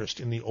interest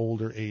in the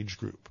older age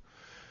group.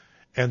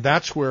 And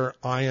that's where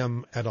I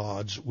am at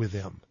odds with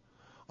them.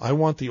 I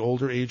want the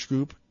older age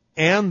group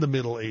and the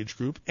middle age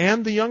group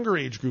and the younger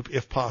age group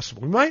if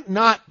possible.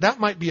 That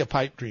might be a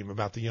pipe dream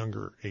about the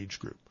younger age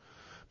group.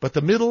 But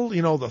the middle,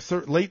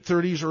 the late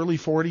 30s, early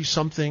 40s,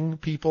 something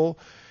people,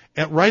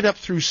 and right up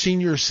through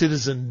senior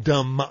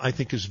citizendom, I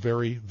think is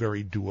very,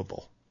 very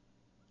doable.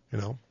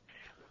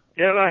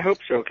 Yeah, and I hope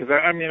so, because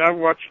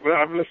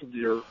I've listened to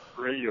your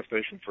radio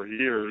station for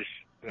years,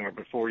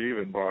 before you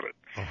even bought it.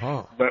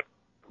 Uh-huh. But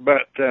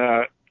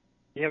I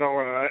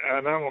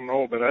don't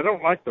know, but I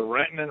don't like the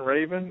ranting and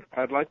raving.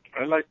 I like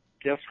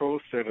guest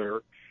hosts that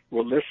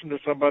will listen to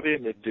somebody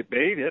and they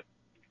debate it.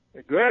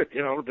 Good,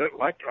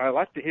 I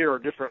like to hear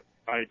different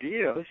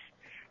ideas,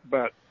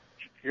 but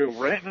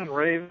ranting and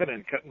raving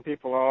and cutting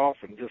people off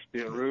and just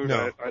being rude.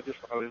 No.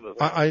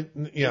 I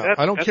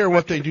don't care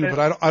what they do,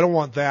 but I don't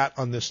want that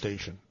on this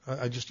station.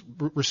 I just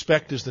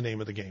respect is the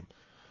name of the game.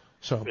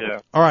 So,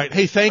 all right.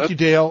 Hey, thank you,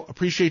 Dale.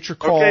 Appreciate your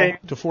call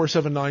to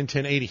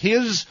 479-1080.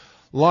 His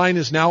line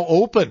is now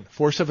open,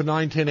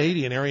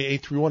 479-1080 in area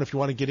 831. If you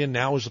want to get in,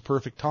 now is the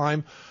perfect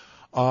time.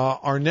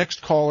 Our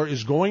next caller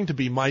is going to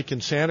be Mike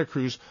in Santa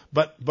Cruz,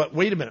 but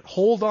wait a minute.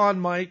 Hold on,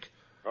 Mike.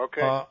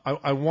 Okay.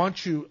 I want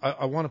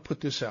to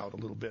put this out a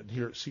little bit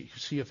here.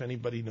 See if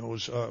anybody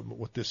knows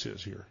what this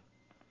is here.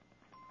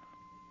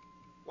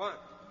 1,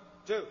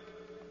 2,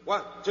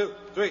 1, 2,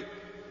 3.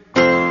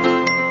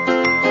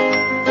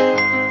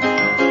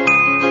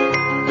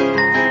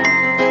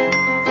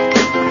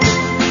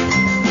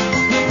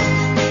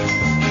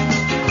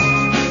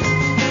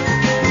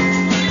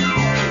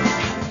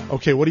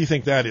 Okay, what do you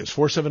think that is?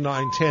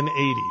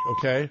 479-1080.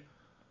 Okay.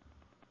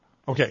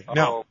 Okay.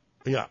 Now,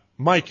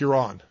 Mike, you're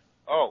on.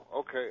 Oh,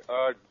 okay.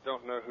 I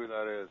don't know who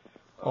that is.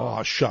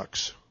 Oh,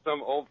 shucks.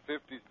 Some old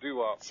 50s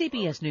doo-wop.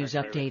 CBS News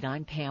Update,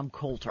 I'm Pam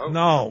Coulter.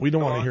 No, we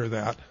don't want to hear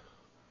that.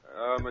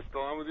 Am I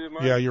still on with you,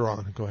 Mike? Yeah, you're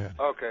on. Go ahead.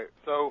 Okay,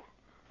 so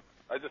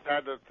I just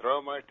had to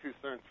throw my 2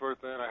 cents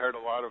worth in. I heard a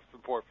lot of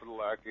support for the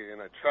Lackey,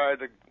 and I tried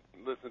to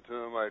listen to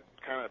him. I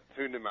kind of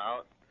tuned him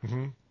out,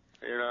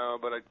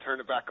 but I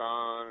turned it back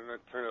on, and I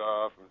turned it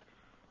off. And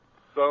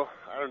so,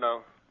 I don't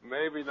know,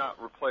 maybe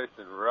not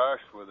replacing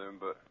Rush with him,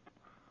 but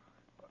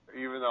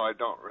even though I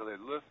don't really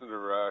listen to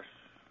Rush,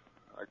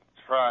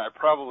 I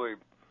probably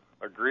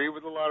agree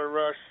with a lot of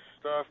Rush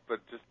stuff, but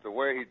just the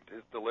way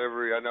his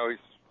delivery, I know he's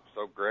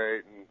so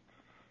great and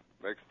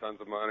makes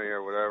tons of money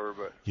or whatever,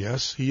 but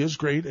yes, he is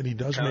great and he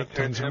does make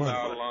tons of money. Kind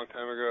of tuned him out a long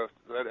time ago.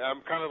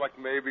 I'm kind of like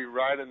maybe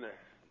right in the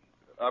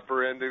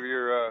upper end of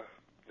your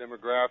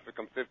demographic.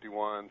 I'm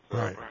 51, so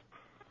right.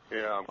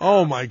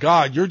 Oh my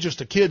God, you're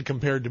just a kid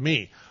compared to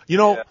me.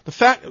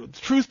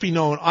 Truth be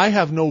known, I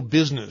have no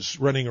business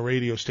running a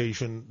radio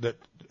station that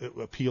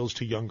appeals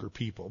to younger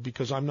people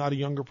because I'm not a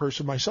younger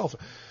person myself.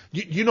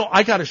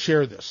 I got to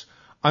share this.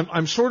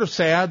 I'm sort of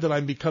sad that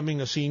I'm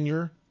becoming a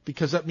senior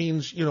because that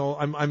means,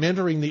 I'm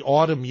entering the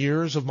autumn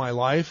years of my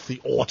life,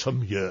 the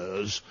autumn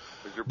years.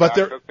 Is your back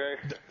okay?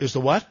 Is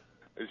the what?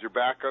 Is your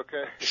back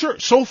okay? Sure,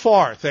 so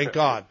far, thank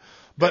God.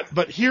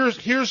 But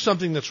here's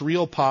something that's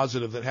real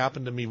positive that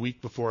happened to me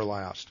week before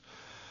last.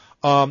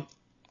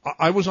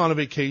 I was on a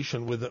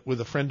vacation with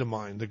a friend of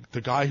mine,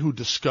 the guy who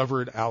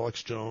discovered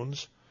Alex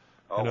Jones.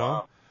 Oh,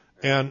 wow.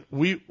 And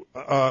we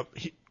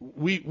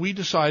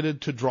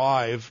decided to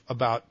drive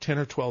about 10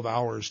 or 12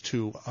 hours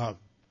to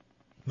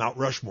Mount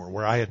Rushmore,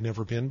 where I had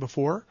never been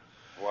before.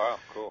 Wow,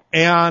 cool.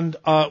 And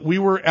we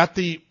were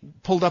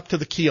pulled up to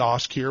the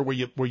kiosk here where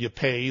you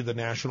pay the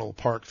national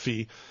park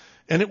fee,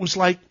 and it was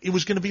going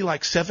to be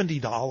like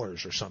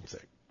 $70 or something.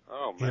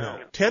 Oh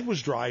man. Ted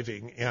was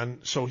driving, and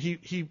so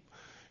he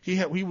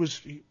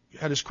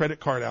had his credit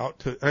card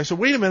out and I said,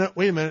 wait a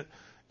minute,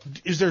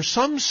 is there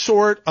some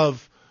sort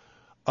of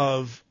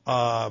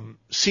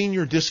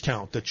senior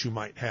discount that you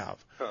might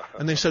have?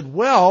 And they said,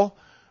 well,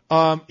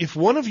 if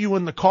one of you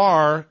in the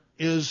car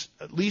is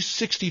at least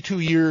 62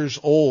 years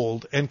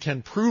old and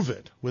can prove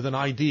it with an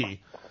ID,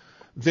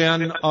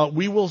 then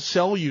we will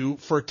sell you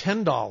for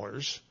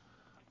 $10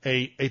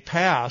 a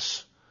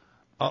pass,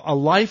 a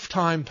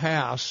lifetime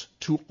pass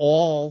to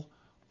all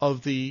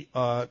of the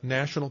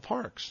national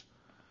parks.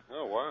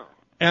 Oh, wow.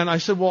 And I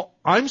said, well,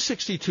 I'm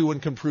 62 and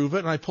can prove it.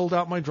 And I pulled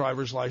out my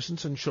driver's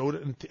license and showed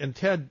it. And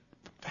Ted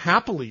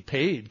happily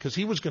paid because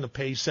he was going to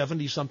pay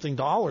 $70-something.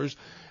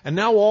 And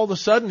now all of a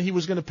sudden he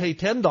was going to pay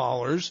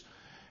 $10.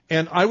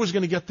 And I was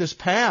going to get this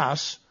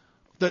pass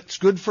that's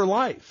good for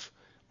life.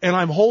 And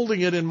I'm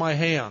holding it in my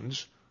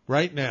hands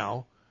right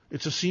now.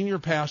 It's a senior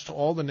pass to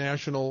all the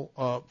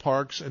national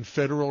parks and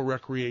federal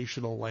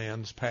recreational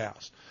lands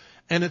pass.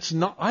 And it's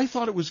not, I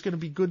thought it was going to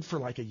be good for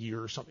like a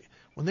year or something.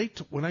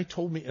 When I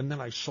told me, and then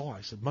I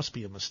said, must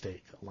be a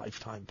mistake, a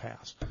lifetime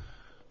pass.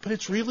 But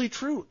it's really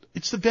true.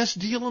 It's the best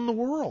deal in the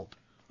world.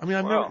 I mean,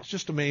 it's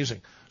just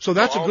amazing. So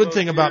that's a good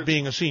thing about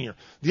being a senior.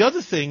 The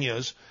other thing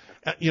is,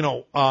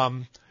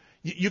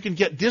 you can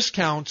get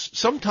discounts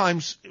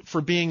sometimes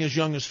for being as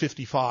young as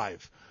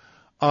 55.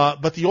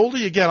 But the older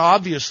you get,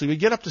 obviously, we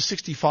get up to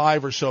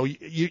 65 or so,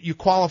 you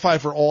qualify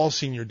for all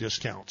senior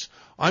discounts.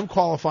 I'm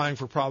qualifying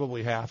for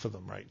probably half of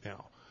them right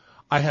now.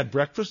 I had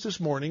breakfast this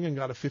morning and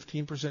got a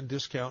 15%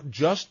 discount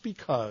just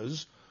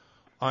because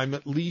I'm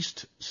at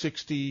least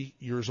 60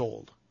 years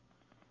old.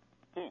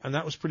 And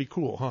that was pretty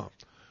cool, huh?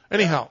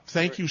 Anyhow,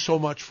 thank you so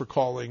much for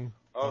calling.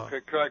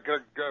 Okay, could I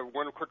get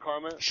one quick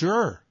comment?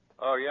 Sure.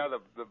 Oh, yeah,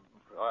 the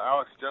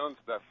Alex Jones,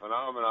 that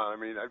phenomenon. I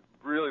mean, I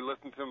really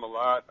listened to him a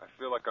lot. I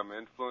feel like I'm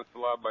influenced a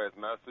lot by his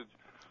message.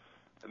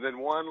 And then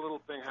one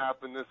little thing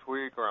happened this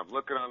week, or I'm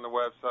looking on the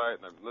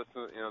website and I'm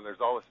listening, there's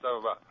all this stuff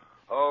about,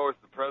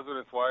 it's the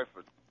president's wife,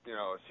 but,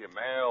 is she a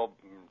male,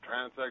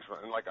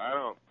 transsexual? And, I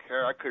don't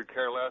care. I could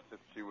care less if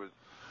she was.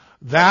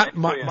 That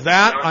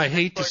I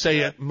hate to say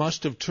it,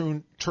 must have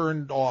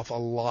turned off a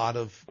lot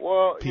of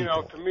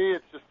people. To me,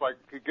 it's just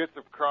it gets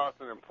across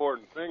an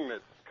important thing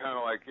that's kind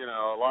of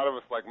a lot of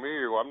us like me,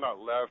 I'm not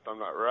left, I'm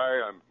not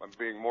right, I'm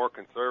being more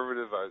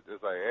conservative as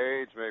I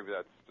age. Maybe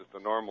that's just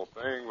a normal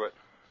thing, but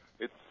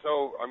it's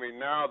so,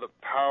 now the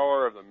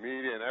power of the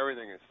media and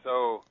everything is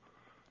so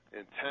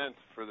intense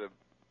for the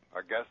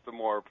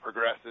more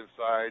progressive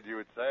side, you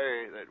would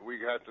say, that we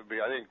have to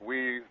be, I think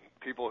we,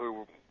 people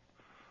who,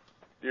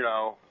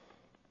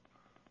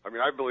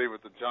 I believe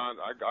with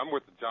I'm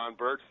with the John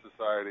Birch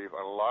Society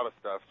on a lot of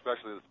stuff,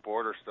 especially this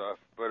border stuff,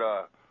 but,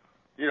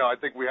 I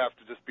think we have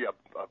to just be a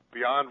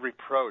beyond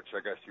reproach,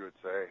 I guess you would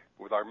say,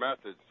 with our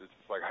message. It's just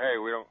hey,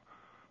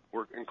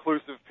 we're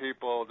inclusive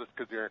people. Just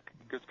because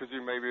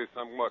you may be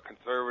somewhat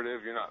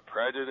conservative, you're not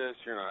prejudiced.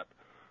 You're not,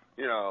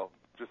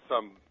 just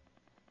some,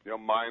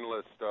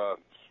 mindless,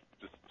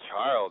 just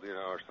child,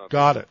 or something.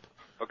 Got it.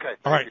 Okay.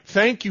 All right.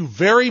 Thank you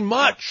very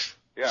much.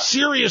 Yeah.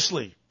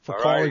 Seriously, for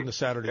calling the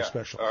Saturday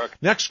special. Right.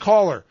 Next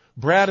caller,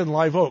 Brad in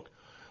Live Oak.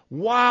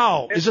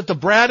 Wow. Is it the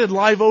Brad in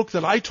Live Oak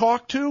that I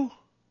talked to?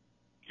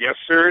 Yes,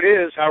 sir, it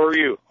is. How are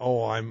you?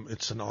 Oh,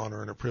 it's an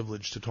honor and a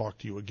privilege to talk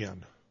to you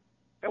again.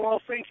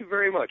 Well, thank you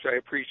very much. I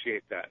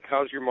appreciate that.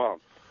 How's your mom?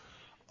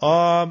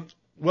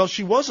 Well,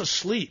 she was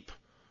asleep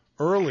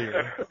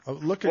earlier.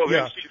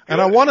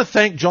 And I want to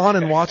thank John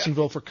in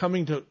Watsonville for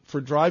driving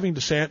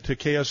to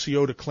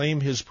KSCO to claim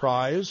his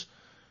prize,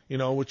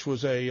 which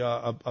was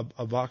a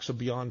box of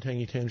Beyond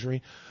Tangy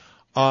Tangerine.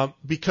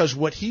 Because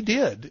what he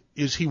did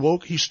is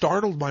he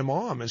startled my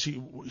mom as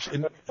he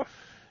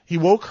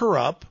woke her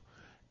up.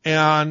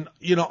 And,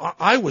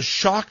 I was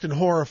shocked and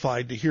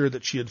horrified to hear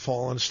that she had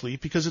fallen asleep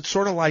because it's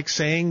sort of like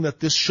saying that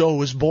this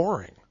show is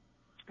boring.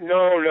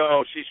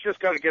 No. She's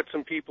just got to get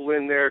some people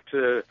in there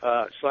to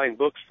sign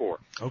books for.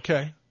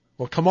 Okay.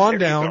 Well, come on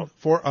down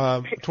for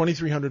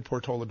 2300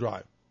 Portola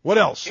Drive. What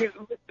else? Hey,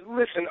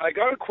 listen, I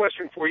got a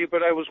question for you,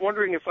 but I was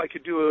wondering if I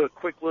could do a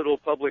quick little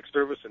public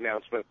service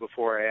announcement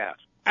before I ask.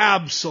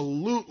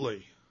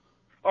 Absolutely.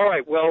 All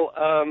right. Well,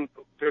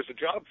 there's a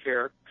job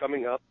fair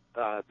coming up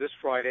this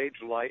Friday,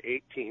 July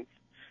 18th.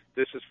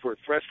 This is for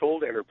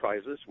Threshold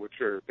Enterprises, which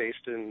are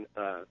based in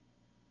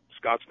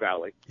Scotts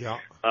Valley. Yeah.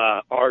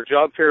 Our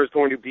job fair is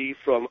going to be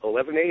from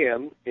 11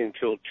 a.m.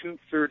 until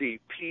 2:30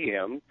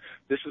 p.m.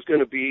 This is going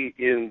to be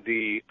in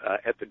the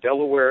at the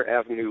Delaware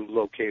Avenue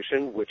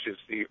location, which is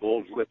the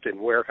old Lipton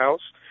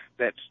warehouse.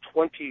 That's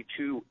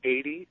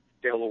 2280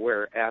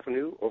 Delaware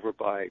Avenue over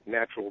by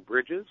Natural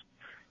Bridges.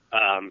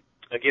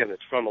 Again,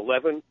 it's from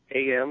 11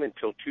 a.m.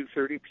 until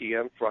 2:30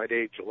 p.m.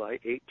 Friday, July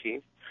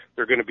 18th.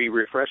 There are going to be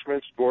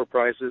refreshments, door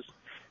prizes.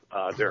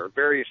 There are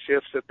various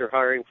shifts that they're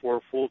hiring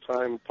for,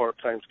 full-time,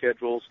 part-time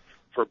schedules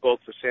for both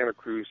the Santa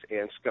Cruz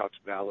and Scotts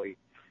Valley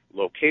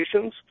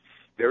locations.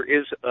 There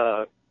is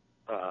a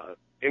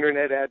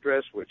internet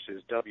address, which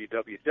is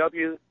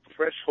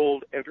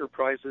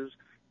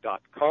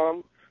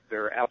www.thresholdenterprises.com.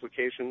 There are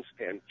applications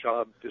and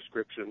job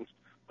descriptions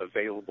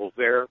available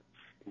there,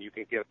 and you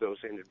can get those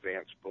in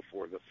advance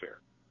before the fair.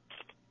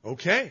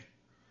 Okay.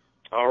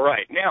 All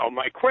right. Now,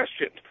 my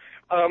question.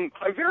 I'm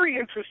very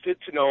interested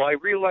to know, I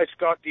realize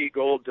Scott D.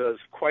 Gold does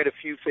quite a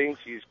few things.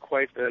 He's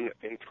quite an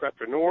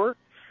entrepreneur.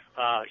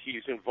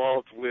 He's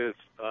involved with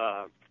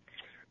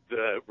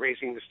the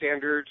Raising the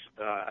Standards.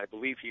 I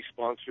believe he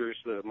sponsors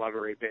the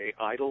Monterey Bay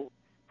Idol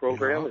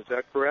program. Is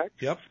that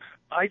correct? Yep.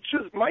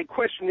 My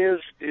question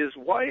is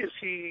why is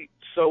he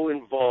so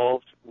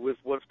involved with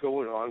what's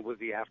going on with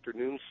the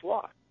afternoon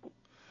slot?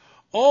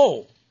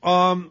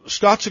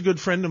 Scott's a good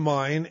friend of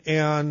mine,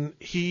 and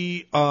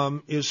he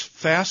is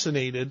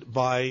fascinated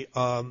by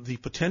the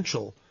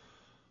potential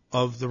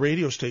of the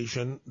radio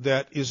station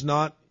that is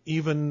not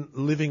even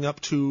living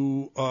up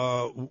to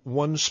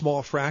one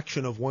small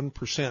fraction of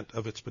 1%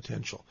 of its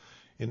potential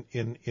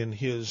in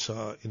his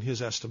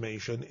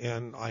estimation,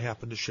 and I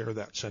happen to share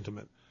that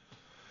sentiment.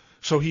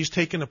 So he's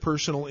taken a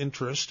personal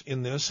interest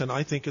in this, and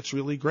I think it's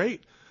really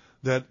great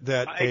that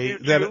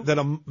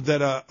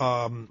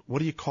what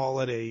do you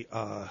call it,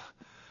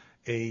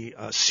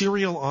 a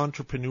serial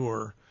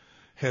entrepreneur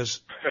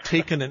has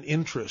taken an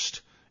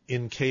interest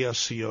in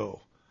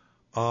KSCO.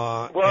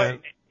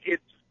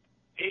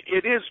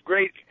 It is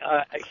great.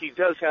 He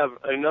does have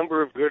a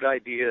number of good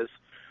ideas,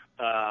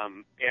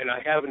 and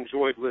I have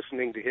enjoyed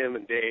listening to him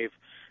and Dave,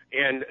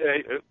 and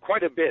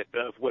quite a bit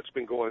of what's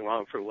been going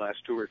on for the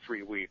last 2 or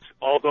 3 weeks.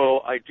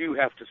 Although I do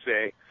have to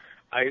say,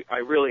 I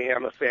really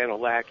am a fan of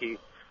Lackey.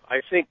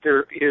 I think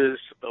there is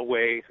a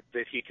way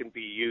that he can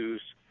be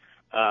used,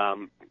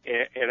 and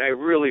I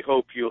really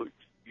hope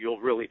you'll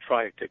really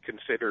try to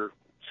consider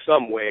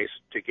some ways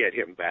to get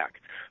him back.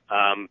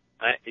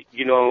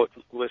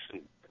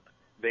 Listen,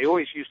 they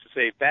always used to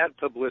say bad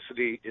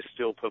publicity is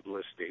still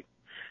publicity.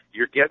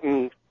 You're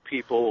getting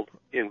people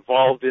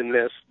involved in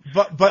this.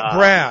 But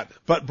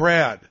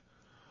Brad,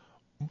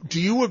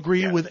 do you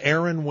agree with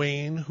Aaron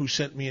Wayne, who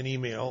sent me an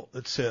email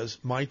that says,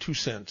 my 2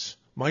 cents,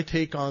 my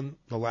take on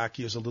the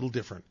Lackey is a little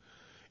different.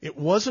 It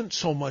wasn't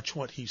so much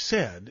what he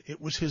said, it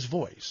was his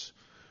voice.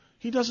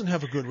 He doesn't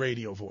have a good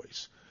radio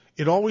voice.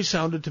 It always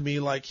sounded to me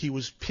like he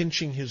was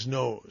pinching his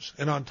nose.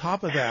 And on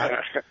top of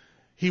that,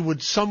 he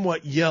would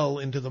somewhat yell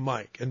into the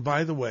mic. And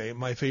by the way,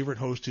 my favorite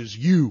host is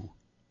you.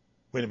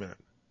 Wait a minute.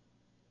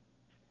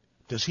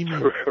 Does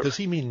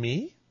he mean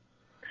me?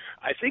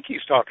 I think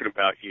he's talking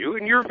about you,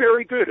 and you're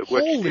very good at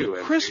what you do.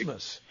 Holy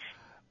Christmas.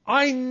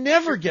 I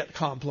never get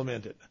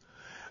complimented.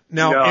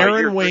 Now,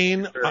 Aaron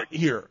Wayne,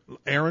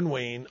 Aaron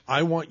Wayne,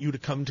 I want you to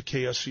come to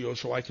KSCO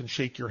so I can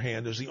shake your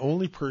hand as the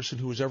only person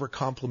who has ever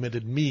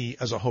complimented me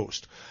as a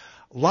host.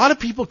 A lot of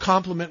people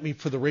compliment me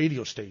for the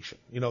radio station,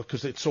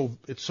 because it's so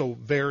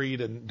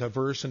varied and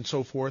diverse and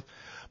so forth.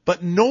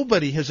 But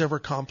nobody has ever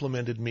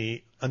complimented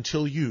me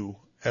until you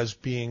as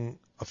being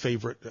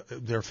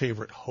their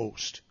favorite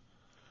host.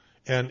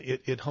 And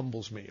it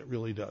humbles me. It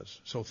really does.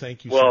 So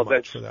thank you so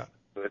much for that.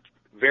 That's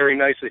very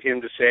nice of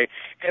him to say.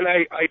 And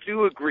I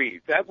do agree.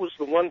 That was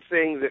the one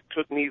thing that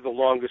took me the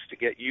longest to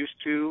get used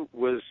to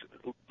was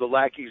the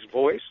Lackey's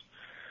voice.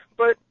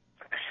 But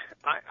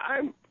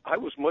I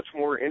was much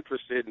more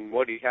interested in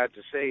what he had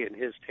to say and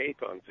his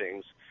take on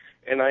things,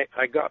 and I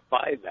got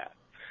by that.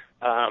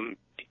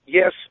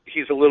 Yes,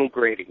 he's a little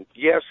grating.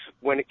 Yes,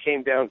 when it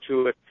came down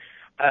to it,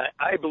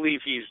 I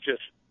believe he's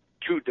just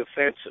too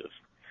defensive.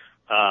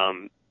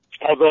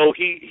 Although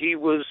he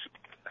was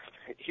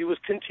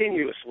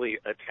continuously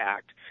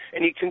attacked,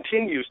 and he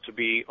continues to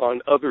be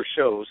on other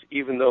shows,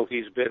 even though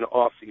he's been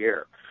off the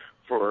air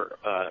for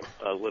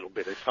a little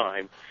bit of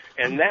time,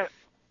 and that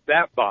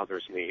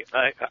bothers me.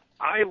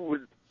 I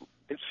would.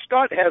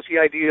 Scott has the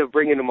idea of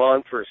bringing him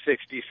on for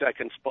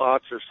 60-second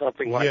spots or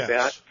something like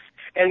that,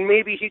 and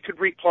maybe he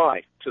could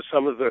reply to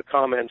some of the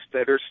comments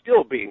that are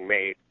still being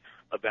made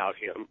about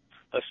him,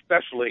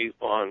 especially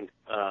on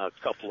a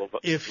couple of.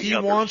 If he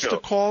wants to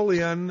call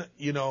in,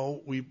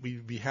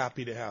 we'd be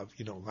happy to have.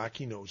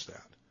 Lackey knows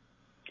that.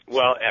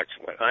 Well,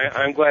 excellent.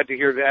 I'm glad to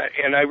hear that,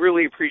 and I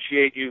really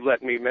appreciate you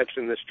letting me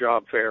mention this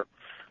job fair.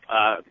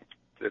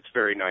 That's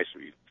very nice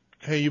of you.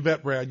 Hey, you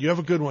bet, Brad. You have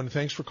a good one.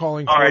 Thanks for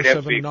calling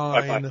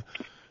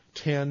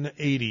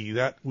 479-1080.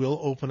 That will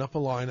open up a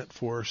line at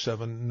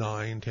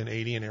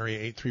 479-1080 in area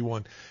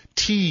 831.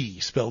 T,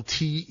 spelled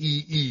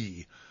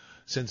T-E-E,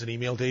 sends an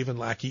email. Dave and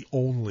Lackey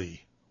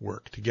only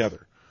work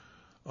together.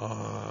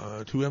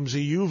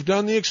 2MZ, you've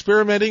done the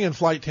experimenting, and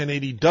Flight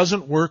 1080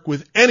 doesn't work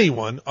with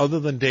anyone other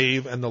than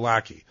Dave and the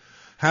Lackey.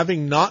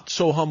 Having not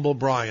so humble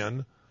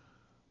Brian,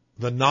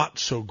 the not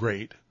so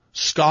great,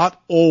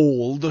 Scott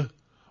Old,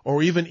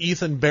 or even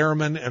Ethan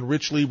Behrman and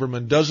Rich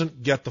Lieberman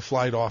doesn't get the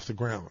flight off the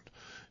ground.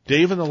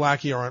 Dave and the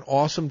Lackey are an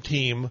awesome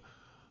team,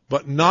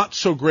 but not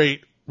so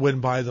great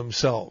when by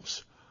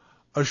themselves.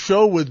 A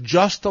show with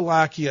just the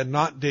Lackey and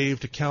not Dave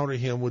to counter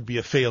him would be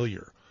a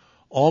failure.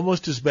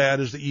 Almost as bad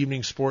as the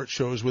evening sports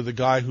shows with a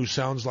guy who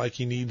sounds like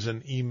he needs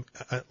an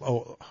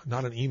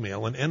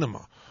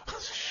enema.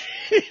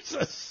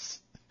 Jesus.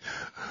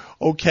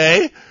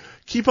 Okay.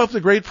 Keep up the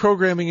great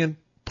programming and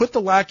put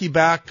the Lackey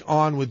back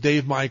on with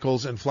Dave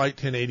Michaels, and Flight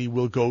 1080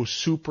 will go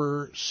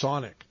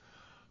supersonic.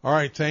 All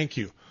right. Thank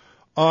you.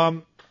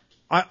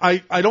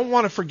 I don't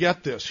want to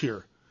forget this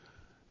here.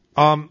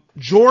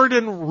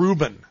 Jordan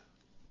Rubin.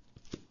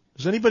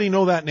 Does anybody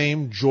know that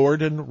name?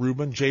 Jordan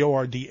Rubin,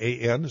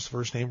 Jordan, his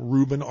first name,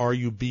 Rubin,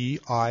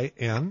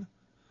 Rubin.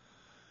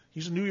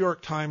 He's a New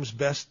York Times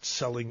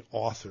best-selling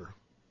author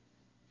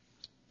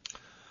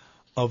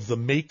of The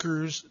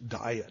Maker's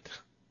Diet.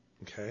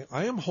 Okay,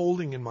 I am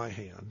holding in my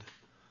hand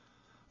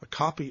a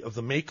copy of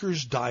The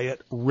Maker's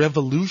Diet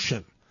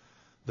Revolution,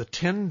 the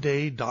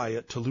 10-day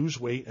diet to lose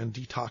weight and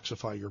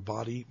detoxify your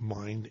body,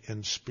 mind,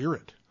 and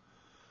spirit.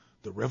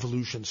 The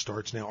revolution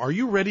starts now. Are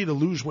you ready to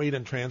lose weight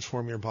and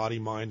transform your body,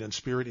 mind, and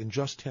spirit in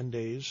just 10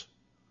 days?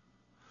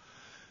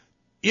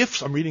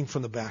 I'm reading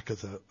from the back of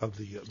the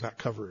back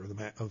cover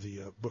of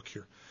the book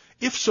here.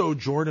 If so,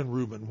 Jordan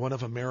Rubin, one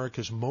of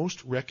America's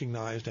most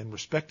recognized and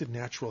respected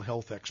natural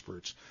health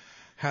experts,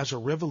 has a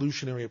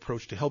revolutionary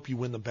approach to help you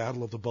win the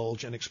battle of the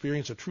bulge and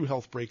experience a true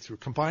health breakthrough,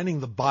 combining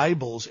the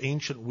Bible's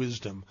ancient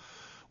wisdom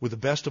with the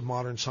best of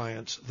modern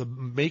science. The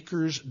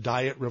Maker's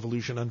Diet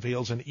Revolution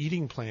unveils an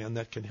eating plan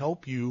that can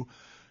help you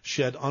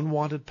shed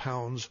unwanted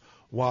pounds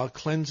while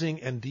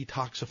cleansing and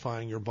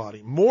detoxifying your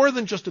body. More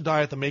than just a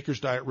diet, the Maker's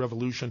Diet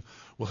Revolution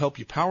will help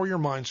you power your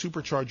mind,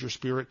 supercharge your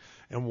spirit,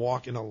 and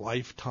walk in a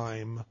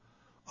lifetime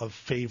of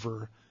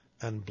favor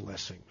and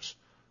blessings.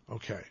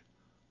 Okay.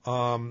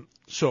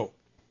 So,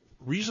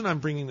 reason I'm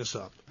bringing this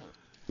up,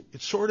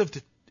 it's sort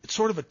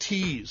of a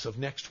tease of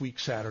next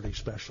week's Saturday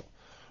special.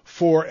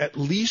 For at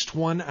least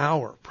 1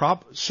 hour,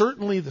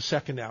 certainly the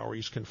second hour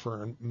he's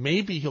confirmed.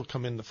 Maybe he'll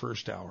come in the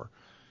first hour,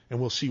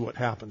 and we'll see what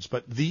happens.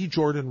 But the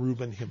Jordan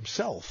Rubin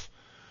himself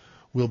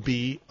will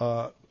be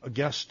a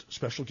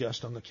special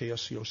guest on the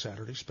KSCO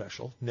Saturday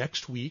special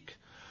next week.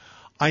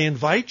 I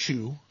invite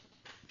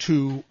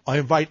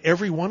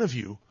every one of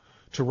you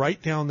to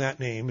write down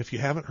that name if you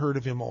haven't heard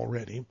of him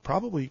already.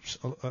 Probably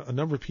a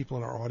number of people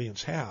in our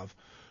audience have.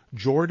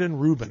 Jordan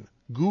Rubin.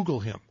 Google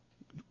him.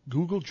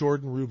 Google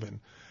Jordan Rubin.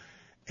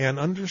 And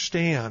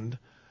understand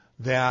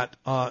that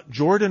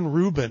Jordan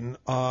Rubin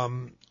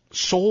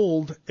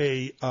sold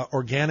a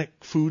organic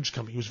foods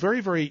company. He was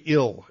very, very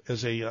ill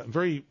he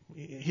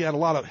had a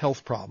lot of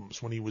health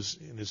problems when he was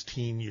in his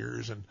teen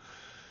years, and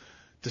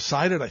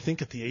decided, I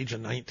think at the age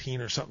of 19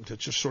 or something, to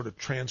just sort of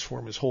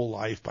transform his whole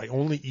life by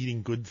only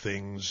eating good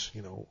things,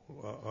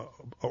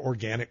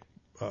 organic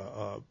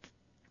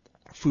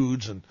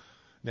foods and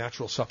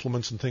natural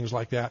supplements and things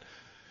like that.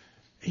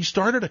 He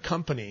started a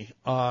company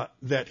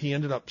that he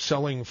ended up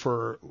selling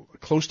for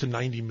close to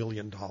 $90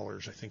 million,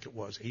 I think it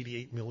was.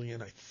 $88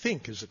 million, I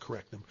think is the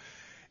correct number.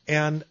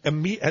 And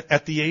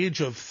at the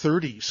age of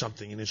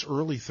 30-something, in his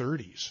early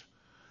 30s.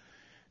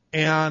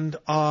 And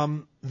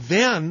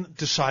then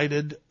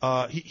decided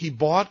he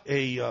bought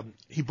a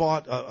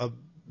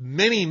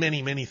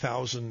many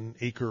thousand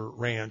acre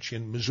ranch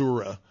in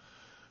Missouri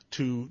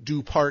to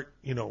do part,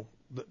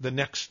 the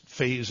next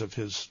phase of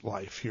his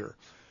life here,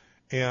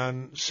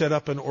 and set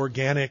up an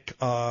organic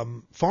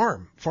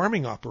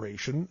farming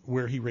operation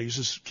where he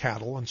raises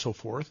cattle and so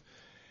forth.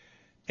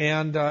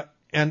 And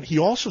he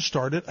also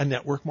started a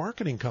network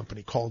marketing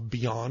company called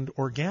Beyond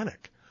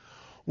Organic.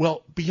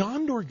 Well,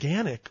 Beyond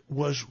Organic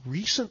was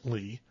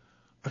recently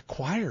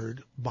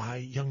acquired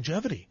by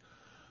Youngevity.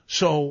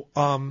 So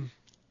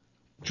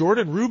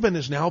Jordan Rubin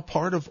is now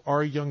part of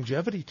our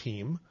Youngevity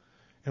team,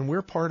 and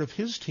we're part of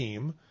his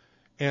team.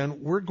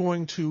 And we're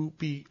going to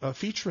be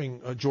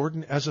featuring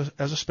Jordan as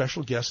a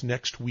special guest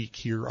next week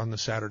here on the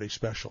Saturday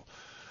special.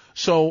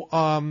 So,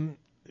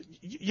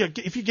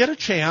 if you get a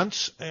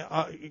chance,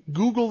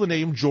 Google the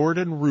name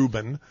Jordan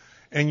Rubin,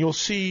 and you'll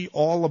see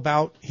all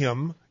about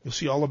him. You'll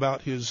see all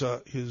about his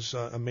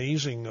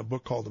amazing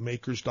book called The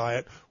Maker's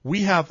Diet.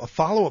 We have a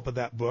follow-up of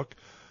that book,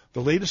 the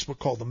latest book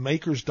called The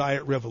Maker's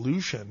Diet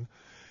Revolution,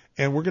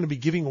 and we're going to be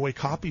giving away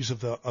copies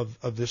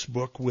of this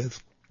book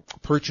with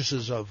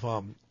purchases of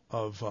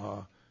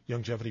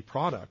Youngevity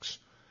products,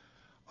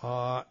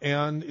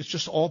 and it's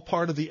just all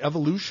part of the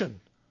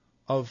evolution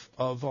of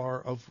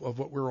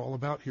what we're all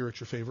about here at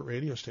your favorite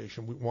radio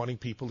station, wanting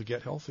people to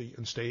get healthy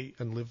and stay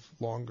and live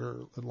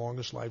the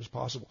longest lives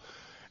possible.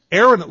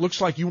 Aaron, it looks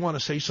like you want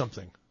to say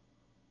something.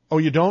 Oh,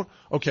 you don't?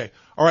 Okay.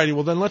 All righty.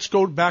 Well, then let's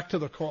go back to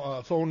the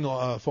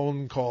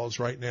phone calls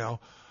right now.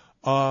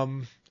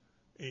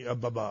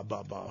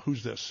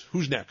 Who's this?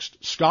 Who's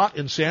next? Scott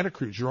in Santa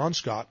Cruz. You're on,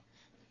 Scott.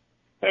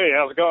 Hey,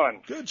 how's it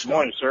going? Good, Scott. Good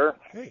morning, sir.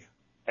 Hey.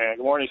 And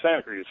good morning,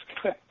 Santa Cruz.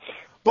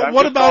 But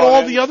what about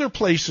all the other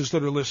places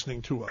that are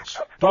listening to us?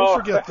 Don't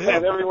forget them.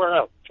 And everywhere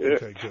else, too.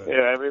 Okay, good.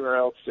 Yeah, everywhere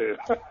else, too.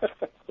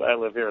 I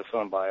live here, so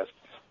I'm biased.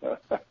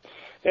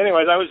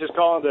 Anyways, I was just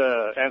calling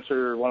to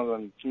answer one of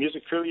the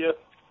music trivia.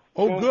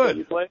 Oh, good. That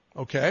you play.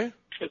 Okay.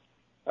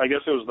 I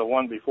guess it was the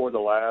one before the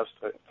last.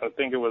 I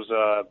think it was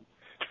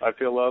I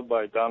Feel Loved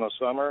by Donna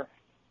Summer.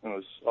 It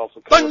was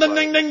also ding, ding,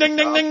 ding, ding, ding,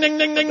 ding, ding, ding,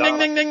 ding, ding,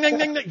 ding, ding, ding,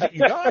 ding, ding.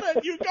 You got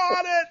it. You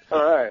got it.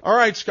 All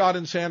right, Scott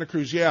in Santa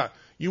Cruz. Yeah,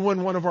 you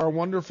win one of our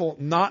wonderful,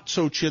 not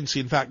so chintzy,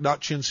 in fact,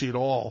 not chintzy at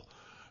all,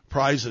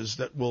 prizes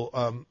that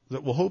will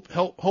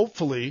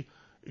hopefully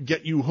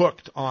get you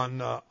hooked on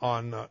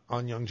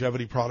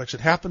longevity products.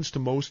 It happens to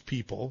most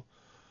people.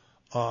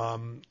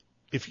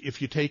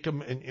 If you take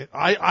them, and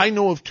I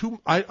know of two.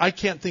 I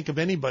can't think of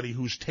anybody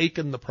who's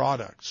taken the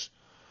products,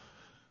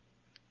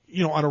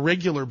 on a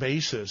regular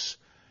basis,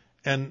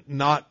 and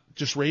not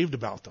just raved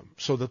about them,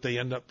 so that they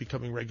end up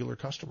becoming regular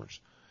customers.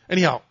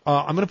 Anyhow,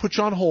 I'm going to put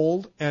you on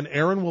hold, and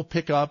Aaron will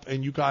pick up,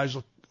 and you guys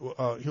will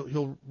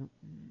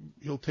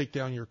he'll take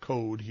down your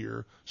code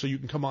here, so you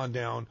can come on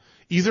down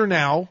either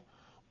now,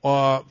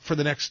 for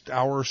the next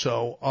hour or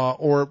so,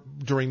 or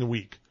during the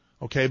week.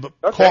 Okay, but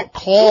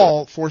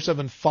call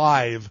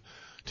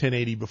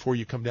 475-1080 before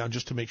you come down,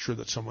 just to make sure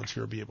that someone's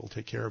here to be able to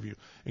take care of you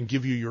and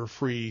give you your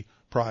free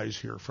prize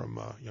here from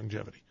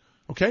Longevity.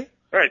 Okay?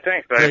 All right,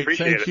 thanks. I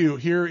appreciate it. Thank you.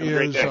 Here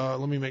is,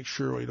 let me make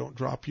sure we don't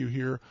drop you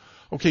here.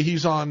 Okay,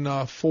 he's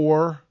on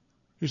 4.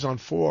 He's on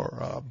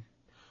 4.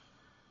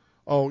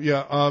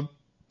 You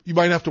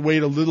might have to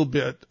wait a little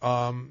bit,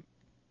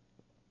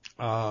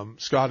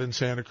 Scott in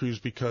Santa Cruz,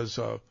 because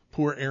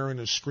poor Aaron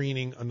is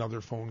screening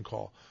another phone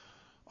call.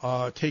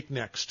 Take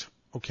next.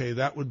 Okay,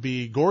 that would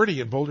be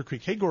Gordy in Boulder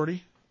Creek. Hey,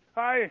 Gordy.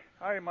 Hi,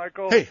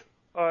 Michael. Hey.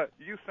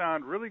 You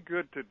sound really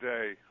good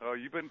today.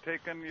 You've been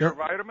taking your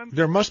vitamins?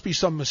 There must be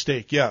some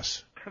mistake,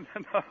 yes.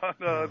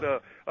 No.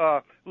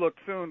 Look,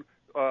 soon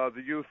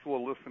the youth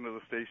will listen to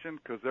the station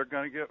because they're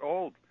going to get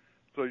old.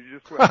 So you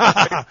just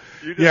have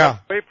to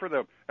wait for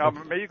them. Now,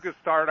 maybe you could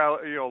start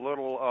out a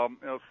little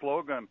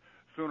slogan.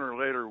 Sooner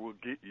or later, we'll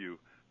get you.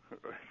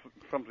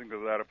 Something to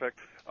that effect.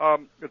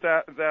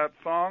 That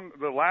song,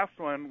 the last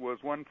one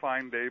was One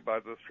Fine Day by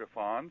the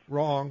Chiffons.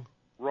 Wrong?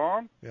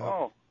 Yeah.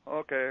 Oh,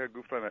 okay. I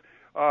goofed on that.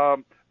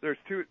 There's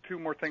two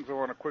more things I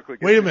want to quickly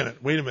get Wait a minute.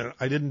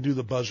 I didn't do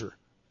the buzzer.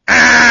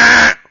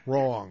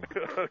 Wrong.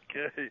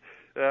 Okay.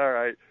 All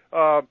right.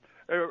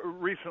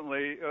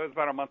 Recently, it was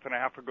about a month and a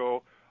half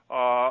ago,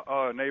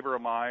 a neighbor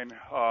of mine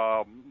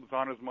was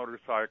on his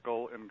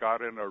motorcycle and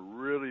got in a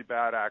really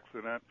bad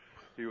accident.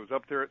 He was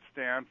up there at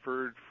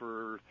Stanford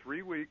for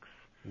 3 weeks.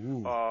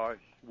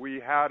 We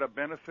had a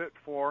benefit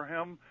for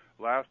him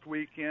last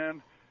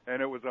weekend,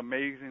 and it was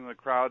amazing, the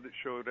crowd that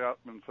showed up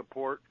in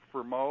support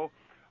for Mo.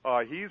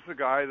 He's the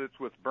guy that's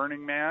with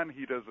Burning Man.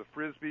 He does a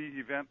Frisbee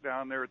event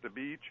down there at the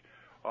beach.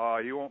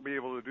 He won't be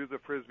able to do the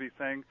Frisbee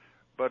thing,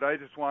 but I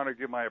just want to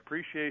give my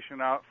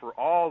appreciation out for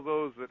all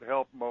those that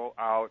helped Mo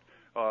out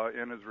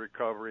in his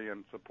recovery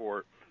and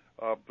support.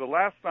 The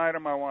last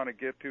item I want to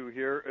get to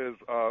here is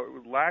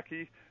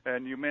Lackey,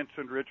 and you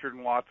mentioned Richard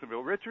in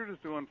Watsonville. Richard is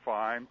doing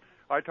fine.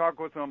 I talk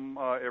with him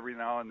every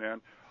now and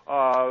then.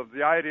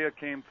 The idea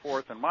came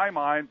forth in my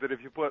mind that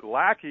if you put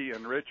Lackey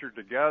and Richard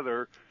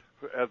together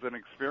as an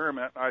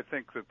experiment, I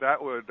think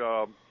that would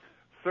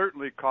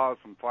certainly cause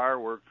some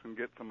fireworks and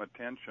get some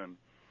attention.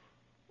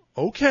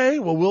 Okay,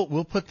 well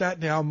we'll put that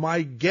down.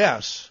 My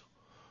guess.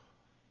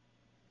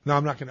 No,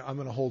 I'm going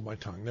to hold my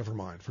tongue. Never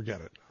mind.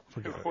 Forget it.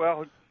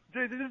 Well,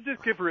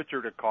 just give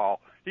Richard a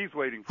call. He's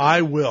waiting for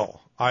I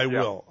will. I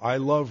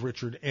love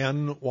Richard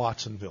N.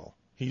 Watsonville.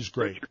 He's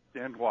great. Richard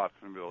N.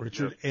 Watsonville.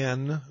 Richard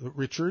N.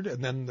 Richard,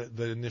 and then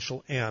the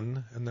initial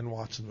N, and then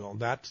Watsonville.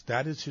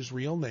 That is his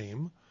real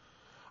name.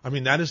 I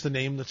mean, that is the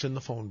name that's in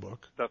the phone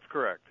book. That's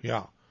correct.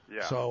 Yeah.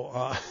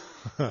 So,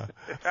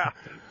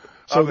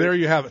 so there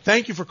you have it.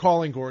 Thank you for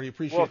calling, Gordy.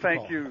 Appreciate it. Well,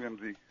 thank you,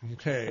 MZ.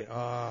 Okay,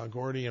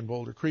 Gordy in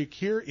Boulder Creek.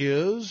 Here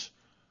is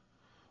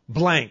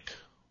blank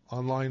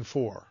on line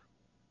 4.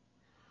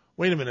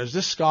 Wait a minute. Is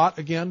this Scott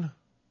again?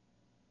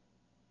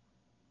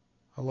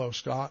 Hello,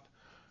 Scott?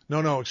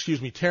 No,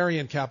 excuse me. Terry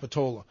in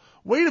Capitola.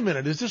 Wait a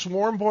minute. Is this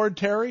Warmboard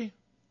Terry?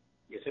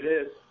 Yes, it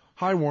is.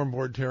 Hi,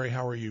 Warmboard Terry.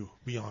 How are you?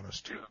 Be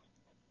honest.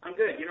 I'm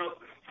good.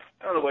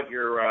 I don't know what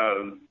your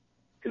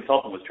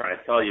consultant was trying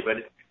to tell you,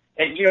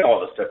 and you know all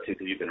this stuff, too,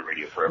 because you've been in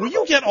radio forever. Will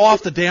you get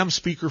off the damn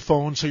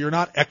speakerphone so you're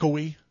not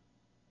echoey?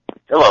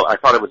 Hello. I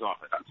thought it was off.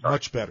 I'm sorry.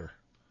 Much better.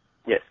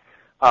 Yes.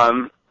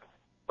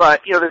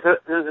 But,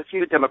 there's a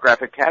few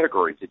demographic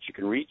categories that you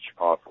can reach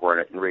for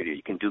in radio.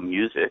 You can do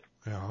music.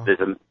 Yeah. There's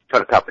a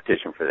ton of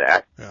competition for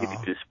that. Yeah. You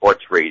can do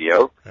sports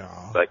radio.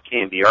 Yeah. But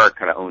KNBR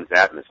kind of owns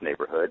that in this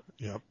neighborhood.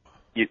 Yep.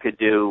 You could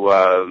do,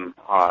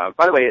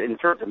 by the way, in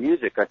terms of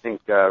music, I think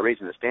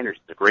Raising the Standards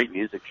is a great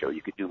music show.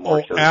 You could do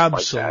more shows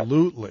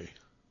absolutely. like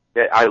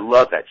that. I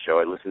love that show.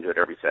 I listen to it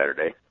every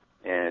Saturday.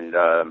 And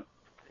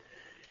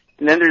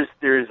then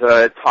there's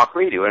talk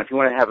radio. And if you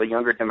want to have a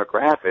younger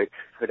demographic,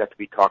 it would have to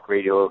be talk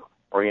radio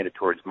oriented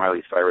towards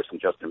Miley Cyrus and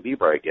Justin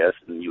Bieber, I guess,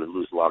 and you would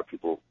lose a lot of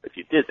people if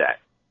you did that.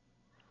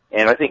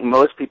 And I think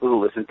most people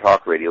who listen to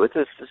talk radio, it's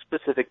a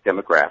specific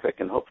demographic,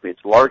 and hopefully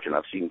it's large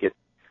enough so you can get,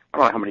 I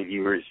don't know how many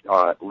viewers,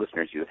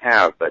 listeners you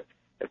have, but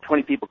if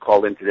 20 people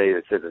called in today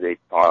that said that they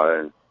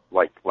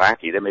like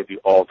Lackey, there may be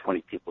all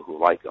 20 people who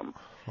like them.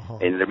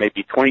 And there may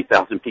be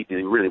 20,000 people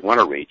you really want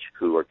to reach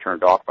who are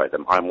turned off by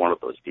them. I'm one of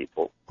those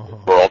people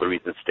for all the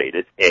reasons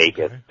stated. A,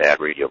 he has a bad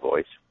radio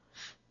voice.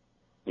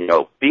 You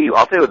know, B,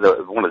 I'll tell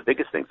you one of the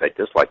biggest things I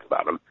dislike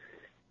about him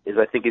is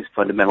I think he's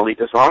fundamentally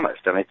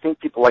dishonest. And I think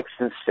people like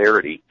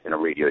sincerity in a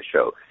radio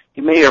show.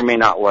 You may or may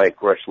not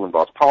like Rush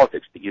Limbaugh's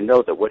politics, but you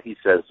know that what he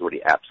says is what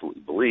he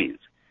absolutely believes.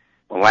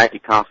 When Lackey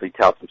constantly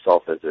touts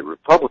himself as a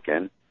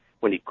Republican,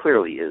 when he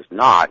clearly is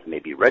not, he may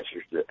be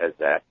registered as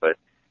that, but,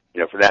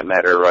 you know, for that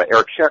matter,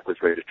 Eric Scheck was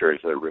registered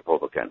as a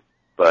Republican.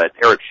 But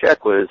Eric Scheck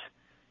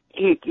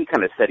he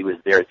kind of said he was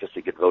there just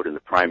to get voted in the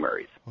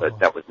primaries, but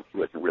he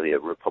wasn't really a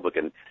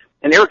Republican.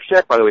 And Eric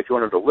Scheck, by the way, if you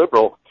wanted a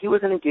liberal, he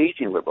was an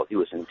engaging liberal. He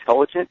was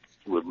intelligent.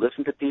 He would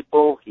listen to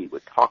people. He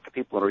would talk to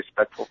people in a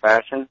respectful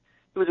fashion.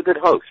 He was a good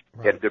host.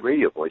 He had a good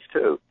radio voice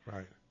too.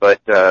 Right. But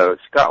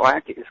Scott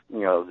Lackey, you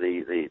know,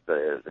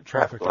 the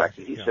traffic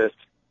Lackey,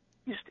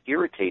 he's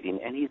irritating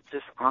and he's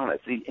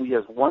dishonest. And he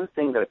has one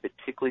thing that I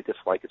particularly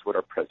dislike is what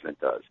our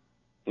president does.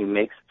 He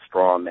makes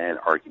straw man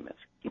arguments.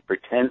 He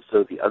pretends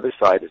so the other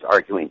side is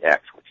arguing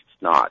X, which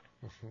it's not,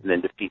 and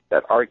then defeats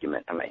that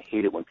argument. And I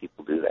hate it when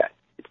people do that.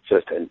 It's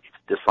just it's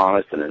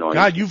dishonest and annoying.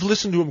 God, you've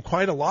listened to him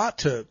quite a lot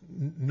to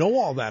know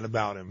all that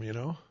about him, you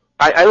know?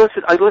 I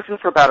listened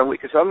for about a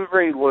week, because I'm a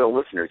very loyal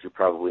listener, as you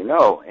probably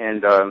know,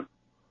 and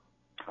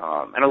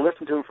I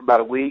listened to him for about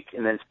a week,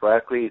 and then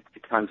sporadically a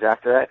few times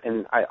after that,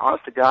 and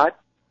honest to God,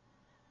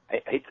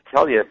 I hate to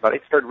tell you, but I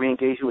started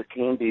re-engaging with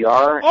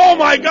KNBR. Oh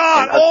my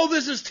God!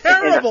 This is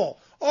terrible!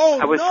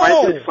 I was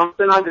trying to do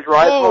something on the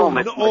drive home.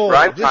 At my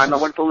drive time, I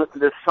wanted to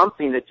listen to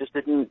something that just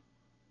didn't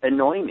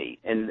annoy me,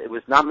 and it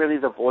was not really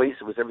the voice;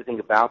 it was everything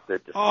about the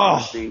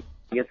dishonesty,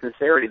 the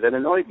insincerity that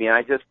annoyed me. And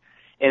I just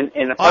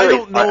I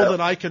don't know that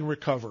I can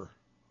recover.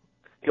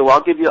 Okay, well,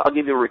 I'll give you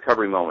a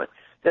recovery moment.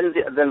 Then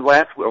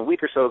a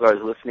week or so ago, I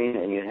was listening,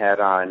 and you had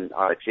on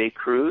Jay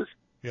Cruz.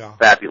 Yeah.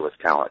 Fabulous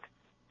talent,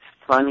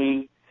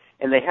 funny.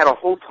 And they had a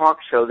whole talk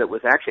show that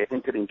was actually, I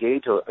think, could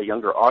engage a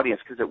younger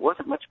audience, because it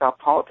wasn't much about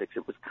politics.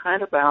 It was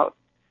kind of about,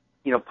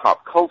 you know,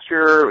 pop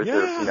culture. It was,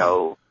 you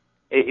know,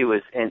 it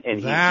was,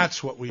 and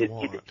that's what we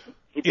want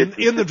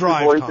in the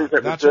drive time.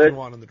 That's what we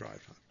want in the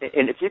drive time.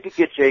 And if you could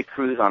get Jay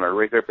Cruz on a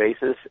regular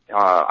basis,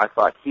 I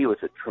thought he was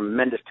a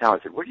tremendous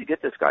talent. I said, where did you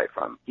get this guy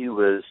from? He's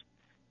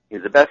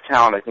the best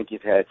talent I think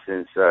you've had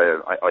since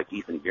I like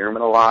Ethan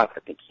Bierman a lot. I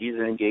think he's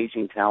an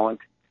engaging talent.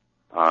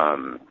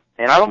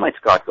 And I don't mind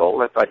Scott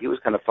Gold. I thought he was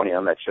kind of funny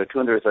on that show too.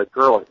 And there was a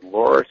girl,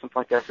 Laura or something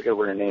like that, I forget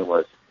what her name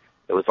was,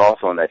 that was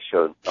also on that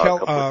show a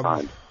couple of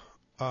times.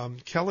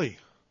 Kelly,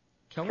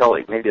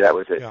 maybe that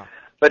was it. Yeah.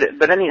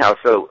 But anyhow,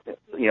 so,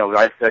 you know,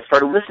 I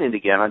started listening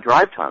again on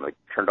drive time. I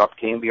turned off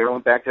KNBR and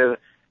went back to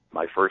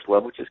my first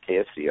level, which is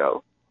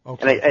KSCO.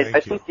 Okay, and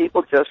I think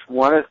people just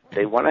want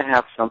to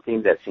have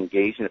something that's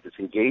engaging. If it's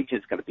engaging,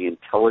 it's going to be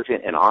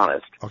intelligent and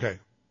honest. Okay.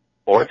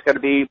 Or it's going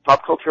to be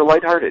pop culture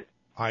lighthearted.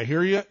 I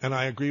hear you, and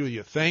I agree with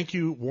you. Thank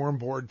you, Warm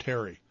Board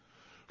Terry,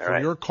 for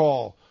your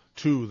call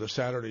to the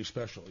Saturday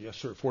special. Yes,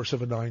 sir,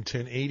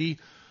 479-1080.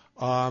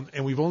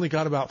 And we've only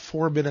got about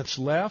 3 minutes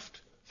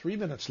left.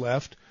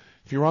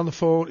 If you're on the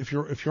phone, if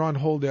you're on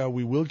hold now,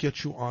 we will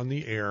get you on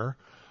the air.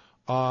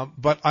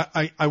 But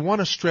I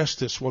want to stress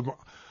this one,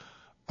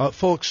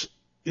 folks.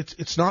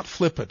 It's not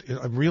flippant.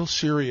 I'm real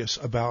serious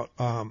about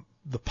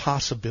the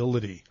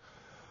possibility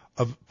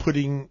of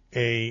putting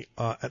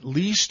at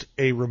least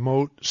a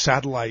remote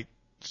satellite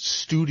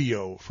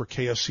studio for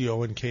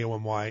KSCO and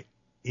KOMY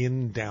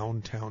in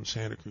downtown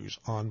Santa Cruz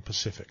on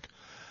Pacific.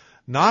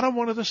 Not on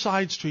one of the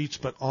side streets,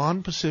 but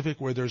on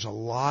Pacific, where there's a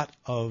lot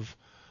of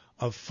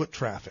foot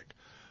traffic.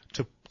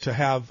 To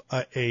have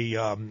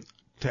a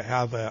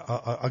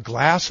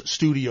glass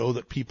studio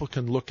that people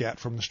can look at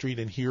from the street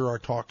and hear our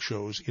talk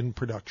shows in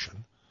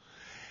production,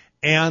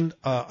 and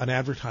an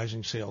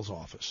advertising sales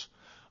office.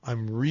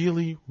 I'm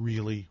really,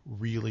 really,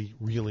 really,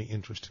 really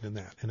interested in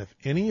that. And if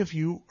any of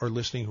you are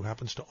listening who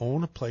happens to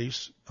own a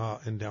place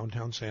in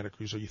downtown Santa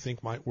Cruz, or you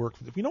think might work,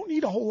 we don't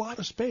need a whole lot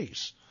of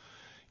space.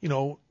 You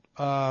know,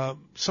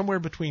 somewhere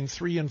between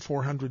 300 and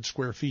 400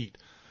 square feet.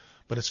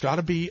 But it's got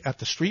to be at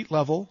the street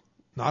level,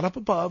 not up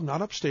above,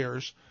 not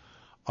upstairs,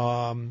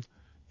 and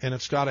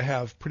it's got to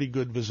have pretty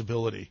good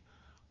visibility.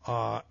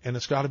 And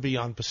it's got to be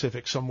on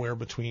Pacific, somewhere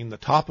between the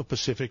top of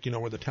Pacific, you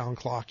know, where the town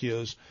clock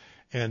is,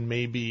 and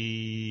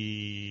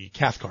maybe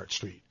Cathcart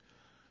Street,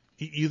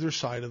 either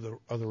side of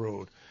the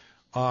road.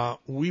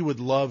 We would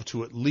love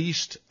to at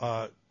least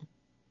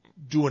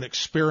do an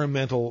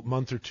experimental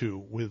month or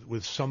two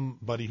with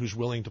somebody who's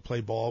willing to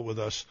play ball with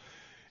us,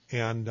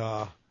 and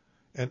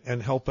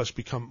help us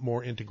become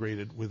more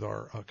integrated with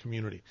our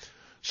community.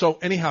 So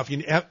anyhow,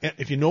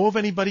 if you know of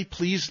anybody,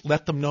 please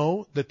let them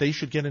know that they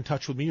should get in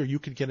touch with me, or you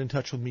could get in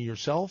touch with me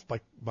yourself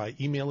by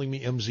emailing me,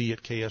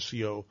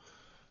 mz@ksco.com.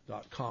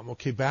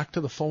 Okay, back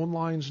to the phone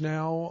lines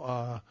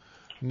now.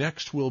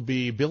 Next will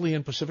be Billy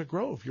in Pacific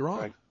Grove. You're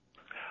on.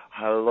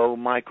 Hello,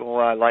 Michael.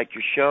 I like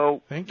your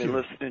show. Thank you. Been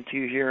listening to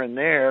you here and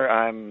there.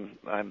 I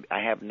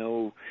have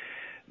no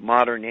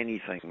modern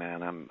anything,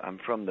 man. I'm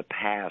from the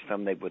past.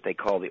 I'm what they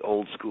call the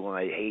old school, and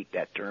I hate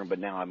that term, but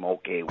now I'm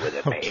okay with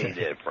it. I hated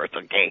it at first.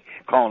 Okay,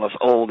 calling us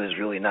old is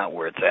really not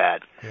where it's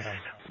at. Yeah.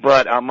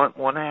 But I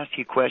want to ask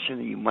you a question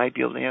that you might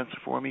be able to answer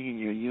for me. And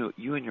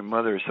you and your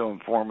mother are so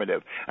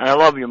informative, and I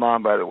love your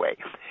mom, by the way.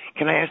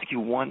 Can I ask you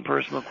one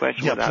personal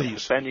question without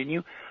offending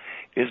you?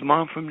 Is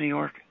Mom from New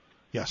York?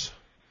 Yes.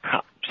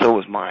 So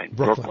was mine.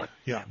 Brooklyn.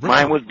 Yeah.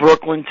 Brooklyn. Mine was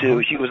Brooklyn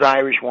too. She was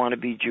Irish, wanted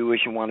to be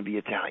Jewish, and wanted to be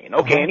Italian.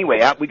 Okay. Anyway,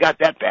 we got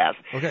that passed.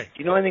 Okay. Do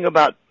you know anything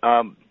about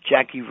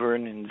Jackie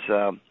Vernon's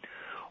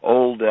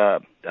old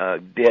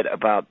bit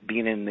about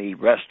being in the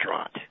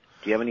restaurant?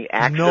 Do you have any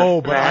access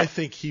to but that? I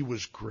think he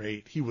was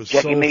great. He was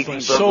Jackie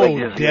Mason so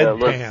like this.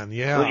 deadpan.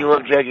 Don't you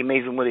look Jackie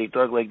Mason when he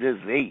talk like this?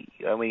 Hey,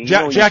 I mean,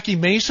 Jackie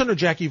Mason or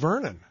Jackie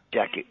Vernon?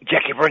 Jackie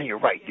Vernon. You're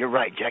right.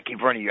 Jackie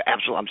Vernon. You're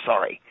absolutely. I'm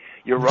sorry.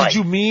 You're right. Did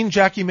you mean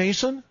Jackie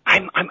Mason?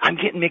 I'm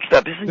getting mixed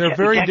up. They're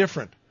very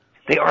different.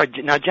 They are.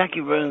 Now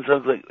Jackie Vernon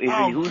sounds like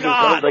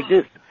sounds like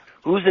this.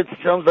 Who's it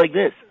sounds like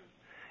this?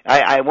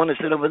 I want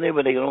to sit over there,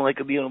 but they don't like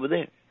to be over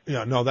there.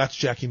 Yeah, no, that's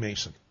Jackie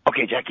Mason.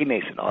 Okay, Jackie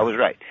Mason. I was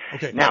right.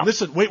 Okay, now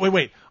listen.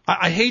 Wait.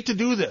 I hate to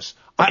do this.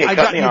 Okay, you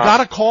got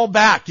to call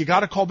back. You got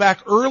to call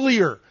back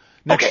earlier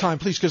next time,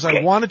 please, because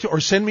I wanted to,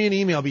 or send me an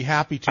email. I'll be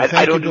happy to.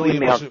 I don't do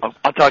emails.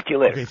 I'll talk to you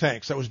later. Okay,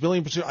 thanks. That was Billy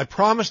in Pacific. I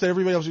promised that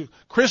everybody else.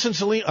 Chris and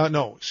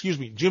Selena.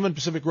 Jim in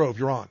Pacific Grove.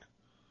 You're on.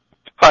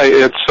 Hi,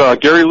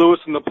 it's Gary Lewis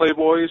and the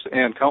Playboys,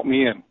 and count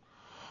me in.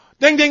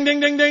 Ding ding ding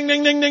ding ding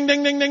ding ding ding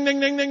ding ding ding ding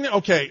ding ding.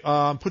 Okay,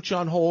 put you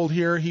on hold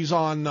here. He's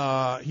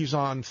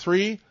on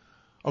 3.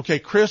 Okay,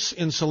 Chris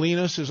in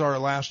Salinas is our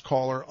last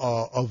caller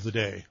of the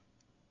day.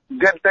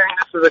 Good thing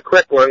this is a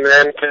quick one,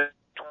 then.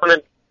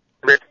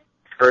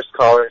 First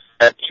caller.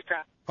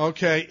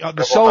 Okay,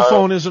 the cell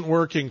phone isn't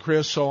working,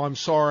 Chris. So I'm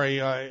sorry.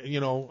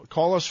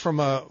 Call us from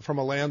a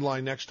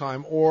landline next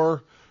time,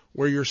 or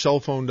where your cell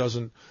phone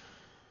doesn't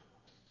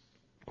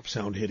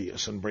sound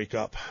hideous and break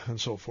up and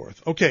so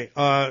forth. Okay,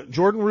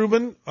 Jordan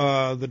Rubin,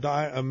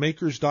 the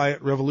Maker's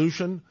Diet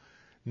Revolution,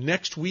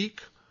 next week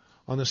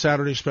on the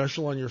Saturday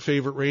special on your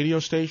favorite radio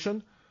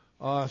station.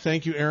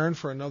 Thank you, Aaron,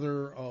 for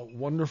another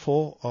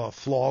wonderful,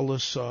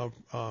 flawless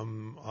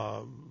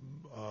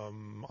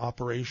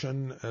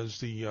operation as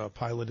the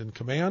pilot in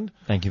command.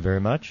 Thank you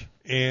very much.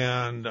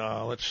 And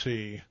let's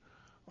see,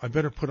 I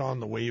better put on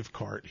the wave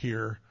cart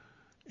here,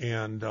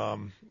 and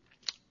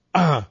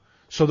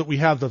so that we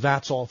have the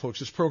That's All, folks.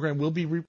 This program will be